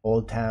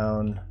 Old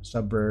Town,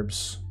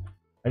 suburbs.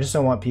 I just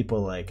don't want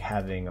people like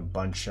having a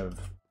bunch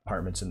of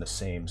apartments in the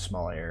same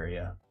small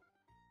area.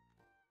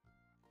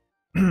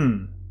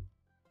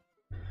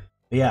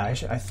 Yeah,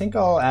 I think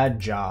I'll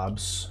add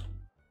jobs.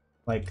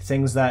 Like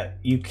things that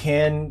you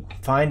can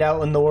find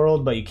out in the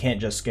world, but you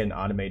can't just get an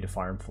automated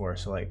farm for.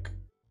 So like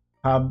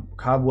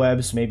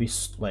cobwebs, maybe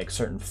like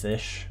certain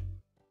fish.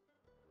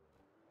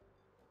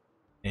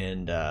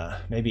 And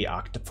maybe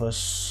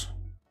octopus.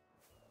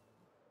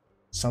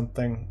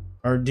 Something.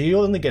 Or do you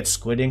only get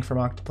squid ink from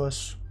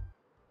octopus?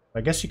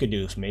 I guess you could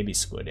do maybe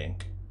squid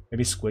ink.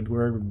 Maybe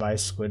Squidward would buy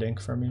squid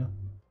ink from you.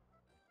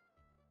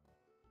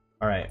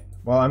 Alright,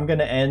 well I'm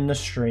gonna end the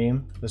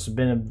stream. This has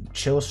been a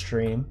chill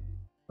stream.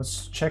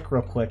 Let's check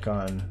real quick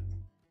on...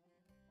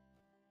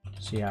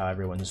 see how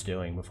everyone's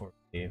doing before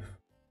we leave.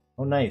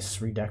 Oh nice,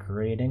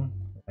 redecorating.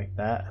 Like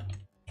that.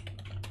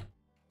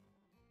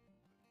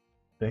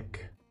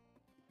 epic.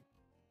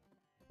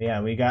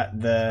 Yeah, we got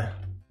the...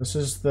 This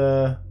is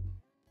the...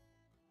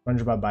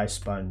 SpongeBob by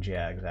Sponge,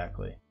 yeah,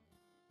 exactly.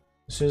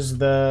 This is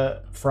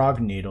the frog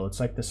needle. It's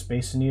like the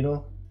space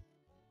needle.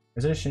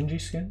 Is it a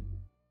Shinji skin?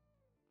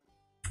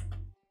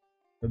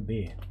 Could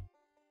be.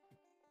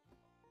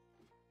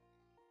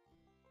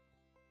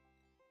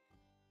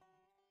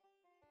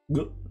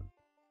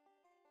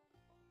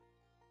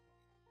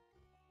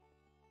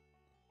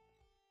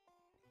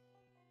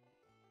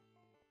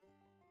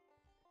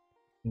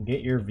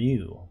 Get your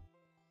view.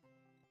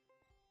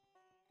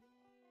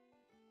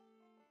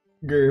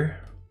 Grr.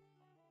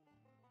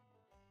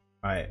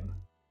 Alright.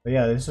 But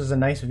yeah, this is a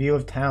nice view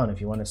of town if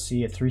you want to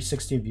see a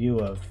 360 view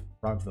of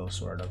Frogville,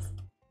 sort of.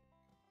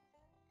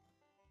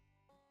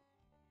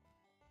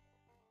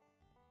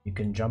 You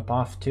can jump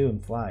off too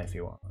and fly if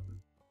you want.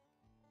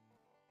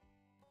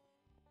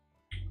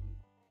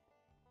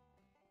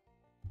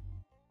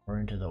 Or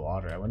into the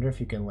water. I wonder if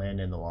you can land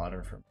in the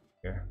water from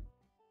here.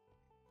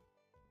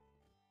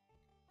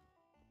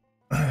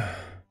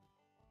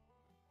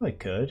 I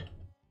could.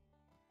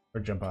 Or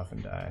jump off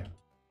and die.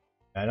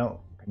 I don't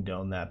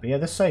condone that. But yeah,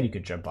 this side you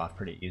could jump off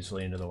pretty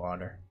easily into the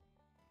water.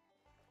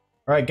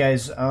 Alright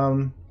guys,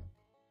 I'm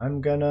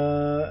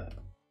gonna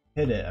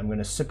hit it. I'm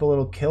gonna sip a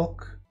little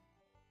kilk.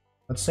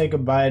 Let's say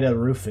goodbye to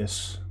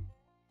Rufus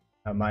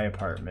at my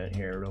apartment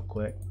here real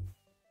quick.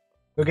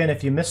 So again,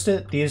 if you missed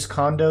it, these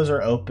condos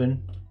are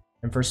open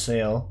and for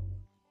sale.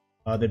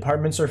 The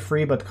apartments are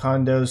free, but the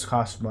condos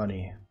cost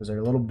money because they're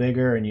a little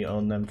bigger and you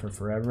own them for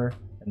forever.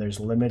 And there's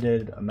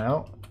limited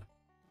amount.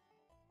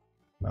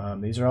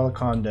 These are all the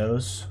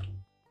condos.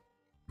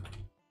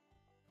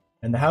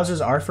 And the houses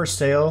are for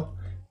sale.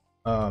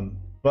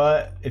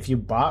 But if you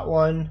bought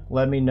one,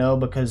 let me know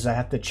because I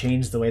have to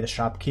change the way the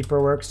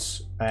shopkeeper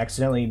works. I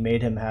accidentally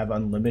made him have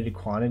unlimited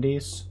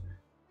quantities,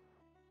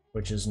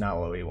 which is not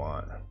what we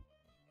want.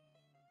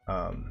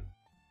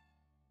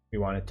 We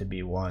want it to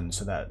be one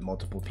so that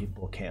multiple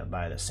people can't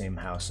buy the same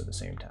house at the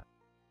same time.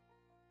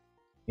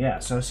 Yeah,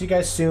 so see you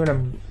guys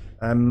soon.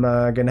 I'm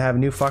gonna have a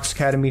new Fox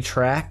Academy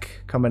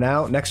track coming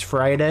out next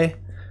Friday.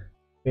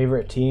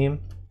 Favorite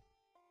team.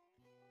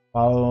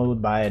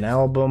 Followed by an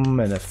album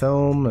and a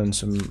film and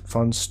some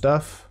fun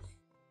stuff.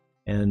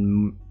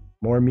 And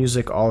more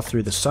music all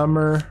through the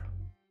summer.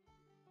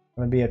 It's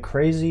gonna be a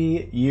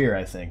crazy year,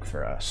 I think,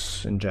 for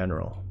us in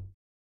general.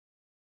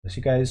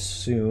 See you guys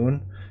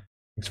soon.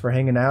 Thanks for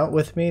hanging out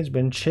with me. It's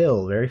been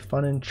chill, very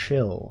fun and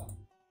chill.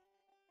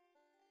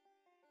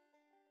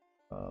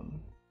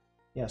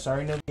 Yeah,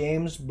 sorry no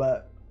games,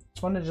 but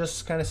just want to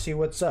just kind of see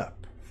what's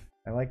up.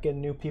 I like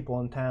getting new people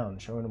in town,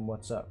 showing them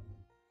what's up.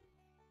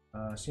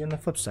 See you on the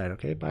flip side,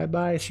 okay?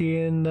 Bye-bye. See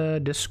you in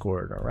the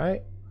Discord,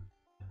 alright?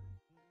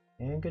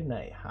 And good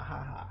night. Ha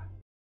ha ha.